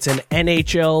 whether it's an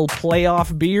NHL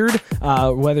playoff beard,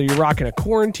 whether you're rocking a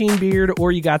quarantine beard,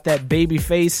 or you got that baby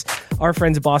face. Our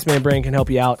friends at Boss Man Brand can help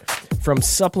you out. From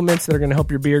supplements that are going to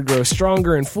help your beard grow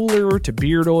stronger and fuller to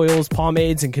beard oils,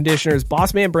 pomades, and conditioners,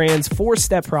 Boss Man Brand's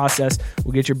 4-step process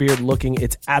will get your beard looking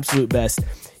its absolute best.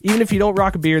 Even if you don't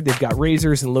rock a beard, they've got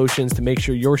razors and lotions to make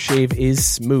sure your shave is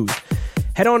smooth.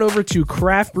 Head on over to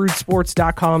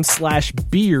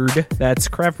craftbrewedsports.com/beard. That's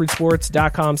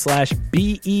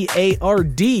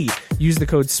craftbrewedsports.com/BEARD. Use the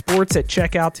code SPORTS at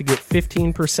checkout to get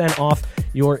 15% off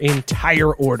your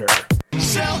entire order.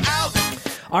 Sell out.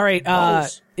 All right,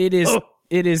 it is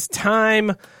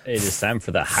time. It is time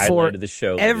for the highlight of the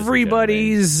show.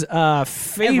 Everybody's favorite.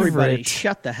 Everybody,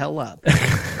 shut the hell up.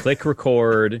 Click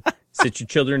record. Sit your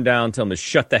children down. Tell them to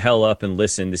shut the hell up and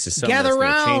listen. This is something that's going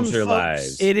to change their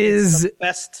lives. It is the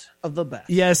best of the best.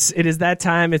 Yes, it is that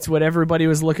time. It's what everybody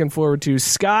was looking forward to.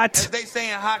 Scott, As they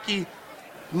say in hockey,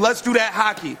 let's do that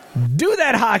hockey. Do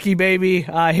that hockey, baby.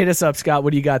 Hit us up, Scott.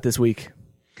 What do you got this week?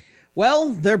 Well,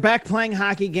 they're back playing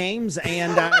hockey games,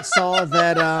 and I saw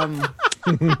that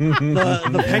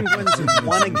the Penguins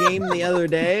won a game the other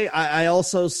day. I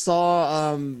also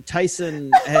saw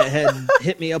Tyson had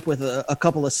hit me up with a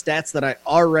couple of stats that I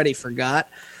already forgot.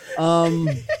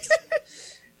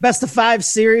 Best of 5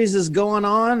 series is going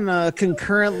on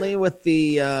concurrently with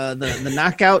the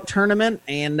knockout tournament,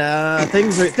 and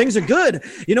things are good.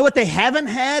 You know what they haven't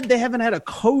had? They haven't had a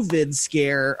COVID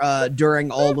scare during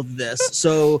all of this,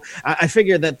 so I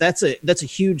figure that's a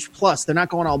huge plus. They're not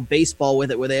going all baseball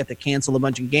with it, where they have to cancel a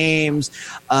bunch of games.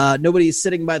 Nobody's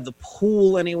sitting by the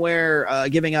pool anywhere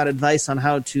giving out advice on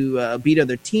how to beat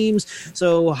other teams.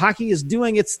 So hockey is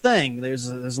doing its thing. There's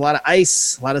a lot of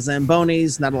ice, a lot of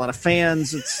Zambonis, not a lot of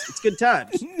fans. It's good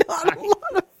times. Not a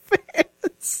lot of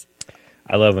fans.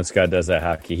 I love when Scott does that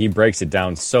hockey. He breaks it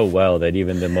down so well that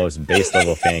even the most base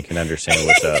level fan can understand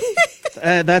what's up.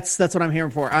 That's what I'm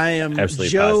hearing for. I am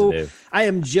Absolutely Joe. positive. I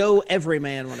am Joe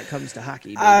Everyman when it comes to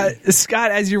hockey.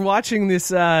 Scott, as you're watching this,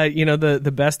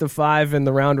 the best of 5 and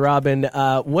the round robin,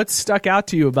 what stuck out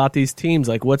to you about these teams?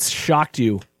 Like, what's shocked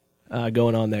you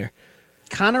going on there?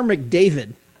 Connor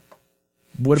McDavid.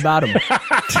 What about him?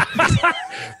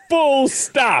 Full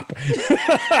stop.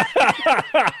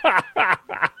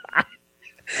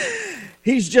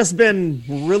 He's just been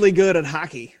really good at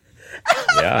hockey.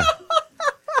 Yeah.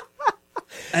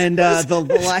 And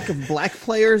the lack of black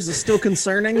players is still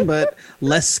concerning, but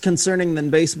less concerning than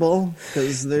baseball,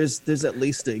 because there's at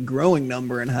least a growing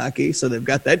number in hockey, so they've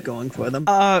got that going for them.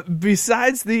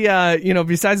 Besides the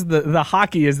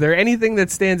hockey, is there anything that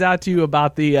stands out to you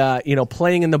about the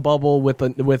playing in the bubble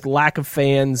with lack of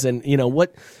fans, and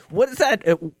what is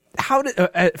that? How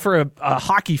for a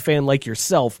hockey fan like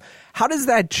yourself, how does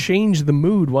that change the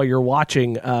mood while you're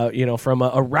watching? From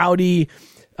a rowdy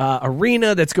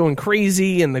arena that's going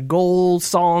crazy and the goal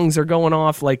songs are going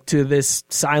off, like, to this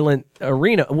silent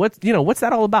arena. What's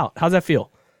that all about? How's that feel?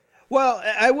 Well,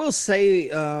 I will say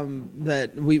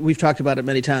that we've talked about it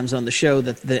many times on the show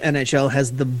that the NHL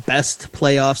has the best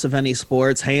playoffs of any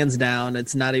sports, hands down.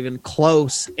 It's not even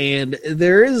close, and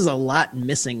there is a lot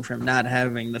missing from not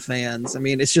having the fans. I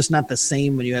mean, it's just not the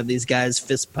same when you have these guys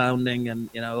fist pounding and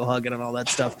hugging and all that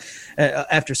stuff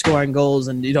after scoring goals,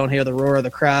 and you don't hear the roar of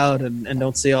the crowd and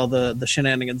don't see all the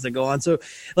shenanigans that go on. So,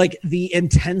 like, the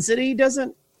intensity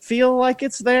doesn't feel like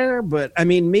it's there, but I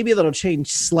mean, maybe that'll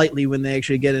change slightly when they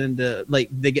actually get into, like,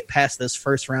 they get past this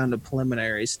first round of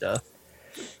preliminary stuff.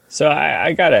 So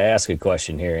I got to ask a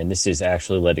question here, and this is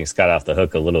actually letting Scott off the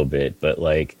hook a little bit, but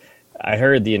like, I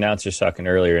heard the announcers talking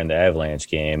earlier in the Avalanche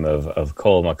game of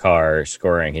Cole Makar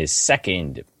scoring his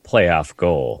second playoff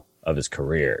goal of his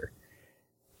career.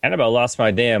 And I about lost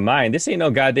my damn mind. This ain't no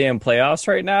goddamn playoffs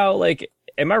right now. Like,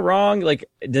 am I wrong? Like,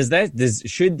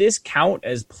 should this count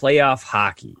as playoff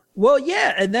hockey? Well,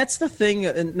 yeah, and that's the thing,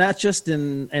 and not just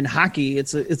in hockey.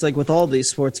 It's like with all these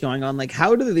sports going on. Like,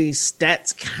 how do these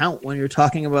stats count when you're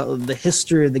talking about the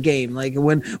history of the game? Like,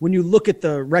 when you look at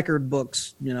the record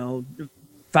books,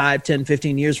 5, 10,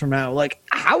 15 years from now, like,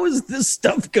 how is this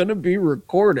stuff going to be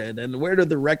recorded, and where do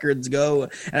the records go?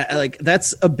 Like,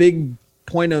 that's a big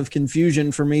point of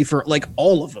confusion for me for, like,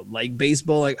 all of them. Like,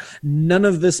 baseball, like, none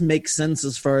of this makes sense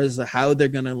as far as how they're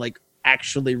going to, like,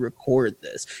 actually record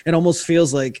this. It almost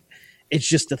feels like it's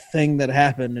just a thing that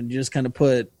happened and you just kind of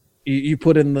put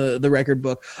in the record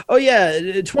book. Oh yeah,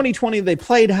 2020 they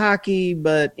played hockey,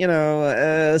 but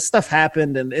stuff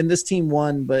happened and this team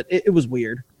won, but it was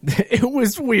weird. It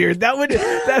was weird.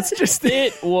 That's just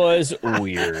it was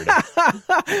weird.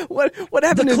 What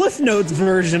happened? The Cliff Notes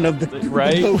version of the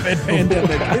COVID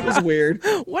pandemic. It was weird.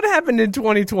 What happened in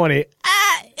 2020?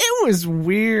 It was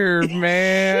weird,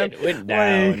 man. It went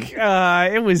down. Like,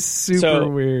 it was super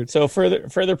weird. So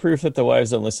further proof that the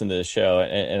wives don't listen to the show,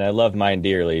 and I love mine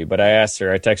dearly. But I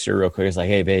texted her real quick. I was like,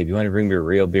 "Hey, babe, you want to bring me a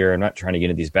real beer? I'm not trying to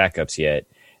get into these backups yet."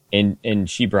 And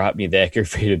she brought me the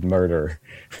aggravated murder.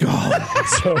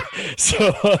 So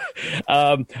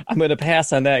I'm going to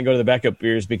pass on that and go to the backup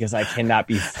beers because I cannot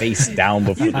be face down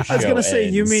before the show I was going to say,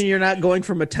 ends. you mean you're not going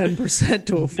from a 10%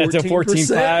 to a 14%? That's a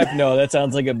 14.5? No, that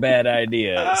sounds like a bad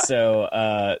idea. So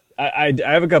I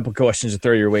have a couple questions to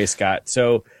throw your way, Scott.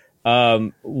 So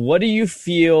what do you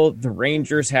feel the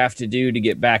Rangers have to do to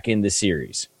get back in the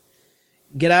series?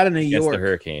 Get out of New Against York. the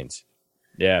Hurricanes.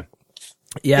 Yeah.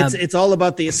 Yeah, it's all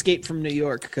about the escape from New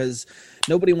York because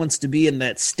nobody wants to be in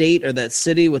that state or that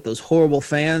city with those horrible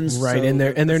fans. Right, so and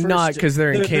they're not because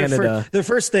they're in Canada. The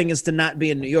first thing is to not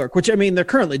be in New York, which I mean they're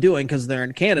currently doing because they're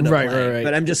in Canada. Right.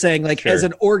 But I'm just saying, like, as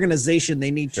an organization,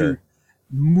 they need to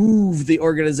move the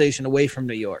organization away from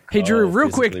New York. Hey, Drew, real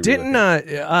quick, didn't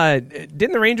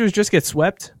the Rangers just get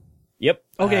swept? Yep.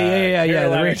 Okay, yeah.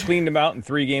 The Rangers cleaned them out in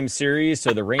 3-game series,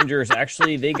 so the Rangers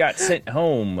actually they got sent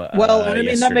home. Well, I mean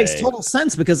yesterday. that makes total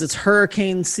sense because it's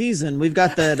hurricane season. We've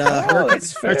got that hurricane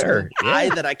starts with an I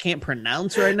that I can't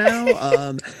pronounce right now,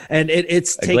 and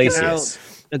it's taken out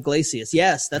Iglesias.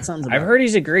 Yes, that sounds. I've heard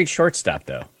he's a great shortstop,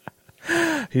 though.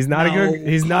 He's not a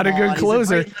good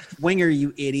closer. He's a great winger,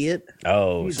 you idiot.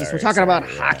 Oh, Jesus, sorry, we're talking about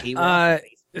hockey.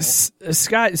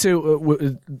 Scott,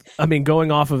 so I mean,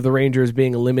 going off of the Rangers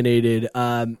being eliminated,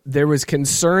 there was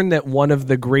concern that one of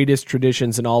the greatest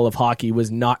traditions in all of hockey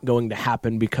was not going to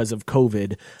happen because of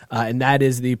COVID, and that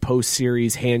is the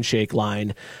post-series handshake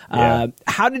line.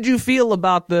 How did you feel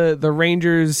about the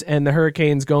Rangers and the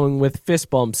Hurricanes going with fist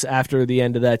bumps after the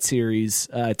end of that series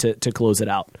to close it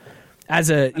out? As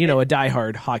a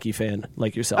diehard hockey fan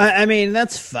like yourself, I mean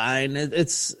that's fine.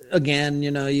 It's again,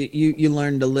 you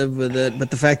learn to live with it.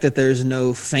 But the fact that there's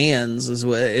no fans is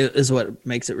what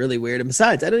makes it really weird. And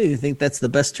besides, I don't even think that's the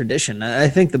best tradition. I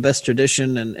think the best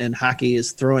tradition in hockey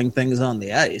is throwing things on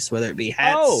the ice, whether it be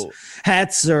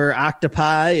hats or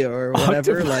octopi or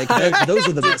whatever. Like those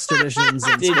are the best traditions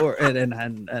in sport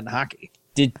and hockey.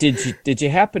 Did you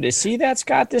happen to see that,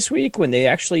 Scott, this week when they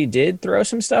actually did throw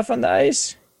some stuff on the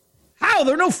ice? How?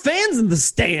 There are no fans in the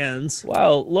stands.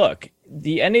 Well, look,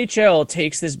 the NHL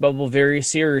takes this bubble very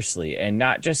seriously, and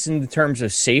not just in the terms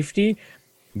of safety,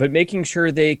 but making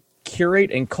sure they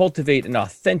curate and cultivate an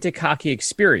authentic hockey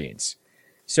experience.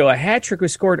 So a hat trick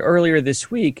was scored earlier this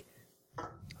week,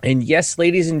 and yes,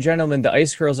 ladies and gentlemen, the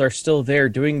Ice Girls are still there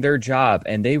doing their job,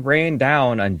 and they ran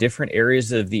down on different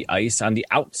areas of the ice on the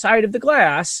outside of the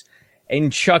glass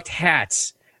and chucked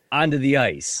hats onto the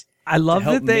ice. I love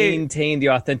that they maintain the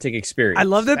authentic experience. I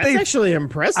love that That's actually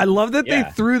impressive. I love that they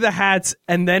threw the hats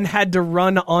and then had to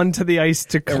run onto the ice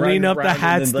to clean up the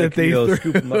hats that they threw.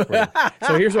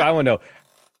 So here's what I want to know.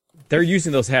 They're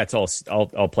using those hats all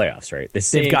playoffs, right? The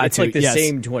same, got it's to, like the yes.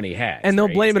 same 20 hats. And they'll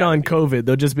right? blame It's it on gotta COVID.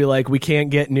 They'll just be like, we can't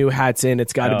get new hats in.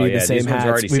 It's got to be the yeah, same these ones are hats.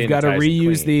 already We've got to sanitized and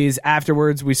reuse clean. these.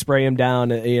 Afterwards, we spray them down.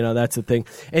 That's the thing.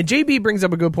 And JB brings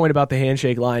up a good point about the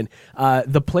handshake line.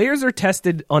 The players are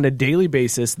tested on a daily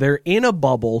basis. They're in a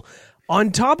bubble. On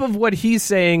top of what he's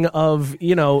saying of,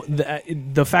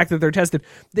 the fact that they're tested,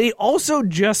 they also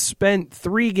just spent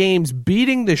 3 games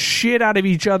beating the shit out of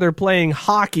each other playing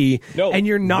hockey, No, and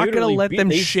you're not going to literally let them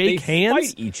they shake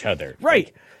hands? Fight each other. Right.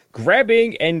 Like,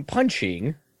 grabbing and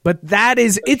punching. But that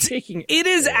is shaking- it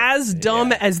is as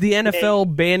dumb as the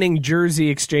NFL banning jersey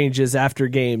exchanges after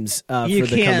games for the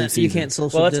coming season. You can't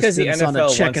social Well, it's because the distance on a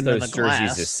NFL check wants into those the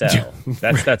jerseys to glass.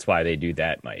 sell. That's why they do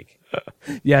that, Mike.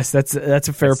 Yes, that's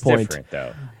a fair It's point. different,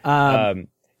 though.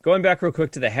 Going back real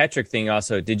quick to the hat trick thing,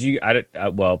 also, did you?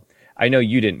 I know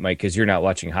you didn't, Mike, because you're not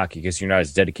watching hockey because you're not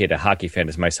as dedicated a hockey fan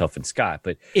as myself and Scott.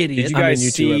 But Idiot. did you I mean, guys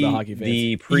you two are see the hockey fans.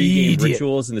 the pregame Idiot.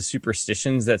 rituals and the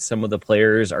superstitions that some of the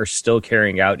players are still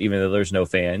carrying out, even though there's no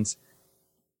fans?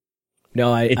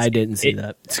 No, I didn't see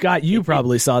that. Scott, you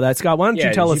probably saw that. Scott, why don't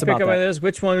you tell did us you pick about up on that? those?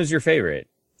 Which one was your favorite?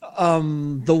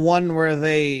 The one where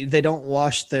they don't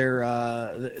wash their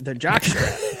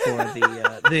jockstrap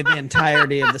for the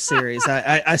entirety of the series.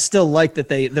 I still like that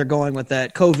they're going with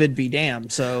that. COVID be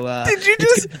damned. So Did you it's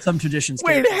just- giving some traditions?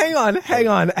 Wait, carry hang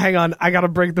on. I got to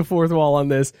break the fourth wall on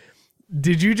this.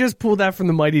 Did you just pull that from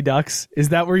the Mighty Ducks? Is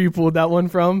that where you pulled that one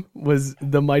from? Was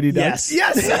the Mighty Ducks?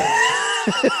 Yes.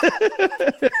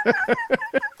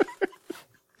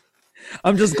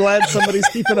 I'm just glad somebody's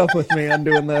keeping up with me on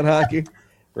doing that hockey.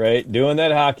 Right, doing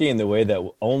that hockey in the way that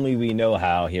only we know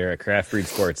how here at Craft Breed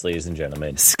Sports, ladies and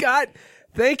gentlemen. Scott,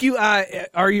 thank you.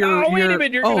 Are your Wait a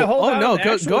minute, you're gonna hold on no, to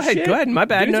go actual ahead, shit? go ahead. My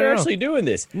bad. Dudes No. are actually doing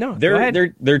this. No, go they're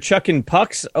ahead. they're chucking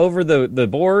pucks over the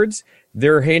boards.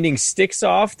 They're handing sticks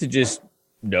off to just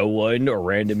no one or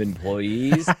random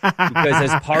employees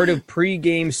because as part of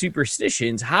pregame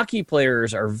superstitions, hockey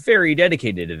players are very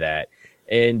dedicated to that.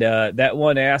 And that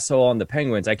one asshole on the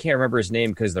Penguins, I can't remember his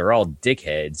name because they're all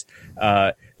dickheads,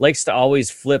 likes to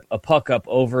always flip a puck up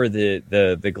over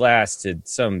the glass to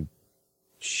some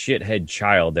shithead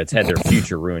child that's had their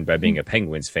future ruined by being a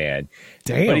Penguins fan.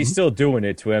 Damn. But he's still doing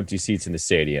it to empty seats in the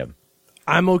stadium.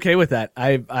 I'm okay with that.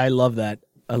 I love that.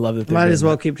 I love that. they're Might doing as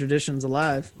well that. keep traditions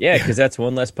alive. Yeah, because that's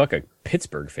one less puck a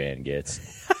Pittsburgh fan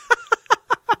gets.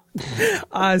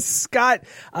 Scott,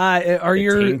 are The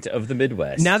your taint of the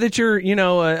Midwest. now that you're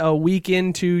a week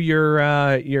into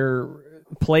your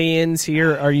play-ins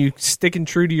here, are you sticking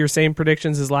true to your same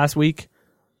predictions as last week?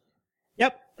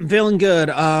 Yep, I'm feeling good.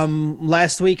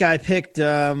 Last week I picked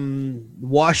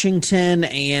Washington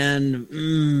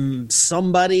and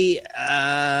somebody.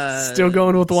 Still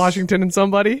going with Washington and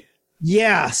somebody?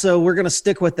 Yeah, so we're gonna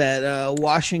stick with that.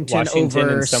 Washington over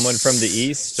and someone from the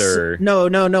East, or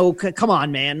no. Come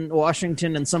on, man.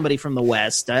 Washington and somebody from the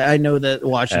West. I know that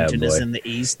Washington is boy. in the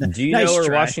East. do you Nice know where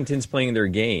try. Washington's playing their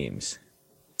games?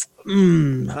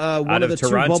 One Out of of the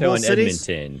Toronto two bubble and cities.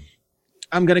 Edmonton.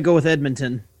 I'm gonna go with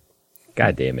Edmonton.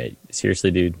 God damn it!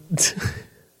 Seriously, dude.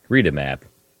 Read a map.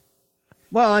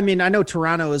 Well, I mean, I know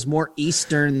Toronto is more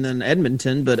eastern than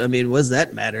Edmonton, but I mean, what does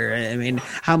that matter? I mean,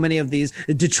 how many of these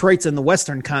Detroit's in the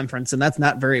Western Conference, and that's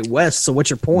not very west. So, what's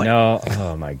your point? No,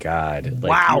 oh my God! Like,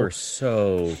 Wow. you were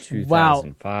so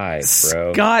 2005,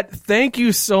 bro. Scott, thank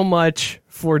you so much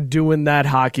for doing that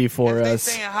hockey for If they us.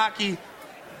 saying hockey,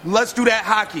 let's do that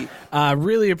hockey.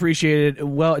 Really appreciate it.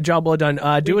 Well, job well done. Do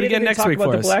it We again didn't next talk week about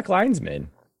for the us. Black linesman.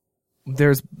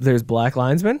 There's black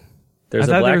linesmen. There's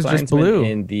I a thought there black was just linesman blue.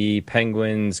 in the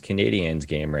Penguins Canadiens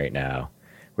game right now,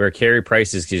 where Carey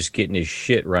Price is just getting his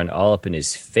shit run all up in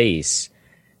his face,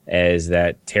 as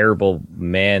that terrible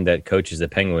man that coaches the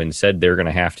Penguins said they're going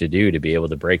to have to do to be able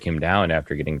to break him down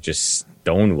after getting just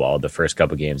stonewalled the first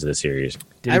couple games of the series.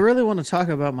 I really want to talk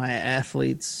about my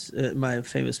athletes, my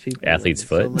famous people. Athlete's So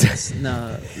foot? let's-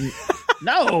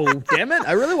 no, damn it!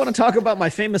 I really want to talk about my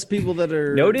famous people that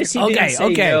are. Notice he Okay, didn't say,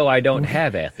 okay. no, I don't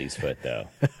have athlete's foot, though.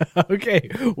 Okay,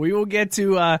 we will get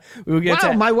to Wow,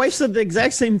 to my wife said the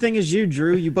exact same thing as you,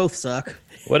 Drew. You both suck.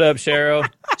 What up, Cheryl?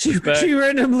 She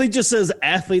randomly just says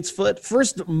athlete's foot.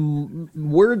 First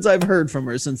words I've heard from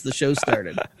her since the show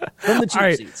started. From the cheap all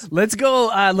right. seats. Let's go.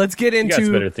 Let's get You got a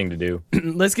into better thing to do.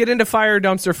 let's get into fire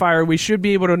dumpster fire. We should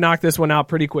be able to knock this one out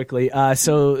pretty quickly.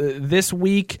 So this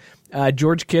week,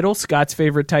 George Kittle, Scott's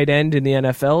favorite tight end in the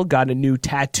NFL, got a new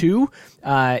tattoo.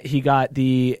 He got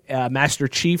the Master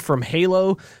Chief from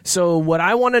Halo. So what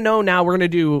I want to know now, we're going to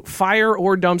do fire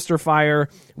or dumpster fire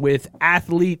with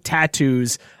athlete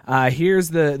tattoos. Here's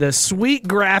the sweet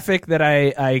graphic that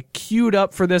I queued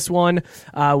up for this one.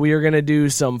 We are going to do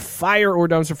some fire or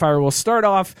dumpster fire. We'll start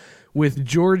off with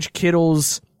George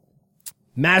Kittle's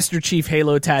Master Chief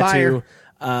Halo tattoo.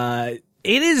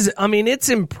 It is, I mean, it's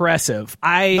impressive.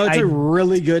 It's a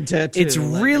really good tattoo. It's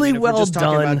really well we're just done.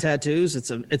 Talking about tattoos, it's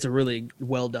a really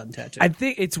well done tattoo. I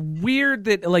think it's weird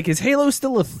that, like, is Halo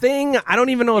still a thing? I don't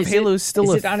even know if Halo's still a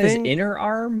thing. Is it on his inner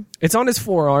arm? It's on his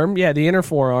forearm. Yeah, the inner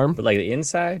forearm. But like the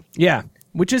inside? Yeah,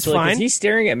 which is so, fine. Like, is he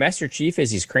staring at Master Chief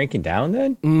as he's cranking down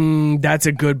then? That's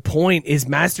a good point. Is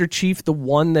Master Chief the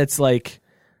one that's like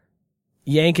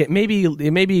yanking?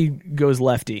 It maybe goes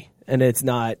lefty, and it's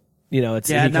not. You know,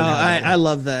 it's I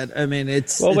love that. I mean,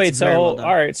 it's well. Wait, so well done.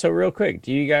 All right. So real quick,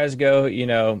 do you guys go? You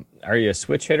know, are you a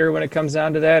switch hitter when it comes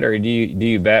down to that, or do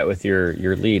you bat with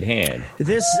your lead hand?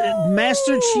 This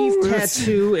Master Chief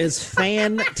tattoo is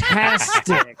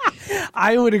fantastic.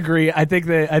 I would agree. I think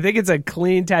it's a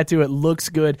clean tattoo. It looks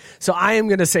good. So I am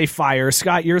going to say fire.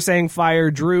 Scott, you're saying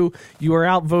fire. Drew, you are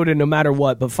outvoted no matter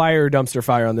what. But fire or dumpster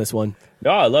fire on this one?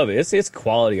 No, I love it. It's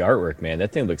quality artwork, man.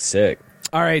 That thing looks sick.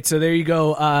 All right, so there you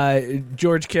go.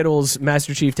 George Kittle's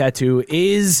Master Chief tattoo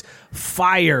is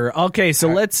fire. Okay, so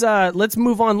let's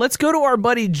move on. Let's go to our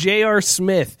buddy J.R.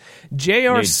 Smith.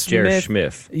 J.R.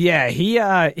 Smith. Yeah,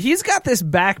 he's got this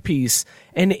back piece,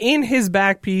 and in his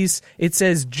back piece it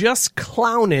says "Just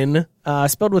Clownin',"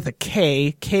 spelled with a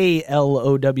K,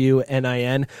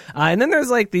 Klownin. And then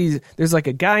there's like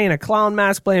a guy in a clown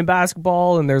mask playing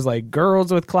basketball, and there's like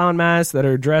girls with clown masks that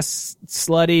are dressed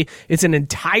slutty. It's an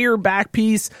entire back piece.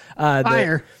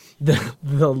 Fire.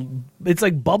 It's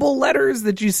like bubble letters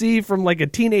that you see from like a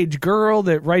teenage girl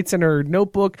that writes in her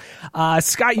notebook.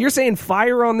 Scott, you're saying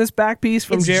fire on this back piece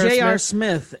from J.R.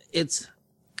 Smith. It's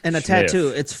and a tattoo.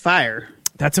 It's fire.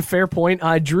 That's a fair point.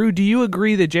 Drew, do you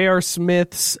agree that J.R.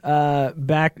 Smith's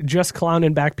Just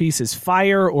Clownin' back piece is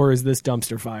fire, or is this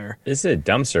dumpster fire? This is a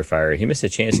dumpster fire. He missed a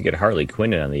chance to get Harley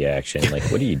Quinn in on the action. Like,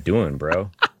 what are you doing, bro?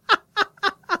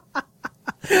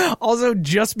 Also,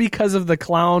 just because of the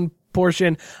clown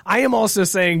portion, I am also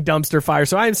saying dumpster fire.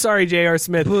 So I'm sorry, J.R.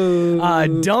 Smith.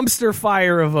 Dumpster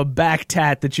fire of a back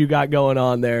tat that you got going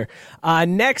on there.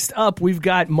 Next up, we've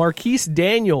got Marquise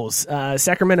Daniels,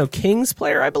 Sacramento Kings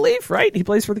player, I believe, right? He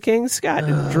plays for the Kings, Scott.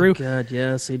 Drew. God,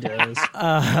 yes, he does.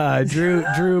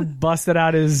 Drew busted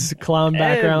out his clown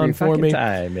background for me.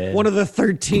 Time, man. One of the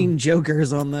 13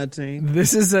 jokers on that team.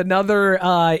 This is another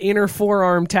inner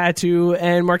forearm tattoo,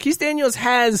 and Marquise Daniels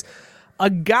has a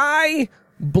guy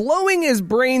blowing his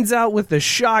brains out with a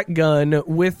shotgun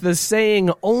with the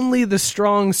saying, "Only the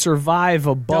strong survive"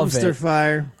 above Dumpster it.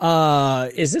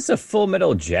 fire. Is this a Full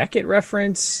Metal Jacket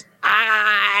reference?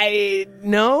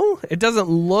 No, it doesn't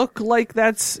look like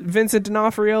that's Vincent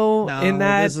D'Onofrio in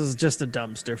that. This is just a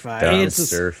dumpster fire.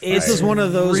 Dumpster fire. This is one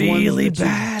of those really ones that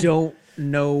bad. you don't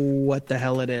know what the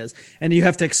hell it is, and you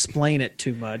have to explain it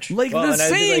too much. Like, the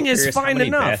saying is fine how many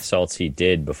enough. bath salts he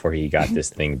did before he got this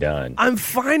thing done. I'm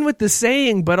fine with the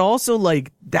saying, but also,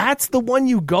 like, that's the one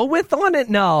you go with on it?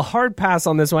 No, hard pass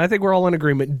on this one. I think we're all in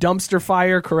agreement. Dumpster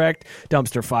fire, correct?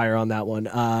 Dumpster fire on that one.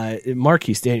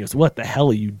 Marquise Daniels, what the hell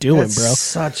are you doing, That's bro?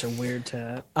 such a weird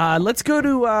tat. Let's go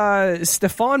to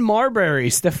Stephon Marbury.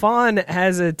 Stephon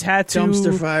has a tattoo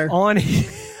Dumpster fire. on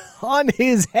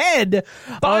his head.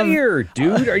 Fire,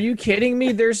 dude. Are you kidding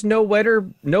me? There's no better.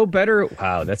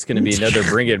 Wow, that's going to be another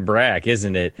Bring It Back,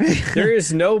 isn't it? There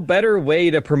is no better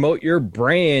way to promote your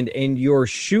brand and your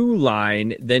shoe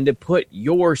line than to put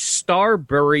your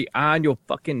Starbury on your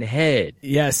fucking head.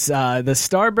 Yes, the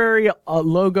Starbury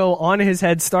logo on his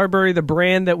head. Starbury, the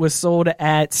brand that was sold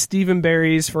at Stephen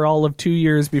Barry's for all of 2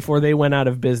 years before they went out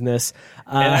of business.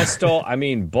 And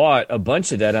I bought a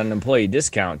bunch of that on an employee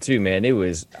discount too, man. It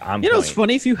was it's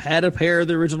funny, if you had a pair of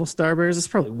the original Starburys, it's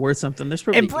probably worth something. There's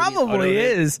probably it probably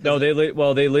is. No,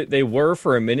 they were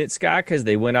for a minute, Scott, because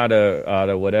they went out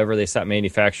of whatever, they stopped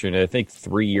manufacturing it, I think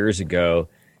 3 years ago.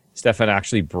 Stefan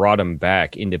actually brought them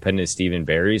back, independent of Stephen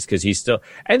Barry's, because he's still,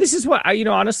 and this is what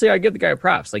honestly, I give the guy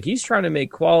props. Like, he's trying to make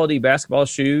quality basketball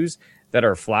shoes that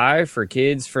are fly for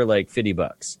kids for like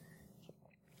 $50.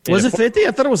 Was it 50?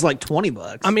 I thought it was like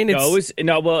 $20. I mean, it's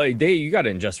you got to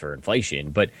adjust for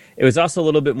inflation, but it was also a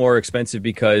little bit more expensive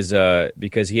because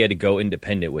he had to go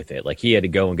independent with it. Like he had to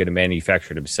go and get it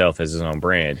manufactured himself as his own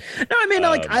brand. No, I mean,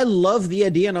 I love the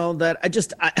idea and all that.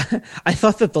 I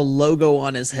thought that the logo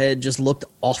on his head just looked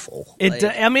awful.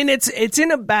 I mean, it's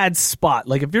in a bad spot.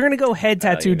 Like if you're gonna go head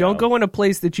tattoo, don't go in a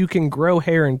place that you can grow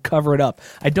hair and cover it up.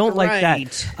 I don't like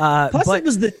that. Plus, it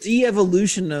was the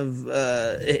de-evolution of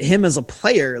him as a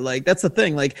player. Like that's the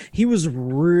thing. Like he was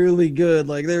really good.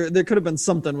 Like there could have been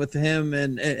something with him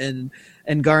and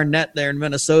Garnett there in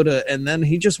Minnesota, and then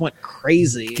he just went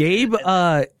crazy. Gabe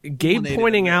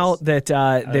pointing out that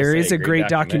there is a great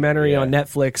documentary on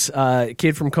Netflix,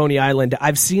 Kid from Coney Island.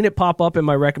 I've seen it pop up in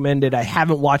my recommended. I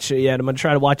haven't watched it yet. I'm going to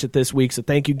try to watch it this week, so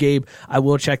thank you, Gabe. I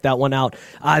will check that one out.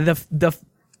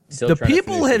 The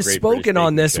people have spoken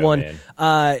on this one.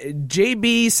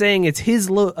 JB saying it's his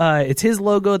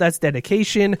logo. That's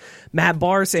dedication. Matt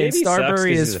Barr saying JB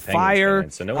Starbury is fire.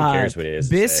 Fan, so no one cares what it is.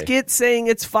 Biscuit saying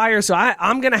it's fire. So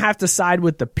I'm going to have to side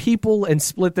with the people and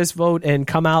split this vote and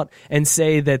come out and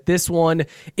say that this one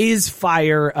is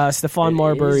fire. Stephon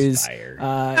Marbury's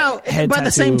by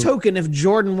the same token, if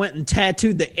Jordan went and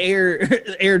tattooed the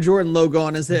Air Jordan logo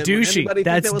on his head, douchey.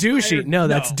 That's douchey. Fire? No,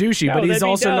 that's douchey. But he's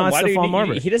also not Stephon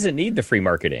Marbury. He doesn't need the free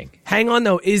marketing. Hang on,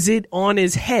 though. Is it on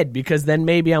his head? Because then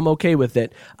maybe I'm okay with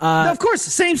it. No, of course,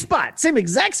 same spot, same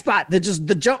exact spot. That just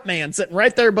the jump man sitting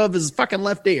right there above his fucking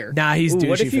left ear. Nah, he's douchey.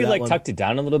 What if you like tucked it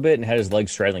down a little bit and had his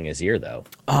legs straddling his ear, though?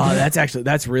 Oh,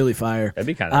 that's really fire. That'd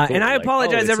be kind of cool. And I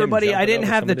apologize, everybody. I didn't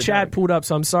have the chat pulled up,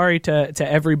 so I'm sorry to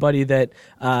everybody that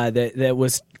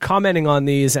was commenting on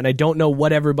these, and I don't know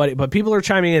what everybody, but people are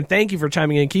chiming in. Thank you for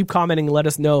chiming in. Keep commenting. Let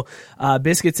us know.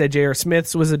 Biscuit said J.R.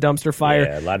 Smith's was a dumpster fire.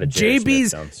 Yeah, a lot of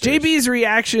JB's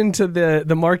reaction to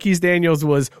the Marquise Daniels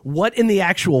was, what in the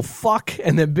actual fuck?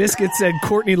 And then Biscuit said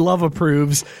Courtney Love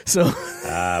approves. So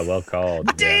well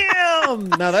called. Damn!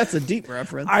 Now that's a deep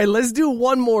reference. All right, let's do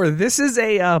one more. This is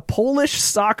a Polish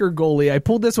soccer goalie. I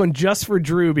pulled this one just for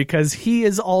Drew because he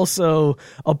is also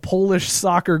a Polish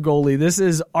soccer goalie. This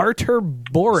is Artur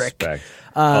Boruc.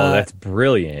 That's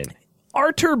brilliant.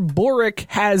 Artur Boruc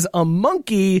has a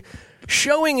monkey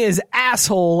showing his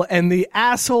asshole, and the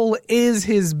asshole is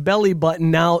his belly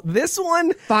button. Now, this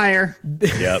one... Fire.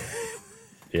 Yep.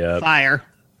 Fire.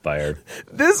 Fired.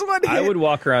 This one I would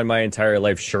walk around my entire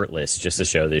life shirtless just to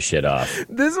show this shit off.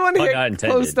 This one hit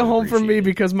close to home for me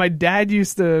because my dad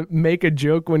used to make a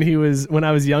joke when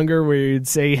I was younger where he'd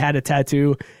say he had a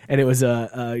tattoo and it was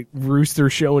a rooster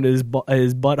showing his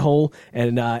butthole,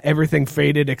 and everything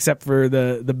faded except for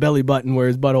the belly button where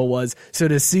his butthole was. So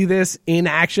to see this in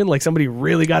action, like somebody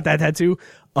really got that tattoo,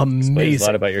 amazing. Explains a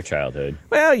lot about your childhood.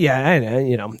 Well,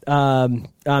 yeah,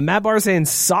 Matt Barr saying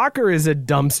soccer is a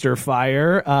dumpster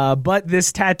fire, but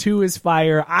this tattoo is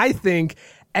fire. I think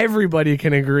everybody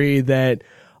can agree that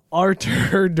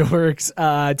Artur Boruc's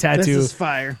tattoo is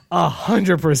fire.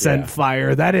 100%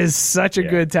 fire. That is such a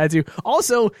good tattoo.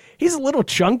 Also, he's a little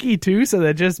chunky too, so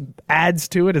that just adds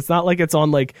to it. It's not like it's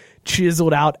on like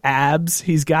chiseled out abs.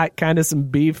 He's got kind of some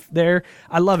beef there.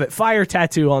 I love it. Fire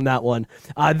tattoo on that one.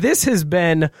 This has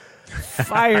been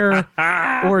fire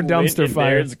or dumpster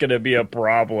fire. It's going to be a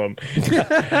problem.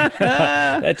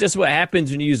 That's just what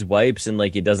happens when you use wipes and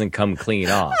like it doesn't come clean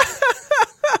off.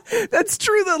 That's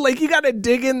true though. Like you got to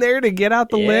dig in there to get out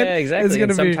the lid. Yeah, exactly.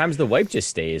 And sometimes the wipe just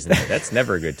stays in there. That's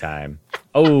never a good time.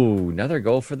 Oh, another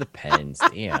goal for the Pens.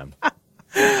 Damn.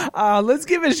 Let's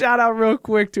give a shout out real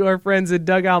quick to our friends at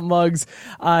Dugout Mugs.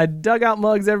 Dugout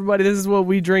Mugs, everybody, this is what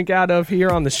we drink out of here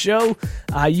on the show.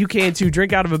 You can too.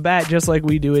 Drink out of a bat just like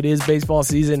we do. It is baseball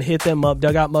season. Hit them up,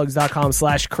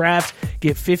 dugoutmugs.com/craft.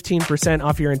 Get 15%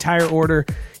 off your entire order.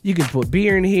 You can put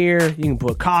beer in here. You can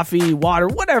put coffee, water,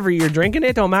 whatever you're drinking.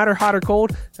 It don't matter, hot or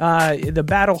cold. The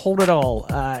bat will hold it all.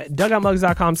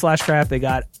 Dugoutmugs.com/craft. They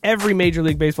got every Major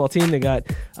League Baseball team. They got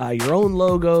your own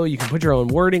logo. You can put your own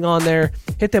wording on there.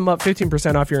 Hit them up,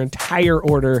 15% off your entire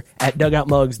order at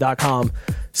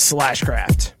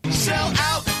dugoutmugs.com/craft. Sell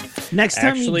out. Next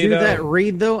time you do that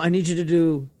read, though, I need you to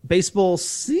do baseball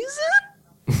season?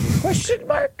 Question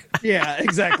mark? Yeah,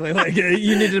 exactly. Like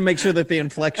you need to make sure that the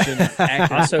inflection.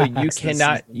 Also,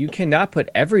 you cannot put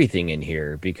everything in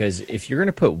here because if you're going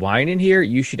to put wine in here,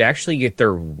 you should actually get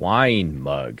their wine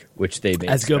mug, which they make.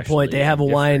 That's a good point. They have a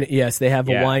wine. Yes, they have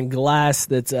a wine glass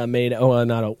that's made.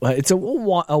 It's a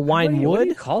wine wood. What do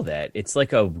you call that? It's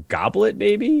like a goblet,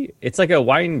 maybe. It's like a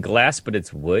wine glass, but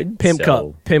it's wood. Pimp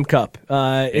cup.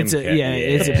 It's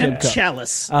a pimp cup.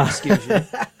 Chalice. Excuse you.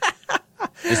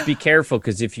 Just be careful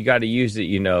because if you got to use it,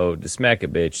 to smack a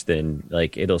bitch, then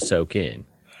like it'll soak in.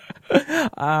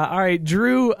 All right,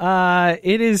 Drew,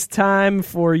 it is time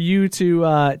for you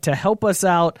to help us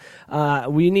out.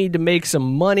 We need to make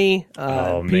some money.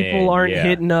 People aren't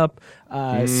hitting up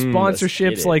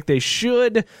sponsorships like they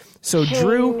should. So, Ching,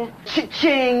 Drew.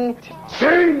 Ching,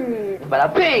 ching,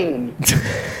 bada bing.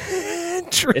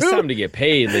 Drew, it's time to get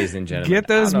paid, ladies and gentlemen. Get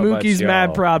those Mookie's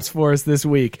Mad Props for us this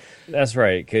week. That's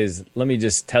right, because let me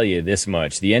just tell you this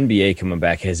much. The NBA coming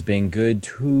back has been good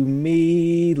to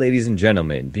me, ladies and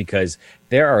gentlemen, because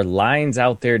there are lines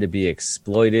out there to be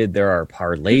exploited. There are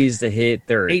parlays to hit.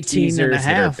 There are teasers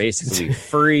that are basically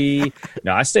free.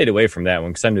 No, I stayed away from that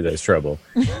one because I knew that was trouble.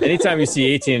 Anytime you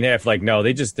see 18.5, like, no,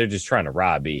 they're just trying to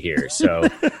rob me here. So,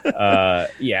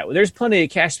 yeah, there's plenty of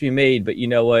cash to be made, but you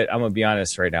know what? I'm going to be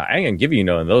honest right now. I ain't going to give you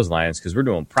none of those lines because we're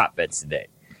doing prop bets today.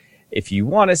 If you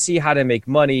want to see how to make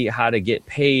money, how to get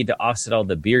paid to offset all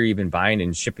the beer you've been buying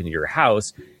and shipping to your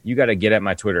house, you got to get at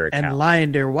my Twitter account. And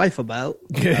lying to your wife about.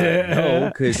 No,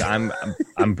 because I'm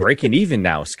breaking even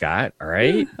now, Scott. All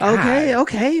right?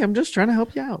 Okay. I'm just trying to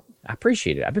help you out. I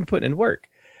appreciate it. I've been putting in work.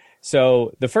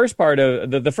 So the first part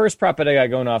of the first prop that I got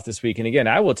going off this week, and again,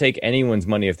 I will take anyone's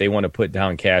money if they want to put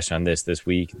down cash on this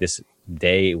week, this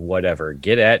day, whatever.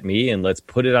 Get at me and let's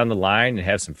put it on the line and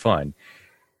have some fun.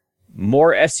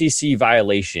 More FCC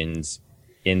violations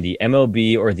in the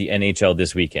MLB or the NHL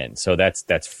this weekend. So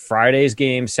that's Friday's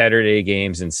games, Saturday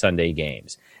games, and Sunday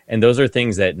games. And those are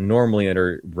things that normally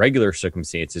under regular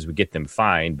circumstances would get them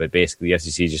fined, but basically the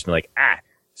FCC just been like,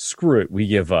 screw it, we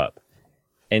give up.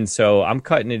 And so I'm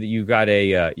cutting it. You've got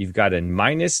a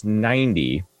minus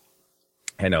 90.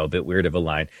 I know, a bit weird of a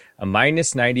line. A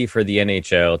minus 90 for the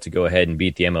NHL to go ahead and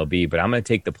beat the MLB, but I'm going to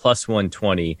take the plus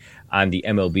 120 on the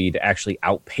MLB to actually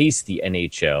outpace the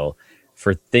NHL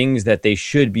for things that they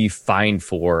should be fined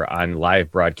for on live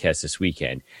broadcast this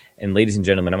weekend. And ladies and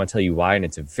gentlemen, I'm going to tell you why, and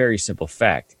it's a very simple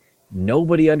fact.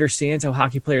 Nobody understands how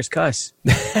hockey players cuss.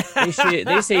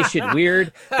 They say shit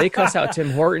weird. They cuss out Tim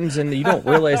Hortons, and you don't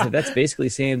realize that that's basically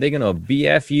saying they're going to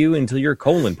BF you until your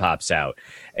colon pops out.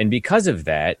 And because of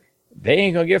that, they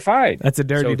ain't going to get fined. That's a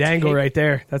dirty dangle right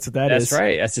there. That's what that is. That's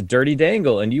right. That's a dirty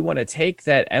dangle. And you want to take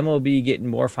that MLB getting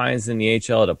more fines than the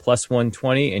HL at a plus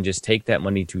 120 and just take that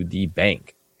money to the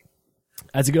bank.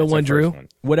 That's a good one, Drew.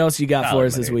 What else you got for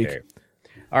us this week? There.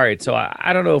 All right. So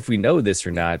I don't know if we know this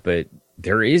or not, but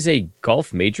there is a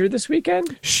golf major this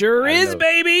weekend. Sure is,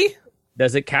 baby.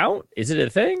 Does it count? Is it a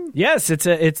thing? Yes, it's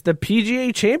the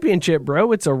PGA Championship,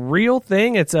 bro. It's a real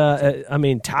thing. It's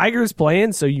Tiger's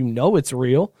playing, so you know it's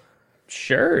real.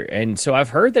 Sure. And so I've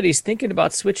heard that he's thinking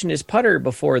about switching his putter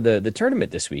before the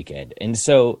tournament this weekend. And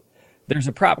so there's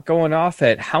a prop going off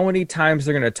at how many times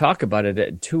they're going to talk about it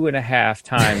at 2.5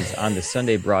 times on the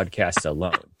Sunday broadcast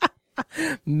alone.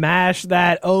 Mash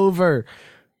that over.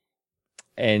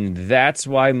 And that's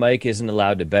why Mike isn't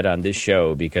allowed to bet on this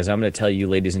show, because I'm going to tell you,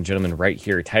 ladies and gentlemen, right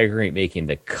here, Tiger ain't making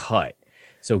the cut.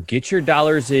 So get your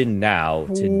dollars in now,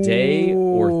 today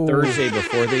or Thursday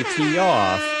before they tee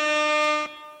off.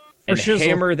 And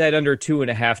hammer that under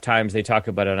 2.5 times they talk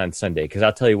about it on Sunday. Because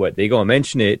I'll tell you what, they go and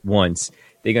mention it once.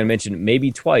 They're going to mention it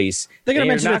maybe twice. They're going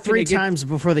to mention it 3 times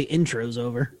before the intro's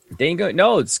over. They ain't going.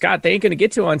 No, Scott, they ain't going to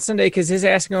get to it on Sunday because his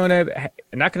ass not going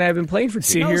to have him playing for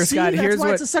 2. Scott. That's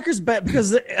why it's a sucker's bet,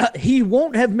 because he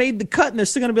won't have made the cut, and they're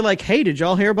still going to be like, "Hey, did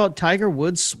y'all hear about Tiger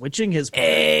Woods switching his?"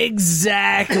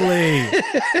 Exactly.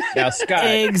 Now, Scott.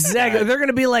 Exactly. They're going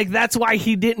to be like, "That's why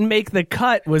he didn't make the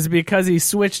cut, was because he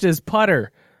switched his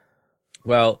putter."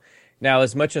 Well, now,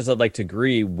 as much as I'd like to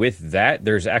agree with that,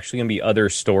 there's actually going to be other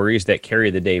stories that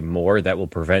carry the day more that will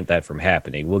prevent that from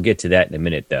happening. We'll get to that in a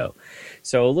minute, though.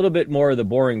 So a little bit more of the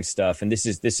boring stuff, and this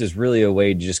is really a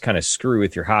way to just kind of screw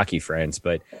with your hockey friends.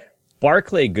 But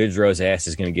Barclay Goodrow's ass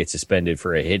is going to get suspended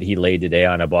for a hit he laid today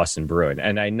on a Boston Bruin.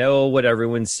 And I know what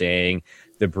everyone's saying.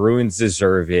 The Bruins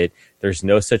deserve it. There's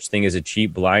no such thing as a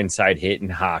cheap blindside hit in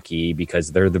hockey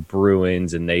because they're the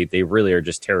Bruins, and they really are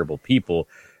just terrible people.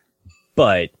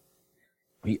 But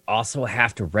we also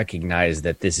have to recognize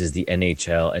that this is the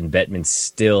NHL, and Bettman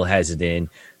still has it in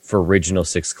for Original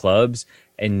Six clubs,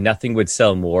 and nothing would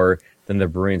sell more than the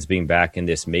Bruins being back in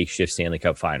this makeshift Stanley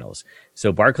Cup Finals.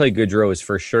 So Barclay Goodrow is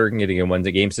for sure getting a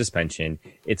 1-game suspension.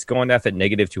 It's going off at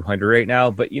negative 200 right now,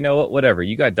 but you know what? Whatever.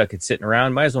 You got Duckett sitting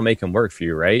around. Might as well make him work for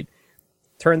you, right?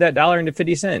 Turn that dollar into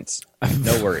 50 cents.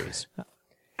 No worries.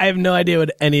 I have no idea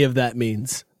what any of that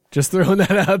means. Just throwing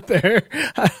that out there.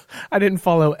 I didn't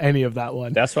follow any of that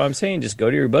one. That's what I'm saying. Just go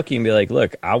to your bookie and be like,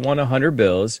 look, I want 100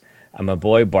 bills. I'm a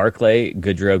boy Barclay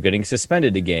Goodrow getting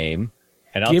suspended a game,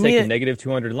 and I'll take a negative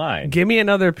 200 line. Give me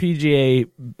another PGA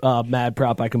mad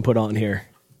prop I can put on here.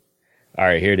 All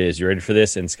right, here it is. You ready for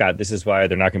this? And Scott, this is why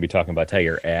they're not going to be talking about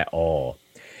Tiger at all.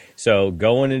 So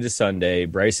going into Sunday,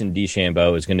 Bryson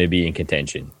DeChambeau is going to be in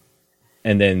contention.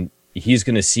 And then he's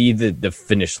going to see the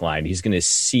finish line. He's going to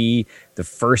see the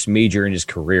first major in his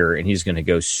career, and he's going to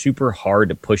go super hard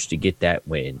to push to get that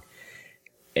win.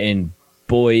 And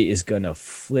boy is going to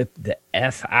flip the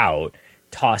F out,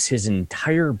 toss his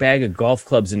entire bag of golf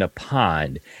clubs in a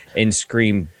pond, and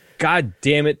scream, God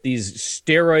damn it, these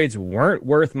steroids weren't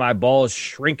worth my balls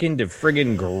shrinking to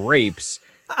friggin' grapes.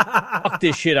 Fuck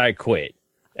this shit, I quit.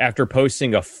 After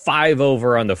posting a 5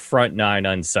 over on the front 9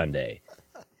 on Sunday.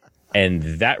 And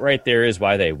that right there is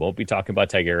why they won't be talking about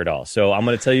Tiger at all. So I'm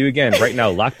going to tell you again, right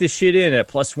now, lock this shit in at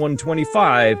plus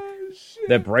 125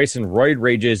 that Bryson roid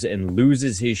rages and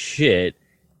loses his shit,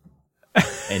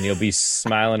 and you'll be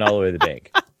smiling all the way to the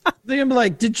bank. They're going to be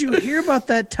like, did you hear about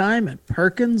that time at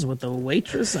Perkins with the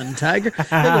waitress and Tiger?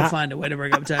 They'll find a way to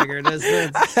bring up Tiger.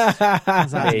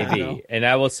 That's maybe. And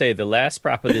I will say the last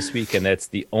prop of this week, and that's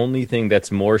the only thing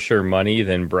that's more sure money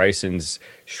than Bryson's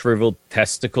shriveled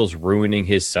testicles ruining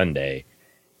his Sunday,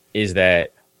 is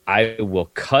that I will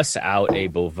cuss out a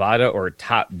Bovada or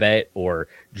Top Bet or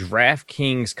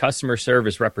DraftKings customer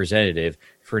service representative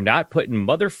for not putting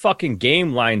motherfucking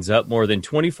game lines up more than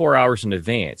 24 hours in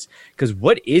advance. Because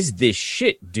what is this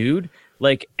shit, dude?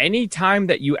 Like, any time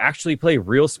that you actually play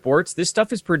real sports, this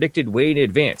stuff is predicted way in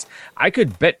advance. I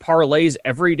could bet parlays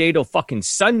every day till fucking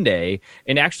Sunday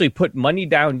and actually put money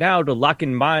down now to lock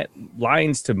in my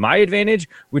lines to my advantage,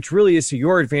 which really is to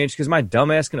your advantage because my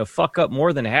dumbass going to fuck up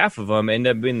more than half of them and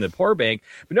end up in the poor bank.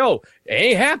 But no, it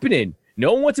ain't happening.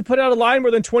 No one wants to put out a line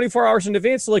more than 24 hours in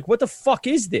advance. So, like, what the fuck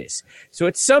is this? So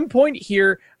at some point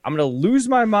here, I'm going to lose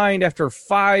my mind after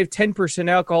 5-10%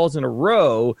 alcohols in a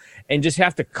row and just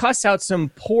have to cuss out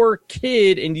some poor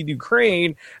kid in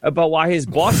Ukraine about why his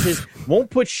bosses won't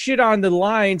put shit on the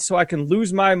line so I can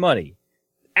lose my money.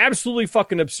 Absolutely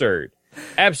fucking absurd.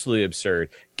 Absolutely absurd.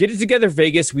 Get it together,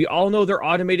 Vegas. We all know they're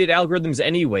automated algorithms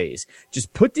anyways.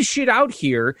 Just put the shit out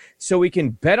here so we can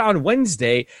bet on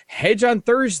Wednesday, hedge on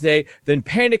Thursday, then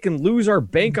panic and lose our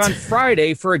bank on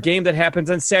Friday for a game that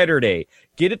happens on Saturday.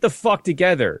 Get it the fuck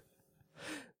together.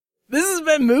 This has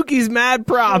been Mookie's Mad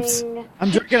Props.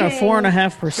 I'm drinking a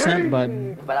 4.5%, but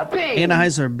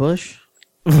Anheuser-Busch.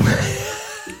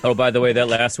 Oh, by the way, that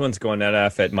last one's going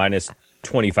off at minus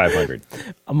 2,500.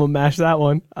 I'm gonna mash that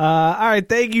one. All right,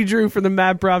 thank you, Drew, for the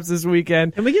Mad Props this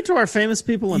weekend. Can we get to our famous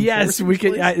people? Yes, we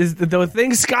can. Is the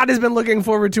thing Scott has been looking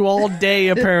forward to all day.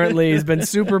 Apparently, he's been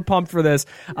super pumped for this.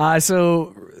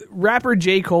 So, rapper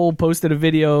J. Cole posted a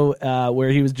video where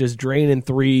he was just draining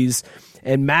threes.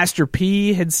 And Master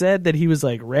P had said that he was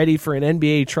like ready for an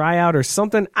NBA tryout or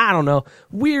something. I don't know.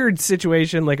 Weird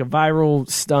situation, like a viral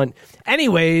stunt.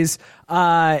 Anyways,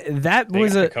 that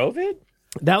was a COVID.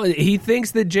 He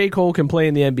thinks that J. Cole can play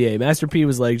in the NBA. Master P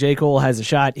was like, J. Cole has a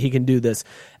shot. He can do this.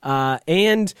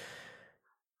 And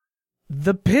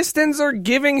the Pistons are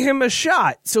giving him a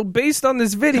shot. So based on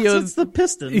this video, it's the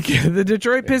Pistons. The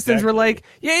Detroit Pistons were like,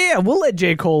 yeah, we'll let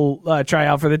J. Cole try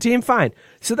out for the team. Fine.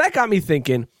 So that got me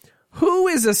thinking, who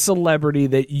is a celebrity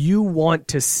that you want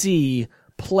to see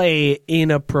play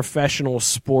in a professional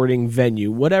sporting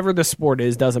venue? Whatever the sport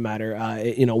is, doesn't matter.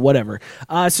 Whatever.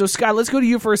 So, Scott, let's go to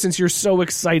you first since you're so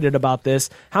excited about this.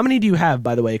 How many do you have,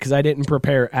 by the way? Because I didn't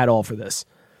prepare at all for this.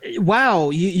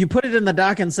 Wow, you put it in the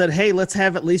doc and said, hey, let's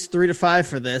have at least 3 to 5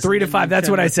 for this. 3 to 5, that's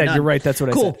what I said. None. You're right, that's what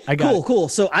I said. I got Cool.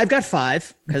 So I've got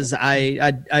 5 because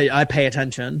I pay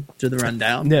attention to the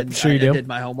rundown. Yeah, sure you do. I did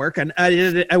my homework, and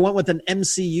I went with an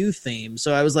MCU theme.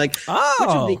 So I was like,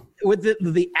 with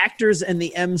the actors in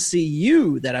the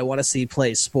MCU that I want to see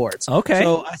play sports. Okay.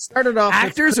 So I started off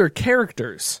actors or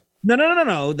characters?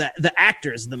 No. The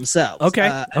actors themselves.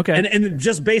 Okay. And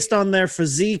just based on their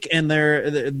physique and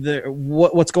their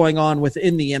what's going on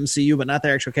within the MCU, but not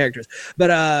their actual characters.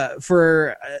 But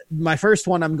for my first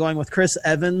one, I'm going with Chris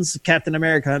Evans, Captain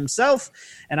America himself,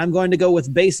 and I'm going to go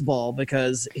with baseball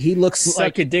because he looks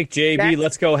like a dick, JB.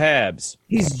 Let's go Habs.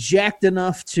 He's jacked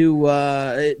enough to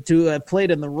have played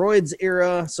in the roids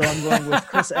era, so I'm going with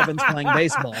Chris Evans playing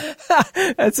baseball.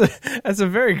 That's a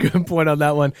very good point on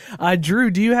that one.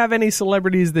 Drew, do you have any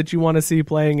celebrities that you want to see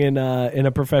playing in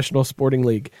a professional sporting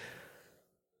league?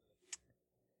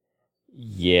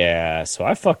 Yeah, so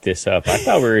I fucked this up. I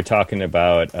thought we were talking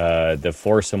about the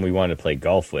foursome we wanted to play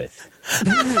golf with.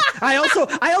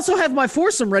 I also have my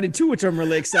foursome ready too, which I'm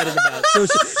really excited about. So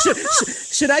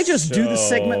should I just do the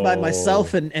segment by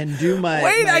myself and do my?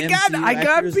 Wait, my I got people. I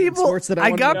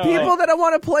got people that I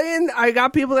want to play in. I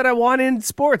got people that I want in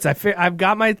sports. I've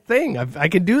got my thing. I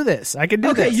can do this. I can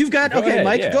do this. Okay, you've got. Okay,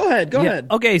 Mike, go ahead. Go ahead.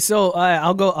 Okay, so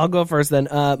I'll go first then.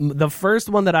 The first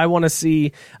one that I want to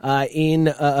see in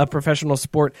a professional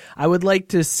sport, I would like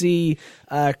to see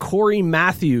Corey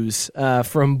Matthews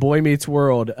from Boy Meets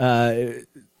World.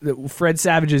 Fred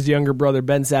Savage's younger brother,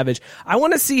 Ben Savage. I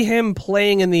want to see him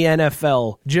playing in the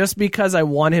NFL just because I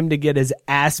want him to get his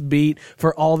ass beat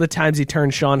for all the times he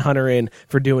turned Sean Hunter in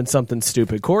for doing something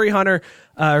stupid. Corey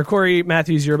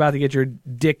Matthews, you're about to get your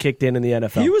dick kicked in the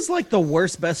NFL. He was like the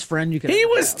worst best friend you could He ever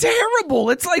was have. terrible.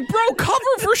 It's like, bro, cover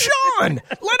for Sean.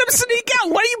 Let him sneak out.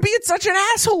 Why are you being such an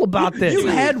asshole about this? You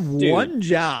had one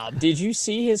job. Did you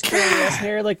see his curly ass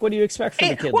hair? Like, what do you expect from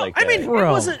a kid like that? I mean,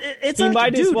 Bro. He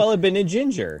might as well have been a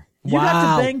ginger. You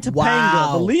got to bang Topanga.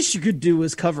 Wow. The least you could do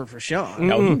is cover for Sean.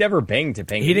 No, he never banged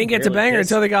Topanga. He didn't get to bang her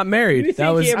until they got married. I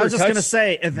was just going to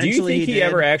say, eventually do you think he did.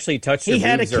 ever actually touched her He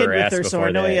had a boobs or kid her with ass her, so I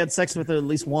before know he that? had sex with her at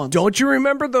least once. Don't you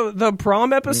remember the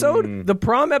prom episode? The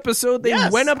prom episode, they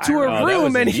Yes, went up to I her remember. That room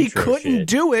was and in he vitro couldn't shit.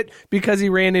 do it because he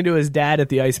ran into his dad at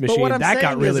the ice machine. But what I'm that saying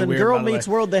got really is, in weird. Girl by the way. Meets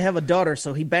World, they have a daughter,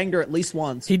 so he banged her at least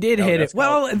once. He did hit it. That's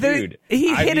Well, called- dude,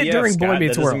 he hit it IVF, during Boy Scott,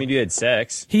 Meets that World. doesn't mean you had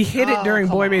sex. He hit it during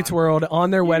come Boy Meets World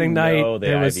on their wedding night. No, they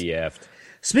There was IVF'd.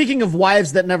 Speaking of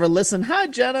wives that never listen, hi,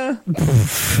 Jenna.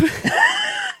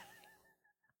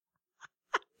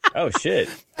 Oh, shit.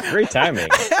 Great timing.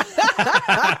 all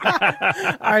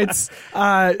right.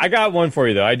 I got one for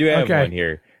you, though. I do have Okay. one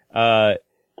here.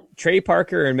 Trey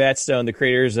Parker and Matt Stone, the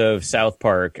creators of South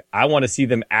Park, I want to see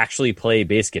them actually play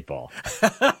basketball.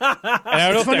 And I don't know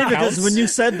It's if funny that because counts. when you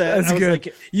said that, That's I was good.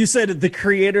 like, you said the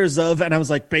creators of, and I was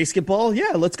like, basketball?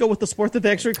 Yeah, let's go with the sport that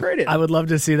they actually created. I would love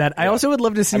to see that. I also would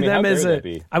love to see I mean, them how as great would a. that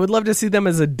be? I would love to see them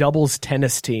as a doubles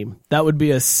tennis team. That would be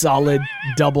a solid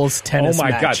doubles tennis. Oh,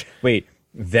 my match. God. Wait.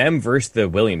 Them versus the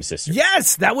Williams sisters.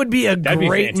 Yes, that would be a That'd be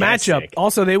great fantastic. matchup.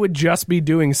 Also, they would just be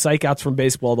doing psych outs from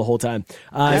baseball the whole time.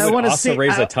 I They would wanna also see-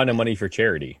 raise I- a ton of money for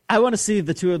charity. I want to see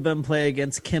the two of them play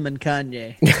against Kim and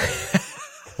Kanye.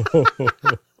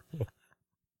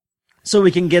 So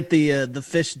we can get the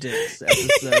fish dicks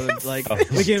episode. Like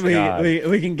we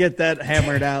can get that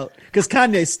hammered out because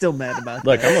Kanye's still mad about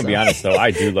Look, that. I'm going to be honest, though.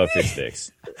 I do love fish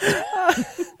sticks.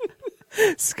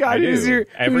 Scott, I do. who's your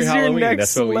Every Halloween,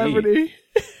 next that's what we eat. celebrity?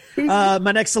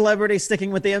 My next celebrity,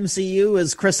 sticking with the MCU,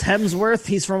 is Chris Hemsworth.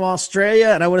 He's from Australia,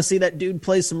 and I want to see that dude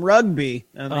play some rugby.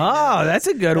 I mean, Oh, that's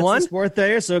a good that's one. a sport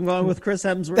there, so I'm going with Chris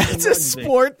Hemsworth. That's and a rugby.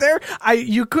 sport there.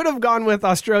 You could have gone with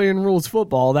Australian rules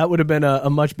football. That would have been a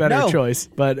much better No. choice.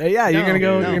 But yeah, you're No, gonna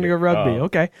go. no. You're gonna go rugby. Oh.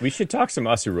 Okay. We should talk some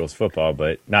Aussie rules football,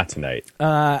 but not tonight.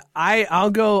 I'll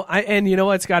go. And you know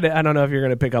what, Scott? I don't know if you're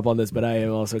gonna pick up on this, but I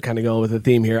am also kind of going with a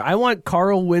theme here. I want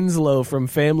Carl Winslow from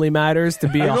Family Matters to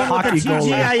be a hockey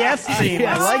goalie. TGIF theme.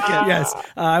 I like it. Yes,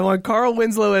 I want Carl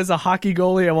Winslow as a hockey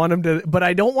goalie. I want him to, but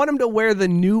I don't want him to wear the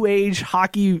new age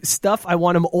hockey stuff. I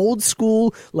want him old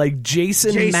school, like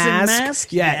Jason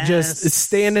Mask. Yeah, Yes. just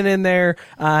standing in there,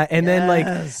 and then like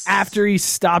Yes. after he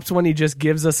stops, when he just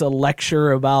gives us a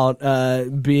lecture about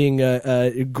being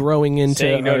growing into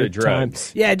Saying no our to time.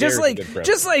 drugs. Yeah, just There's a like good premise.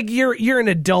 just like you're an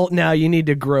adult now. You need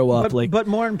to grow up. But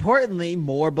more importantly,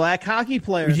 more black hockey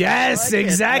players. Yes, I like it.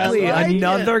 exactly. I like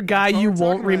Another it. guy That's you what I'm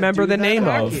won't talking remember about. the Do that name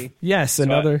of. hockey. Yes,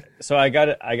 another. So I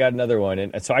got another one,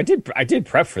 and so I did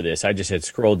prep for this. I just had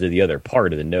scrolled to the other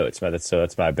part of the notes, so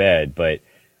that's my bad. But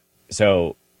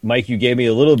so Mike, you gave me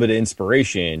a little bit of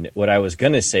inspiration. What I was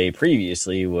gonna say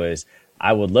previously was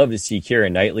I would love to see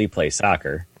Keira Knightley play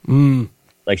soccer,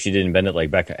 like she did in Bennett.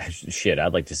 Like Becca, shit,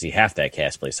 I'd like to see half that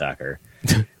cast play soccer.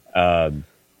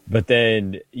 But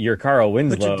then your Carl Put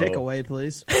Winslow. your dick away,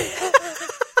 please.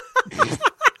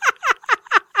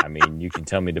 I mean, you can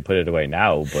tell me to put it away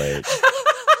now, but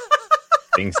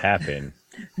things happen.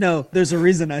 No, there's a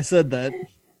reason I said that.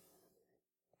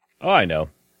 Oh, I know.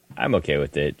 I'm okay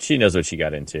with it. She knows what she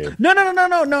got into. No,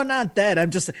 not that.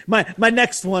 I'm just my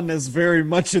next one is very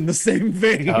much in the same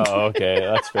vein. Oh, okay.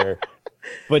 That's fair.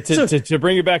 But to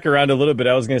bring it back around a little bit,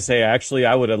 I was going to say, actually,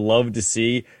 I would have loved to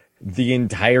see the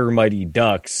entire Mighty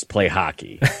Ducks play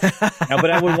hockey. Now,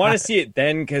 but I would want to see it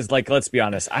then because, like, let's be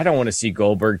honest, I don't want to see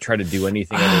Goldberg try to do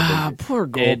anything other than Poor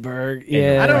Goldberg.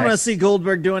 Yeah. Yeah. I don't want to see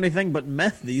Goldberg do anything but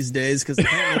meth these days because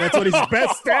that's what he's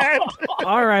best at.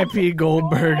 R.I.P.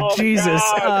 Goldberg. Jesus.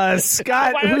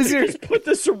 Scott, Why who's don't you your just put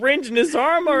the syringe in his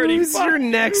arm already? who's your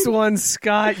next one,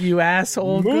 Scott? You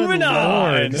asshole. Moving Good on.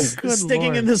 Lord. Good Sticking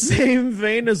Lord. in the same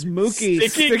vein as Mookie.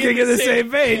 Sticking in the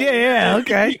same vein. Yeah.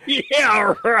 Okay.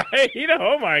 Yeah, right. right.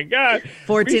 Oh my God.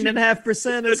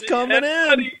 14.5% is coming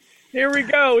in. Here we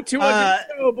go.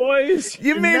 200 boys.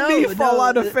 You made me fall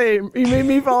out of fame. You made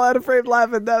me fall out of fame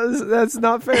laughing. That's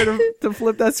not fair to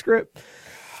flip that script.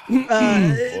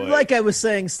 Like I was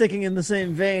saying, sticking in the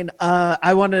same vein,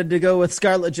 I wanted to go with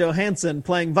Scarlett Johansson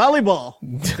playing volleyball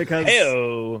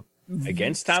because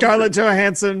against Tom Scarlett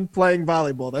Johansson playing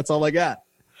volleyball. That's all I got.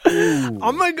 I'm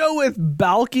gonna go with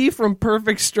Balky from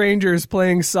Perfect Strangers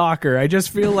playing soccer. I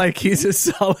just feel like he's a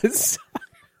solid.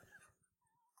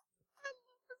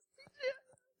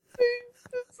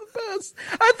 Best.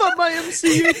 I thought my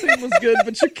MCU theme was good,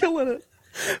 but you're killing it.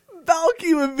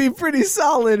 Balky would be pretty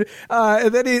solid.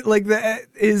 And then he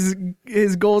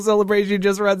his goal celebration, he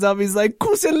just runs up. He's like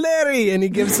Kusenleri, and he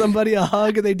gives somebody a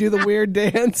hug, and they do the weird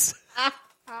dance.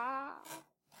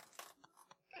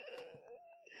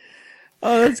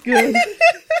 Oh, that's good.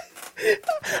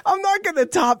 I'm not going to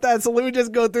top that, so let me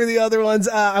just go through the other ones.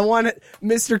 I want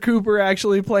Mr. Cooper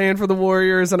actually playing for the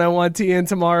Warriors, and I want Tia and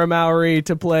Tamara Mowry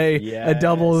to play a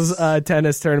doubles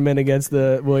tennis tournament against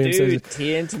the Williams. Dude,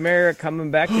 Tia and Tamara coming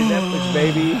back to Netflix,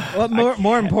 baby. Well,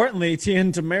 more importantly, Tia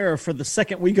and Tamara for the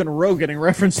second week in a row getting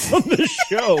referenced on the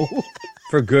show.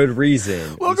 For good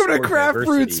reason. Welcome to Craft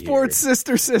Fruit Sports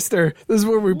Sister. This is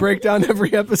where we break down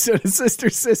every episode of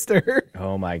Sister.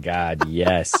 Oh my God,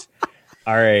 yes.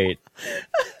 All right.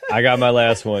 I got my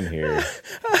last one here.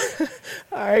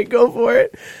 All right, go for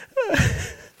it.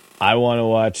 I want to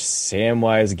watch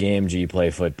Samwise Gamgee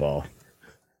play football.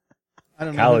 I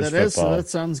don't know College who that is, so football. that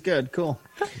sounds good. Cool.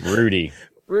 Rudy,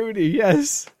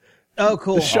 yes. Oh,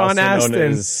 cool. Sean also Astin. known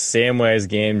as Samwise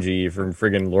Gamgee from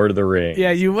friggin' Lord of the Rings.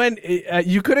 Yeah, you went.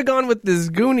 You could have gone with this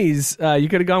Goonies. You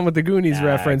could have gone with the Goonies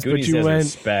reference, Goonies but you has went.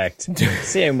 Respect.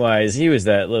 Samwise, he was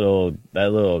that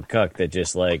little cuck that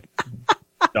just like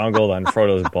dongled on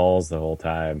Frodo's balls the whole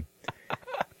time.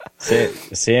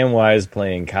 Samwise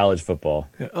playing college football.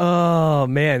 Oh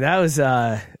man, that was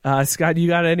Scott. You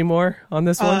got any more on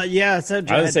this one? Yeah, so I was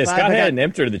gonna say Scott hadn't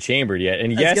entered the chamber yet,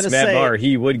 and yes, Matt Barr,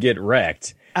 he would get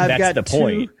wrecked. That's the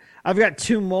point. I've got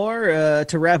two more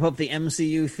to wrap up the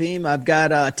MCU theme. I've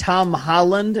got Tom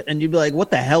Holland, and you'd be like,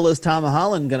 "What the hell is Tom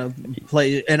Holland gonna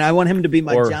play?" And I want him to be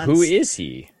my John. Who is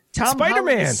he? Tom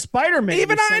Spider-Man. Spider-Man.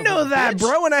 Even I know that,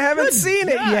 bro, and I haven't seen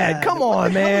it yet. Come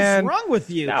on, man. What's wrong with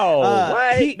you? No,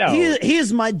 what? He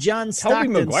is my John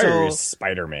Stockton. Tobey Maguire is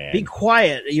Spider-Man. Be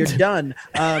quiet. You're done.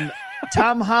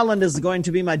 Tom Holland is going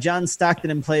to be my John Stockton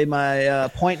and play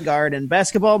my point guard in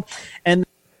basketball. And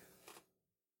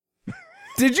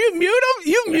did you mute him?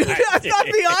 You muted. I thought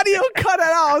the audio cut it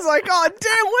out. I was like, oh,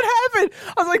 damn, what happened?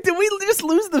 I was like, did we just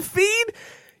lose the feed?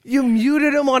 You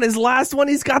muted him on his last one.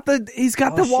 He's got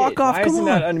the walk off. Why is he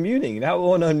not unmuting? That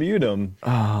won't unmute him.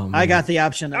 Oh, I got the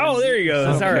option. Oh, there you go.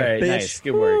 That's all right. Bitch. Nice.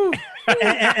 Good work.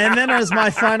 and then as my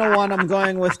final one, I'm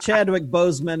going with Chadwick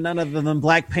Boseman, none other than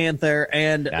Black Panther.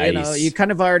 And Nice. you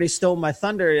kind of already stole my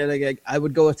thunder. I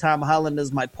would go with Tom Holland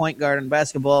as my point guard in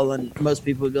basketball, and most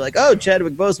people would be like, "Oh,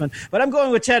 Chadwick Boseman." But I'm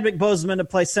going with Chadwick Boseman to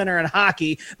play center in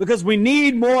hockey because we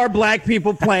need more black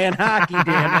people playing hockey.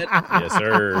 Damn it! Yes,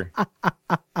 sir.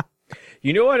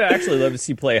 You know what I'd actually love to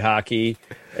see play hockey?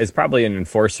 It's probably an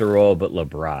enforcer role, but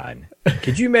LeBron.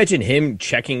 Could you imagine him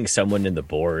checking someone in the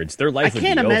boards? Their life would be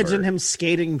over. I can't imagine him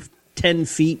skating 10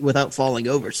 feet without falling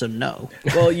over, so no.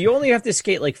 Well, you only have to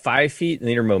skate like 5 feet, and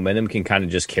then your momentum can kind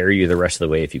of just carry you the rest of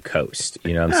the way if you coast.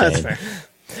 You know what I'm saying? That's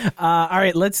fair. All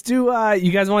right, let's do.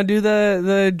 You guys want to do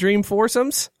the dream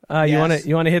foursomes? Yes.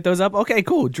 You want to hit those up? Okay,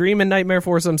 cool. Dream and nightmare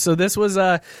foursomes. So this was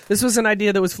an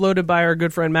idea that was floated by our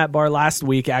good friend Matt Barr last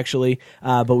week, actually,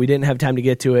 but we didn't have time to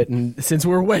get to it. And since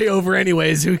we're way over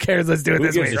anyways, who cares? Let's do it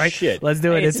this week, right? Shit. Let's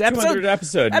do it. It's a 200th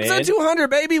episode, man. Episode 200,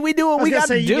 baby. We do what we got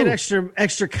to do. You get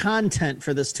extra content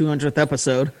for this 200th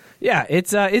episode. Yeah,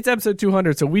 it's episode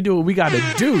 200, so we do what we got to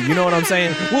do. You know what I'm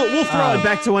saying? We'll throw it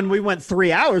back to when we went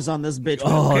 3 hours on this bitch.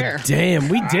 Oh, damn.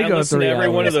 We did go 3 hours. Every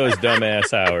one of those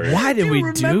dumbass hours. Why did we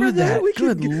do that?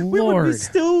 Good We would Lord. be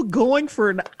still going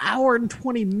for an hour and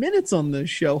 20 minutes on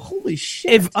this show. Holy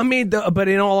shit. But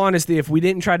in all honesty, if we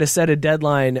didn't try to set a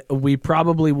deadline, we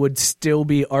probably would still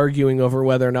be arguing over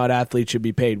whether or not athletes should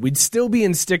be paid. We'd still be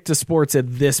in stick to sports at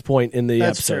this point in the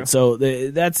episode. True. So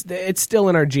it's still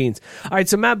in our genes. All right,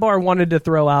 so Matt Barr wanted to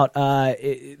throw out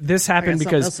this happened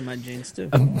because else in my jeans too.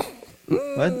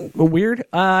 What? Weird.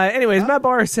 Anyways, Matt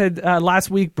Barr said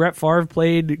last week Brett Favre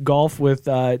played golf with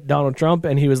Donald Trump,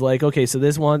 and he was like, "Okay, so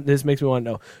this makes me want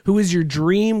to know who is your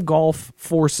dream golf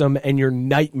foursome and your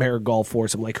nightmare golf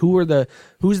foursome. Like who's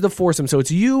the foursome? So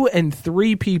it's you and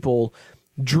 3 people."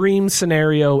 Dream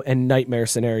scenario and nightmare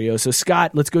scenario. So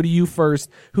Scott, let's go to you first.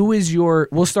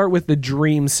 We'll start with the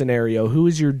dream scenario. Who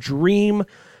is your dream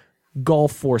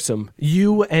golf foursome?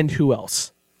 You and who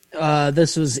else?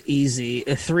 This was easy.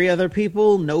 3 other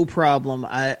people, no problem.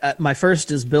 My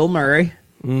first is Bill Murray.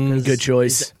 Good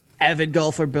choice. Avid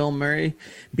golfer Bill Murray.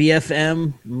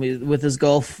 BFM with his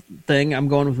golf thing. I'm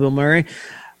going with Bill Murray.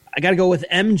 I got to go with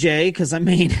MJ because, I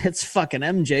mean, it's fucking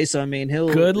MJ. So, I mean,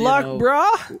 he'll... Good luck,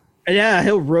 brah. Yeah,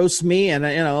 he'll roast me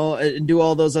and, do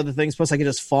all those other things. Plus, I can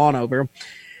just fawn over him.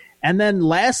 And then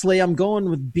lastly, I'm going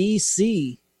with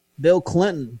BC, Bill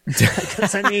Clinton.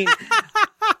 Because, I mean...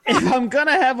 If I'm going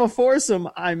to have a foursome,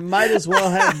 I might as well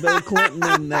have Bill Clinton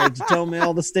in there to tell me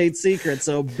all the state secrets.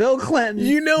 So Bill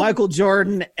Clinton, Michael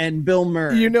Jordan, and Bill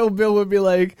Murray. You know Bill would be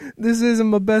like, this isn't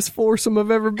my best foursome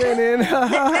I've ever been in.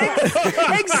 Exactly.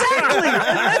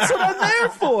 That's what I'm there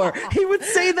for. He would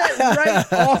say that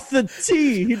right off the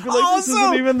tee. He'd be like, this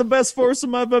isn't even the best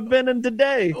foursome I've ever been in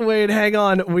today. Wait, hang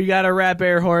on. We got a rap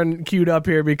air horn queued up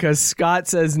here because Scott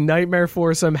says Nightmare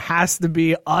Foursome has to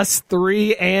be us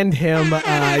 3 and him.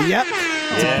 Yep.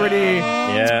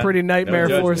 It's a pretty nightmare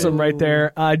foursome right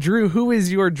there. Drew, who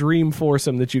is your dream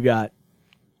foursome that you got?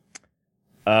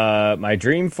 My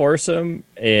dream foursome,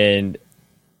 and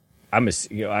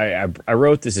I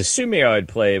wrote this assuming I would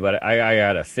play, but I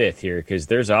got a 5th here because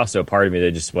there's also a part of me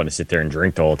that just want to sit there and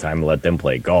drink the whole time and let them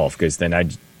play golf because then I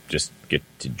just get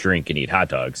to drink and eat hot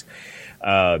dogs.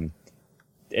 And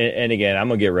again, I'm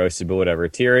gonna get roasted, but whatever.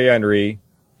 Thierry Henry.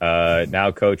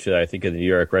 Now coach, I think, of the New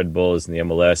York Red Bulls and the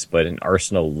MLS, but an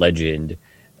Arsenal legend.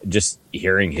 Just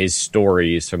hearing his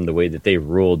stories from the way that they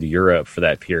ruled Europe for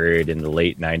that period in the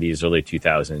late 90s, early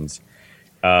 2000s.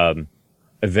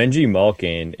 Avengi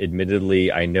Malkin,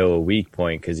 admittedly, I know a weak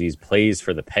point because he plays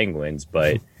for the Penguins,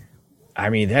 but I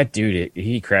mean, that dude,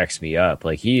 he cracks me up.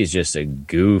 Like, he is just a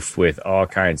goof with all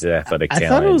kinds of athletic talent. I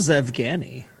thought it was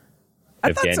Evgeny.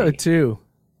 I thought so, too.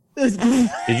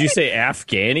 Did you say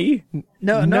Afghani?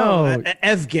 No.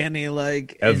 Evgeny,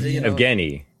 like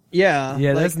Evgeny. Yeah,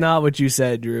 that's not what you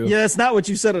said, Drew. Yeah, that's not what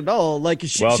you said at all. Like,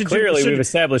 clearly we've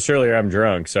established earlier I'm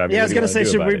drunk. So I mean, I was gonna say,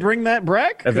 should we bring that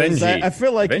back? Avengi. I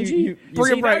feel like you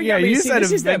bring it back. Yeah, you said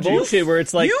this is that bullshit where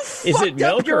it's like, is it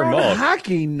milk or milk?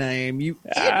 Hockey name, you.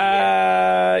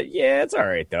 Yeah, it's all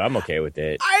right though. I'm okay with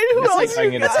it.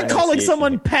 That's like calling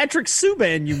someone Patrick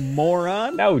Subban, you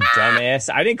moron. No, dumbass.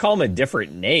 I didn't call him a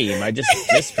different name. I just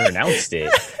mispronounced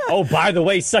it. Oh, by the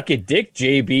way, suck a dick,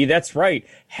 JB. That's right.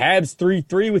 Habs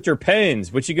 3-3 with your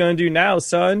Pens. What you gonna do now,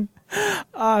 son?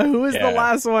 Who is the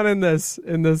last one in this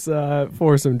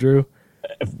foursome, Drew?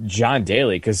 John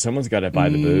Daly, because someone's got to buy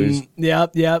the booze.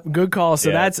 Yep. Good call.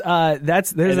 So there's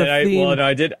a theme.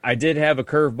 I did have a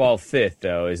curveball 5th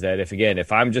though. Is that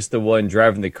if I'm just the one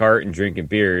driving the cart and drinking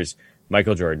beers,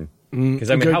 Michael Jordan.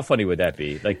 Because, I mean, how funny would that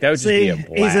be? Like, that would just be a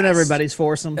blast. He's in everybody's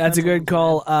foursome. That's a good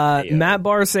call. Matt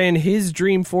Barr saying his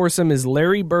dream foursome is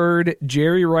Larry Bird,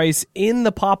 Jerry Rice in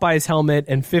the Popeyes helmet,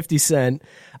 and 50 Cent.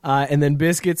 And then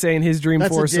Biscuit saying his dream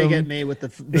foursome. That's a dig at me with the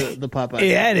Popeyes.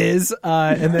 Yeah, it is.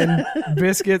 And then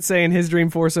Biscuit saying his dream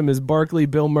foursome is Barkley,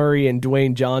 Bill Murray, and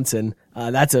Dwayne Johnson.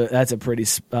 That's a pretty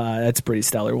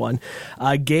stellar one.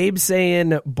 Gabe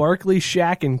saying Barkley,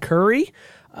 Shaq, and Curry.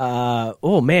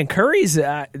 Curry's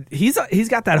he's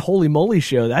got that holy moly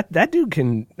show. That dude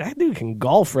can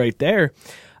golf right there.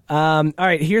 All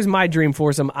right, here's my dream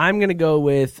foursome. I'm gonna go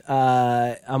with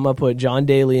I'm gonna put John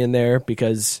Daly in there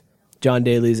because John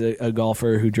Daly's a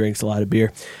golfer who drinks a lot of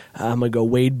beer. I'm gonna go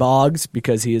Wade Boggs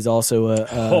because he is also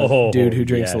a dude who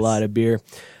drinks a lot of beer.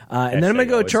 And then I'm going to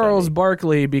go Charles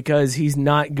Barkley because he's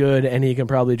not good and he can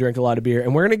probably drink a lot of beer.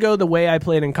 And we're going to go the way I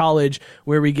played in college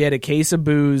where we get a case of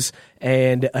booze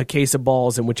and a case of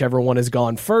balls, and whichever one is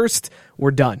gone first,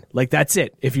 we're done. Like, that's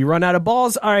it. If you run out of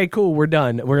balls, all right, cool, we're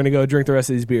done. We're going to go drink the rest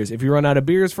of these beers. If you run out of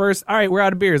beers first, all right, we're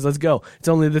out of beers. Let's go. It's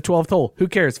only the 12th hole. Who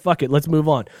cares? Fuck it. Let's move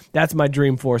on. That's my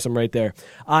dream foursome right there.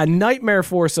 Nightmare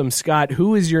foursome, Scott.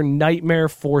 Who is your nightmare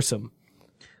foursome?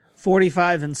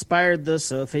 45 inspired this,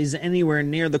 so if he's anywhere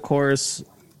near the course,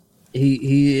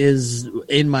 he is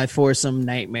in my foursome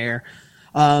nightmare.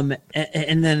 And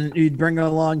then you'd bring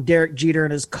along Derek Jeter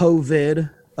and his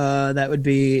COVID. That would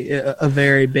be a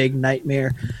very big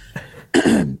nightmare.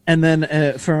 And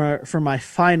then for my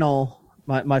final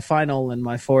in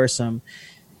my foursome,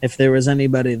 if there was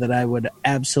anybody that I would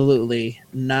absolutely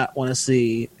not want to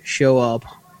see show up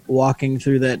walking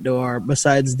through that door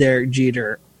besides Derek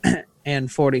Jeter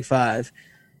and 45,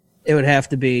 it would have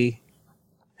to be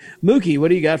Mookie. What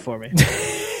do you got for me?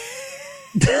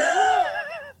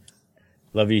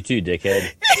 Love you too,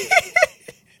 dickhead.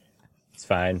 It's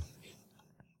fine.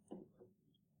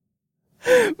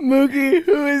 Mookie,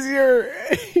 who is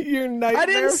your nightmare? I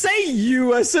didn't say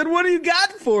you. I said, what do you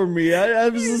got for me? I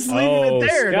was just leaving it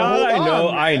there.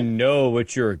 Scott, I know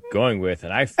what you're going with,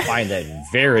 and I find that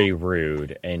very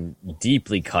rude and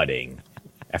deeply cutting.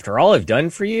 After all I've done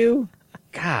for you,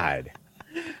 God.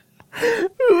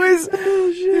 Who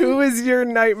is your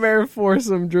nightmare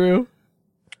foursome, Drew?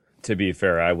 To be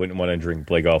fair, I wouldn't want to drink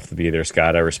Blake off the either,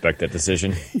 Scott. I respect that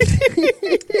decision.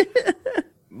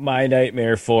 My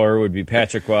nightmare four would be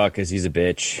Patrick Waugh because he's a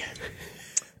bitch.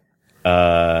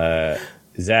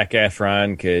 Zac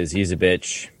Efron because he's a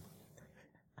bitch.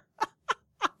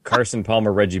 Carson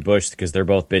Palmer, Reggie Bush because they're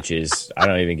both bitches. I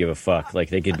don't even give a fuck. Like,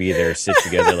 they could be there, sit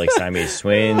together like Siamese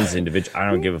twins. I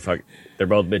don't give a fuck. They're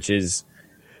both bitches.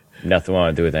 Nothing I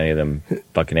want to do with any of them.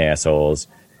 Fucking assholes.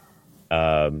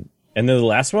 And then the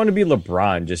last one would be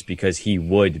LeBron, just because he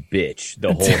would bitch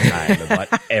the whole time about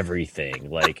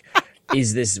everything. Like,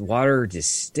 is this water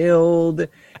distilled?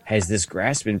 Has this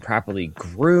grass been properly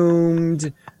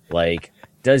groomed? Like,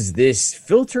 does this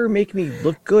filter make me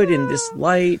look good in this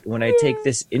light when I take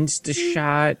this Insta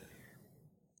shot?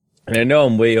 And I know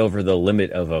I'm way over the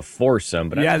limit of a foursome,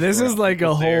 but yeah, this is like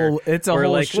a whole. It's a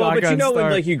whole shotgun but you know start.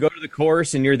 when like you go to the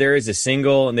course and you're there as a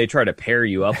single, and they try to pair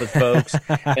you up with folks,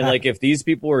 and like if these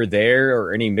people were there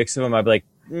or any mix of them, I'd be like,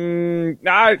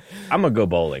 nah, I'm gonna go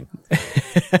bowling.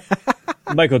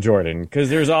 Michael Jordan,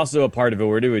 because there's also a part of it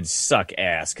where it would suck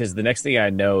ass. Because the next thing I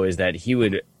know is that he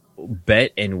would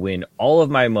bet and win all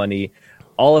of my money,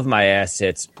 all of my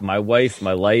assets, my wife,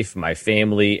 my life, my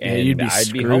family, and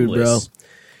I'd be homeless. Bro.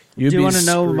 Do you want to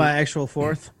know my actual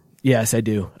fourth? Yes, I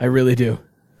do. I really do.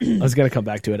 I was going to come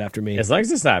back to it after me. As long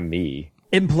as it's not me.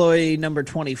 Employee number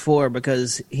 24,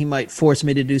 because he might force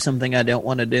me to do something I don't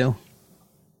want to do.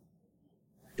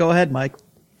 Go ahead, Mike.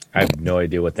 I have no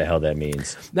idea what the hell that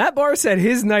means. That bar said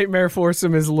his nightmare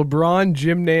foursome is LeBron,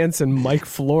 Jim Nance, and Mike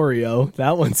Florio.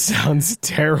 That one sounds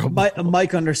terrible.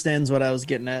 Mike understands what I was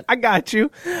getting at. I got you.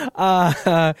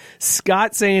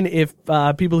 Scott saying if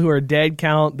people who are dead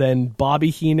count, then Bobby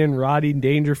Heenan, Rodney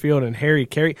Dangerfield, and Harry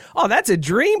Carey. Oh, that's a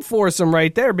dream foursome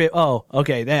right there. Oh,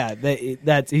 okay.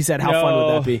 That he said, how fun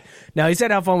would that be? Now, he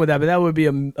said, how fun would that be? That would be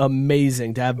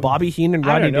amazing to have Bobby Heenan,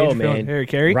 Rodney Dangerfield, and Harry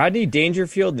Carey. Rodney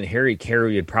Dangerfield and Harry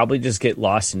Carey would probably just get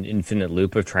lost in infinite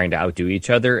loop of trying to outdo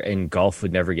each other, and golf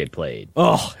would never get played.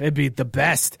 Oh, it'd be the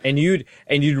best. And you'd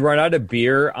run out of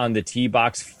beer on the tee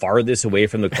box farthest away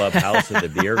from the clubhouse with the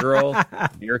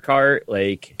beer cart.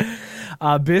 Like,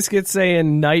 Biscuit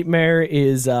saying nightmare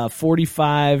is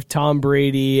 45, Tom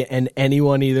Brady, and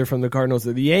anyone either from the Cardinals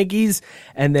or the Yankees,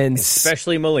 and then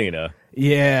especially Molina.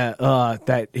 Yeah,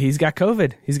 that he's got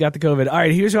COVID. He's got the COVID. All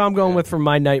right, here's who I'm going with for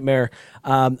my nightmare.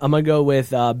 I'm gonna go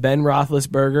with Ben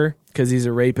Roethlisberger because he's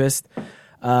a rapist.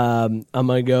 I'm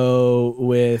gonna go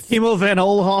with Timo Van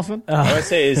Oelhoffen. I would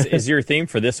say is your theme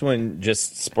for this one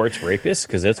just sports rapists?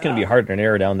 Because it's gonna be hard to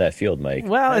narrow down that field, Mike.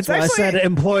 Well, that's why I said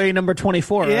employee number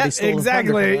 24. Yeah,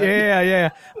 exactly.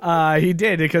 Yeah. He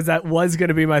did, because that was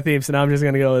gonna be my theme. So now I'm just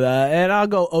gonna go with that, and I'll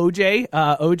go OJ.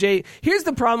 OJ. Here's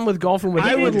the problem with golfing with.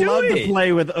 I would love to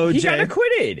play with OJ. He got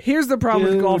acquitted. Here's the problem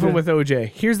with golfing with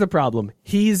OJ. Here's the problem.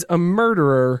 He's a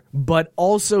murderer, but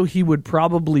also he would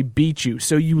probably beat you.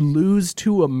 So you lose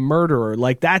to a murderer.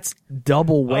 Like, that's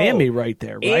double whammy right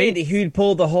there, right? And he'd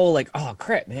pull the whole like, oh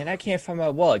crap, man, I can't find my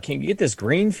wallet. Can you get this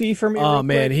green fee for me? Oh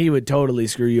man, he would totally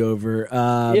screw you over.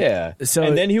 Yeah. So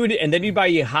and then he'd buy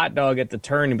you a hot dog at the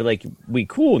turn and be like, we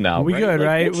cool now. We right? good, like,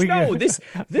 right? We no, good.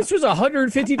 This was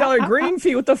 $150 green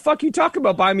fee. What the fuck you talking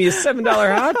about? Buying me a $7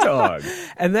 hot dog.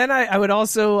 And then I would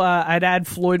also I'd add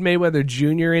Floyd Mayweather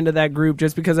Jr. into that group,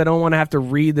 just because I don't want to have to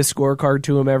read the scorecard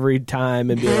to him every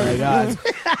time and be like,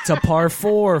 it's a par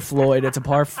 4, Floyd. It's a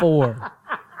par 4.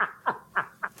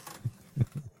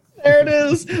 There it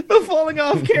is. The falling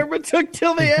off camera took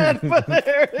till the end, but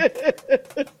there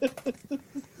it is.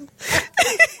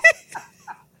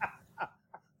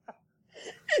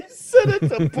 He said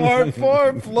it's a par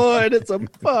 4, Floyd. It's a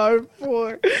par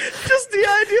 4. Just the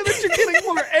idea that you're getting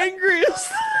more angry as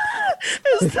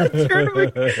the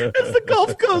tournament, as the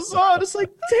golf goes on. It's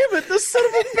like, damn it, this son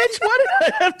of a bitch, why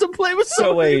did I have to play with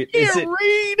someone who can't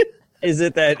read? Is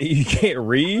it that you can't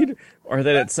read, or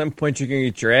that at some point you're going to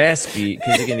get your ass beat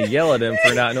because you're going to yell at him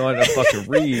for not knowing how to fucking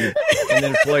read, and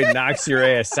then Floyd knocks your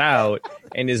ass out,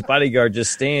 and his bodyguard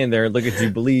just stand there and look at you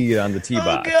bleed on the tee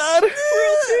box? Oh, God.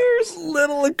 Real tears.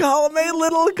 Little column A,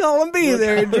 little column B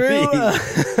there, Drew.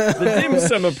 The dim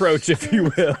sum approach, if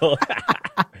you will.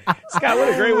 Scott,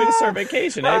 what a great way to start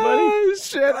vacation, eh, buddy? Oh,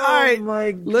 shit. All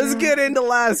right. Let's get into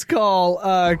last call,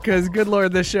 because, good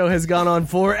Lord, this show has gone on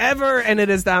forever, and it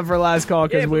is time for last call,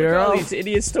 because we're all these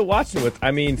idiots still watching with.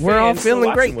 I mean, we're all fans still feeling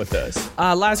watching great with us.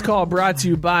 Last call brought to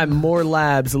you by More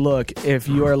Labs. Look, if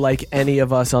you are like any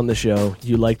of us on the show,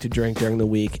 you like to drink during the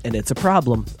week, and it's a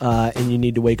problem. And you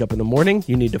need to wake up in the morning.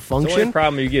 You need to It's function. the only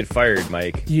problem, you get fired,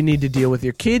 Mike. You need to deal with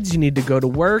your kids. You need to go to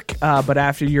work. But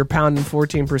after you're pounding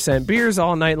 14% beers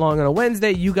all night long on a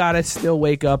Wednesday, you got to still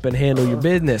wake up and handle your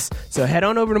business. So head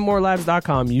on over to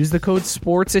morelabs.com. Use the code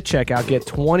SPORTS at checkout. Get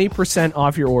 20%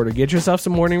 off your order. Get yourself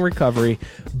some morning recovery.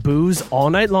 Booze all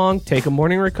night long. Take a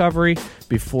morning recovery.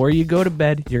 Before you go to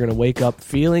bed, you're going to wake up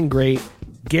feeling great.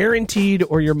 Guaranteed,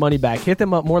 or your money back. Hit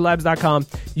them up, morelabs.com.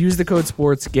 Use the code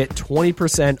SPORTS. Get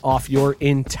 20% off your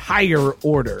entire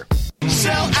order.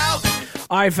 Sell out.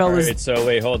 All right, fellas. All right, so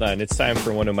wait, hold on. It's time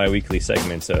for one of my weekly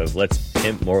segments of Let's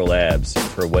Pimp More Labs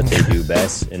for what they do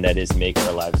best, and that is make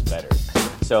our lives better.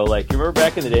 So, like, you remember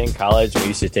back in the day in college, we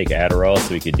used to take Adderall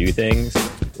so we could do things?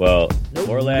 Well,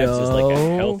 More Labs is like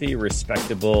a healthy,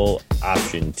 respectable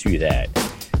option to that.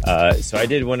 So I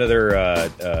did one of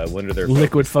their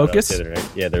Liquid Focus.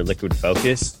 Yeah, their Liquid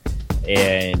Focus,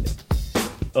 and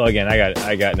again,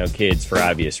 I got no kids for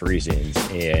obvious reasons,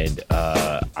 and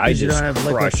I just don't have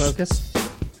Liquid crushed. Focus.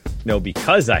 No,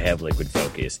 because I have Liquid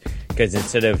Focus. Because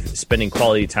instead of spending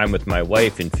quality time with my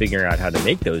wife and figuring out how to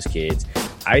make those kids,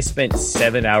 I spent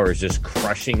 7 hours just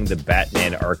crushing the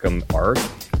Batman Arkham arc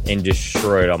and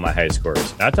destroyed all my high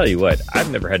scores. And I'll tell you what,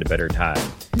 I've never had a better time.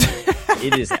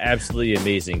 It is absolutely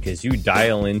amazing because you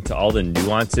dial into all the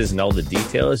nuances and all the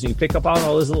details, and you pick up on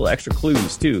all those little extra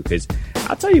clues too. Because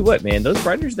I'll tell you what, man, those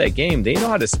writers of that game, they know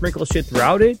how to sprinkle shit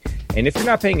throughout it. And if you're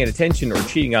not paying attention or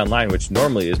cheating online, which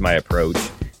normally is my approach,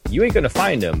 you ain't going to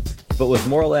find them. But with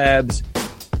More Labs,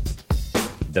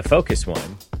 the Focus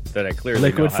one that I clearly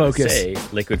Liquid know how Focus. to say,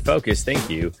 Liquid Focus, thank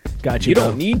you. Got you, You bro.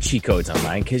 don't need cheat codes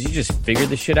online because you just figure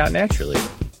the shit out naturally.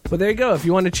 But there you go. If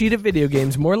you want to cheat at video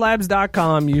games,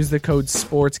 morelabs.com. Use the code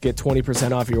SPORTS. Get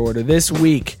 20% off your order. This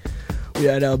week, we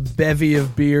had a bevy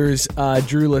of beers.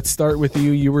 Drew, let's start with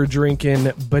you. You were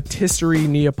drinking Batisserie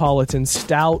Neapolitan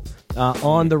Stout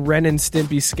on the Ren and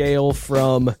Stimpy scale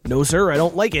from no, sir, I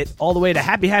don't like it, all the way to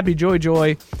Happy, Happy, Joy,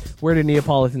 Joy. Where did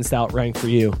Neapolitan Stout rank for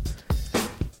you?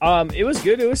 It was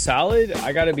good. It was solid.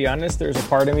 I got to be honest. There's a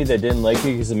part of me that didn't like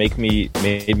it because it made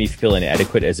me feel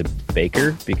inadequate as a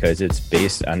baker because it's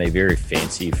based on a very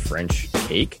fancy French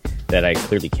cake that I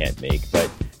clearly can't make. But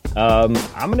I'm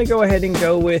gonna go ahead and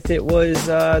go with it was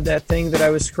that thing that I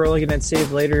was scrolling and then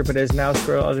saved later, but has now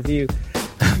scrolled out of view.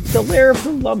 The Lair of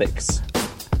the Lummox.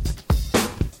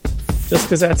 Just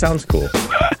because that sounds cool.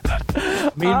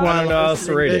 Meanwhile, I I was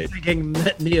thinking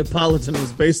that Neapolitan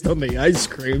was based on the ice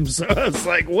cream, so I was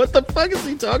like, what the fuck is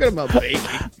he talking about baking?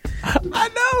 I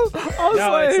know. I was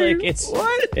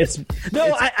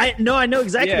I know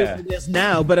exactly what it is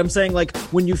now, but I'm saying, like,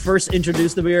 when you first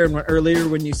introduced the beer and earlier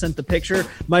when you sent the picture,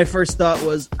 my first thought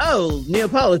was, oh,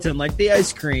 Neapolitan, like the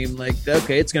ice cream. Like,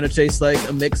 okay, it's going to taste like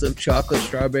a mix of chocolate,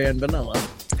 strawberry, and vanilla.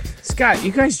 Scott,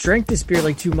 you guys drank this beer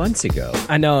like 2 months ago.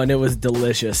 I know, and it was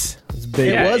delicious. It was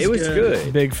big. Yeah, it was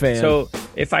good. Big fan. So,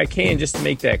 if I can, just to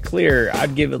make that clear,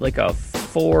 I'd give it like a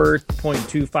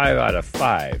 4.25 out of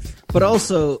 5. But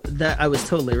also, that I was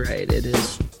totally right. It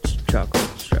is chocolate,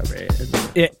 strawberry.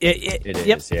 It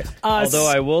is, yeah. Although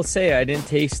I will say I didn't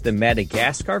taste the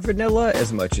Madagascar vanilla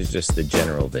as much as just the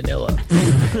general vanilla. So,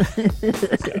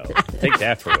 take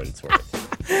that for what it's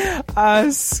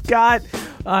worth. Scott,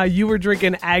 you were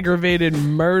drinking Aggravated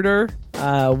Murder.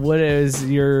 What is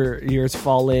yours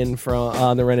fall in from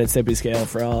on the Ren and Stimpy scale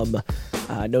from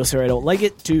no, sir, I don't like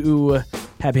it to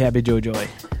Happy, Happy, Joy, Joy?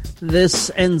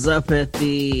 This ends up at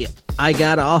the I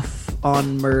got off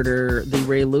on murder, the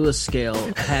Ray Lewis scale.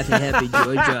 Happy, happy,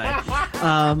 joy, joy.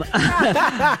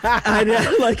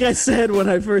 Like I said when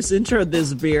I first introed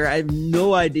this beer, I have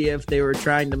no idea if they were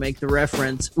trying to make the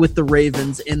reference with the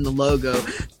Ravens in the logo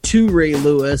to Ray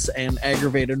Lewis and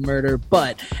Aggravated Murder,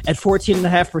 but at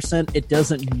 14.5%, it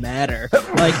doesn't matter.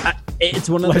 Like, it's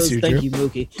one of those. Thank you,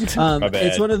 Mookie.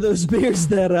 It's one of those beers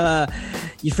that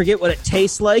you forget what it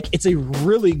tastes like. It's a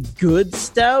really good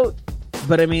stout,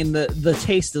 but I mean the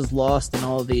taste is lost in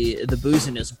all the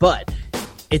booziness. But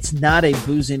it's not a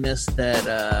booziness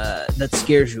that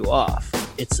scares you off.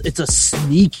 It's a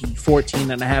sneaky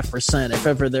 14.5% if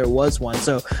ever there was one.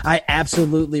 So I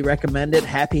absolutely recommend it.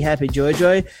 Happy, happy, joy,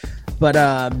 joy. But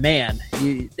man,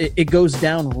 it goes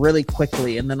down really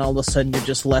quickly, and then all of a sudden you're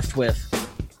just left with,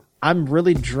 I'm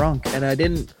really drunk, and I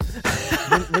didn't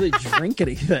really drink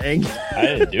anything. I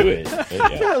didn't do it.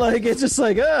 Yeah. Like, it's just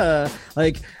like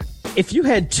If you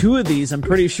had 2 of these, I'm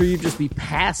pretty sure you'd just be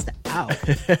passed out.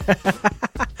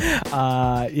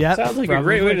 Yeah, sounds like a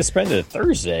great way to spend a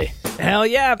Thursday. Hell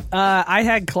yeah! I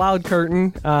had Cloud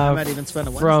Curtain. I might even spend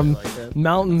a Wednesday from like that.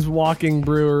 Mountains Walking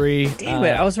Brewery. Damn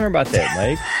it! I was wondering about that,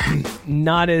 Mike.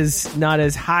 Not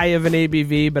as high of an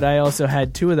ABV, but I also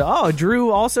had 2 of the. Oh,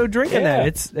 Drew also drinking that.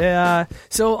 It's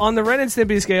so on the Ren and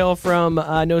Stimpy scale from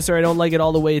no sir, I don't like it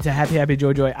all the way to Happy Happy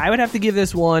Joy Joy. I would have to give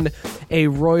this one a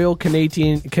Royal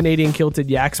Canadian Kilted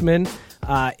Yaxman.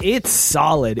 It's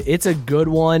solid. It's a good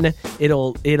one.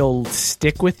 It'll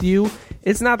stick with you.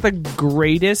 It's not the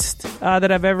greatest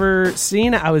that I've ever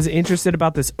seen. I was interested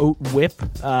about this Oat Whip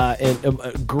and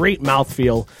a great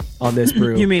mouthfeel on this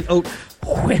brew. You mean Oat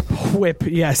Whip? Whip,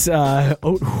 yes.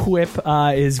 Oat Whip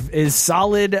is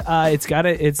solid.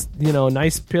 It's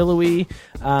nice pillowy,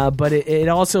 but it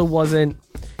also wasn't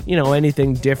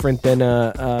anything different than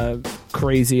a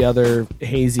crazy other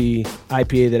hazy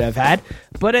IPA that I've had.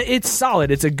 But it's solid.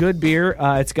 It's a good beer.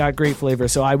 It's got great flavor.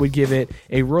 So I would give it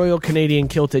a Royal Canadian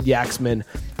Kilted Yaxman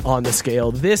on the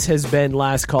scale. This has been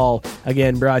Last Call,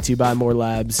 again, brought to you by More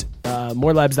Labs.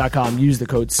 MoreLabs.com. Use the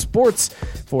code SPORTS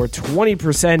for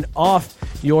 20% off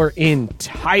your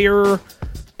entire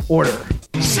order.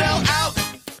 Sell out.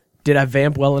 Did I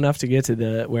vamp well enough to get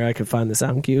to where I could find the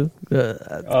sound cue?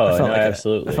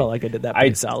 Absolutely. I felt like I did that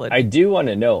pretty solid. I do want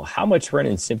to know, how much Ren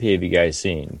and Stimpy have you guys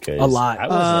seen? 'Cause a lot. I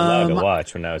wasn't allowed to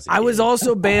watch when I was a kid. I was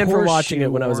also banned for watching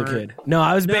it when I was a weren't. kid. No,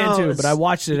 I was banned too, it's- but I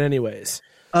watched it anyways.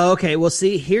 Okay, well,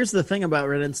 see, here's the thing about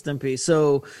Ren and Stimpy.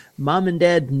 So, Mom and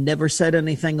Dad never said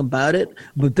anything about it,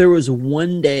 but there was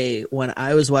one day when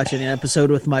I was watching an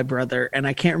episode with my brother, and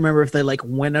I can't remember if they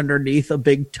went underneath a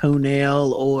big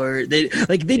toenail or they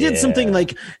did something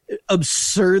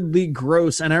absurdly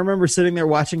gross. And I remember sitting there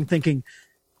watching, thinking,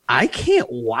 I can't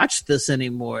watch this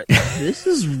anymore. This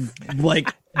is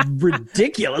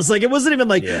ridiculous. It wasn't even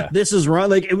this is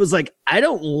wrong. It was I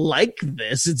don't like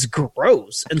this. It's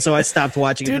gross. And so I stopped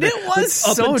watching Dude, it. it was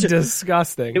so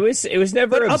disgusting. It was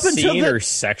never But up until obscene that- or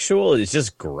sexual. It's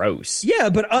just gross. Yeah,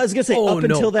 but I was gonna say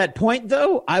until that point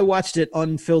though, I watched it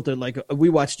unfiltered. We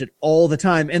watched it all the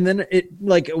time, and then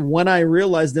when I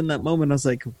realized in that moment, I was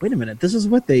like, "Wait a minute, this is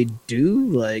what they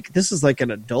do? This is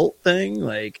an adult thing?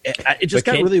 It just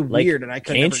got really weird, and I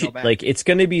couldn't never go back." It's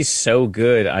gonna be so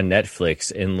good on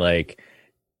Netflix in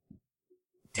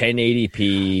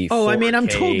 1080p. Oh, I mean, I'm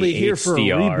 4K, totally here for a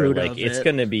HDR. reboot of It's it.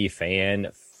 gonna be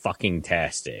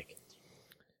fan-fucking-tastic.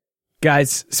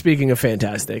 Guys, speaking of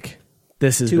fantastic,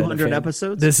 this has 200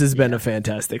 episodes? This has been a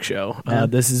fantastic show.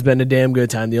 This has been a damn good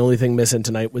time. The only thing missing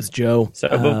tonight was Joe.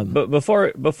 So, but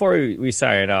before we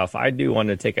sign off, I do want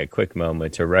to take a quick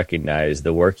moment to recognize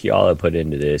the work y'all have put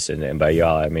into this, and by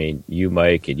y'all I mean you,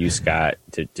 Mike, and you, Scott,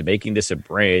 to making this a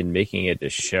brand, making it a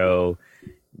show,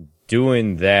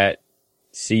 doing that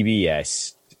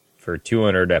CBS for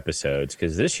 200 episodes,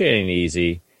 because this shit ain't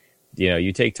easy.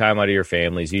 You take time out of your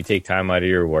families, you take time out of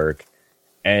your work.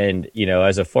 And,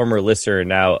 as a former listener,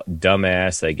 now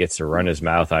dumbass that gets to run his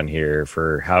mouth on here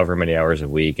for however many hours a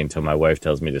week until my wife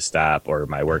tells me to stop or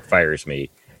my work fires me,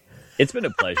 it's been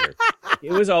a pleasure.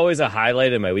 It was always a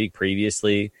highlight of my week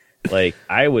previously.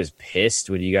 I was pissed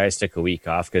when you guys took a week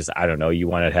off because, I don't know, you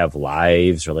wanted to have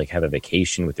lives or have a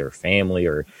vacation with your family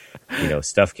or,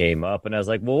 stuff came up. And I was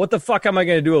like, well, what the fuck am I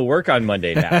going to do at work on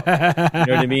Monday now? You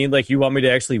know what I mean? You want me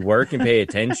to actually work and pay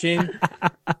attention?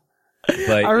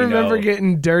 But, I remember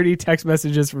getting dirty text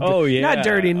messages from. Oh, yeah. Not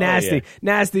dirty, nasty. Yeah.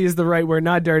 Nasty is the right word.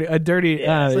 Not dirty. A dirty.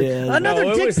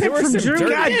 Another dick pic from Drew.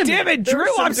 God damn it, Drew!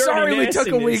 I'm sorry we took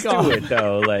a week off.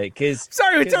 Though,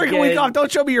 sorry we took a week off.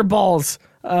 Don't show me your balls.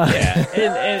 Yeah,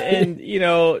 and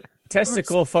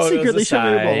testicle photos Secretly show me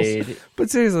your aside, balls. But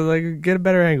seriously, get a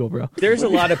better angle, bro. there's a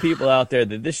lot of people out there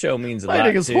that this show means a lot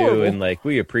Fighting is to, horrible. and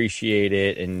we appreciate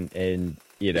it, and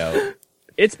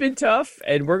it's been tough,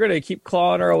 and we're gonna keep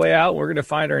clawing our way out. We're gonna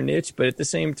find our niche, but at the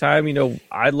same time,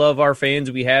 I love our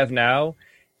fans we have now,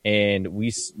 and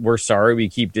we're sorry we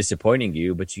keep disappointing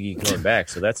you, but you keep coming back,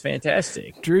 so that's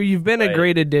fantastic. Drew, you've been a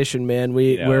great addition, man.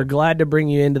 We're glad to bring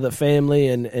you into the family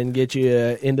and get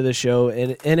you into the show.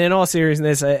 And in all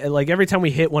seriousness, every time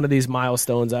we hit one of these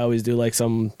milestones, I always do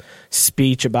some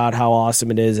speech about how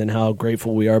awesome it is and how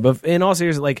grateful we are. But in all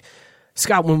seriousness,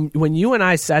 Scott, when you and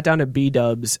I sat down at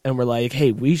B-Dubs and we're like,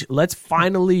 hey, let's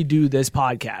finally do this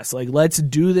podcast. Let's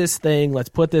do this thing. Let's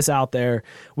put this out there.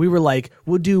 We were like,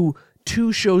 we'll do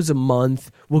 2 shows a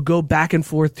month. We'll go back and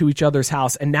forth to each other's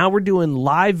house. And now we're doing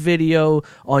live video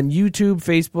on YouTube,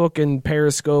 Facebook, and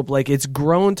Periscope. It's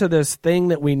grown to this thing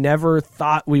that we never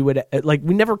thought we would,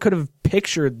 we never could have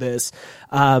pictured this.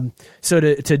 So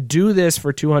to do this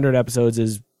for 200 episodes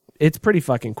is it's pretty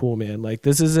fucking cool, man. Like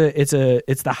this is it's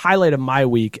the highlight of my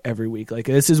week every week. Like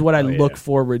this is what I look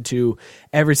forward to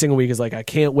every single week, is like, I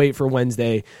can't wait for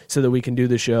Wednesday so that we can do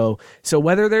the show. So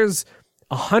whether there's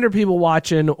 100 people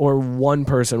watching or one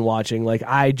person watching, like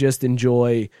I just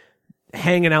enjoy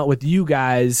hanging out with you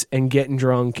guys and getting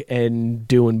drunk and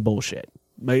doing bullshit.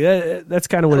 Like that's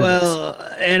kind of what it is. Well,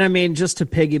 and I mean, just to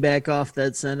piggyback off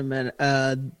that sentiment,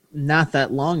 not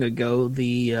that long ago,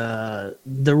 the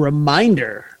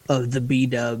reminder of the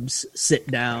B-Dubs sit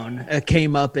down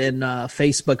came up in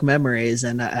Facebook memories,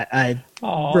 and I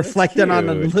reflected on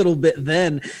it a little bit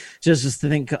then, just to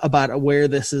think about where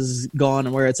this has gone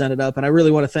and where it's ended up. And I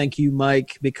really want to thank you,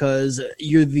 Mike, because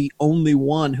you're the only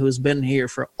one who has been here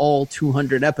for all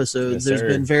 200 episodes. Yes,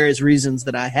 There's been various reasons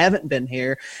that I haven't been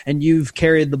here, and you've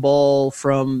carried the ball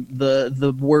from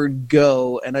the word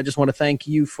go, and I just want to thank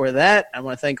you for that. I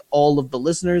want to thank all of the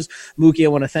listeners. Mookie, I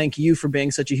want to thank you for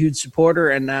being such a huge supporter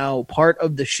and now part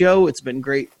of the show. It's been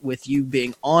great with you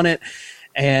being on it,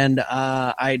 and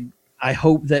I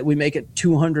hope that we make it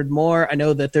 200 more. I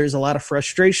know that there's a lot of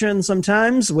frustration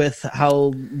sometimes with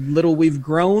how little we've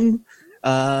grown,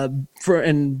 and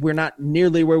we're not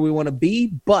nearly where we want to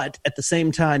be. But at the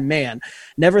same time, man,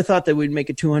 never thought that we'd make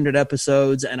it 200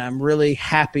 episodes, and I'm really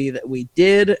happy that we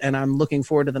did, and I'm looking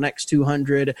forward to the next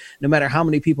 200, no matter how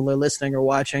many people are listening or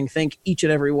watching. Thank each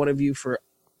and every one of you for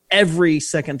every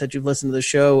second that you've listened to the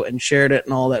show and shared it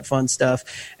and all that fun stuff.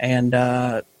 And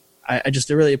I just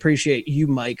really appreciate you,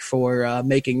 Mike, for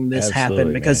making this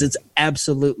happen, because it's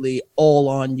absolutely all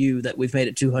on you that we've made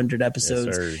it 200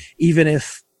 episodes, even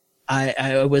if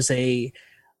I was a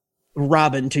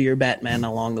Robin to your Batman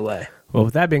along the way. Well,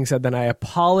 with that being said, then I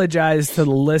apologize to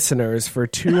the listeners for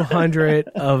 200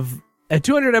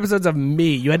 episodes of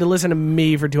me. You had to listen to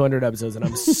me for 200 episodes, and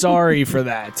I'm sorry for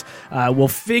that. We'll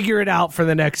figure it out for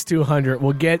the next 200.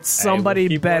 We'll get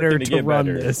somebody better to run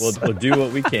this. We'll do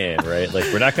what we can, right? Like,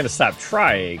 we're not going to stop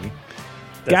trying.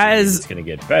 Guys, it's going to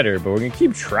get better, but we're going to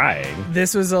keep trying.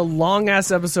 This was a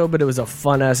long-ass episode, but it was a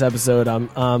fun-ass episode.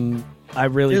 I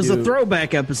really It was a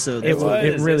throwback episode. It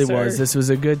really was. This was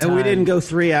a good time. And we didn't go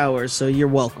 3 hours, so you're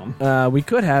welcome. We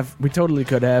could have. We totally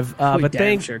could have. But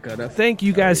thank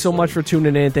you guys so much for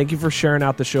tuning in. Thank you for sharing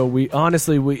out the show. We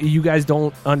honestly, you guys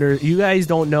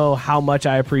don't know how much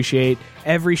I appreciate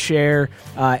every share,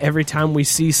 every time we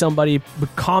see somebody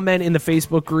comment in the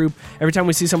Facebook group, every time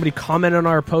we see somebody comment on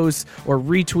our posts or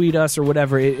retweet us or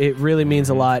whatever, it really means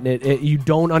a lot. And you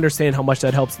don't understand how much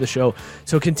that helps the show.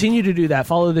 So continue to do that.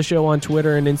 Follow the show on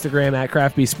Twitter and Instagram at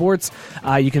Craft Sports.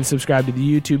 You can subscribe to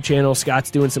the YouTube channel. Scott's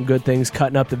doing some good things,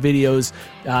 cutting up the videos,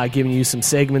 giving you some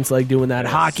segments like doing that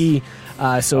hockey.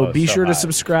 So be sure to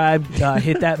subscribe,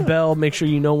 hit that bell, make sure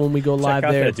you know when we go live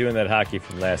there. Doing that hockey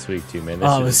from last week too, man.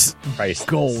 This is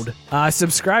gold.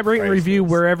 Subscribe, rate, and review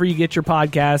wherever you get your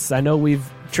podcasts. I know we've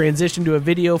transitioned to a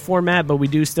video format, but we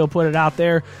do still put it out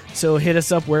there. So hit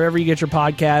us up wherever you get your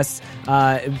podcasts.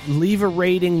 Leave a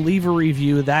rating, leave a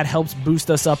review. That helps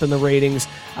boost us up in the ratings.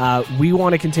 We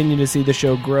want to continue to see the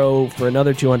show grow for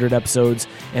another 200 episodes,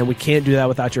 and we can't do that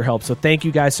without your help. So thank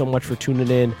you guys so much for tuning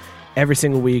in every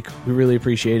single week. We really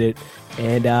appreciate it.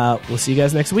 And we'll see you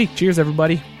guys next week. Cheers,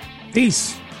 everybody.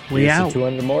 Peace. We out.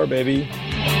 200 more, baby.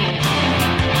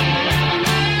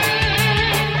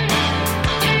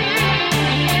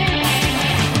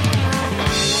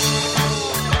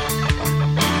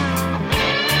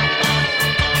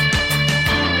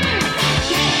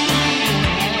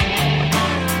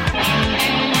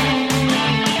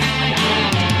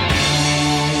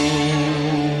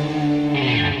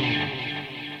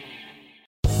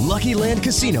 Lucky Land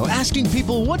Casino, asking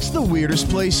people, what's the weirdest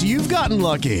place you've gotten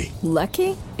lucky?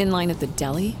 Lucky? In line at the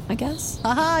deli, I guess?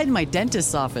 Aha, in my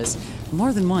dentist's office.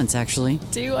 More than once, actually.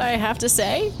 Do I have to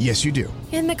say? Yes, you do.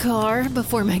 In the car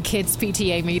before my kids'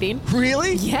 PTA meeting.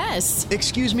 Really? Yes.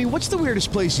 Excuse me, what's the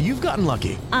weirdest place you've gotten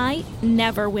lucky? I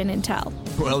never win and tell.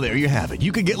 Well, there you have it.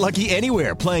 You can get lucky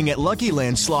anywhere, playing at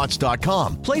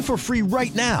LuckyLandSlots.com. Play for free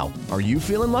right now. Are you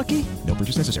feeling lucky? No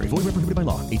purchase necessary. Void where prohibited by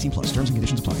law. 18+. Terms and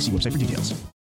conditions apply. See website for details.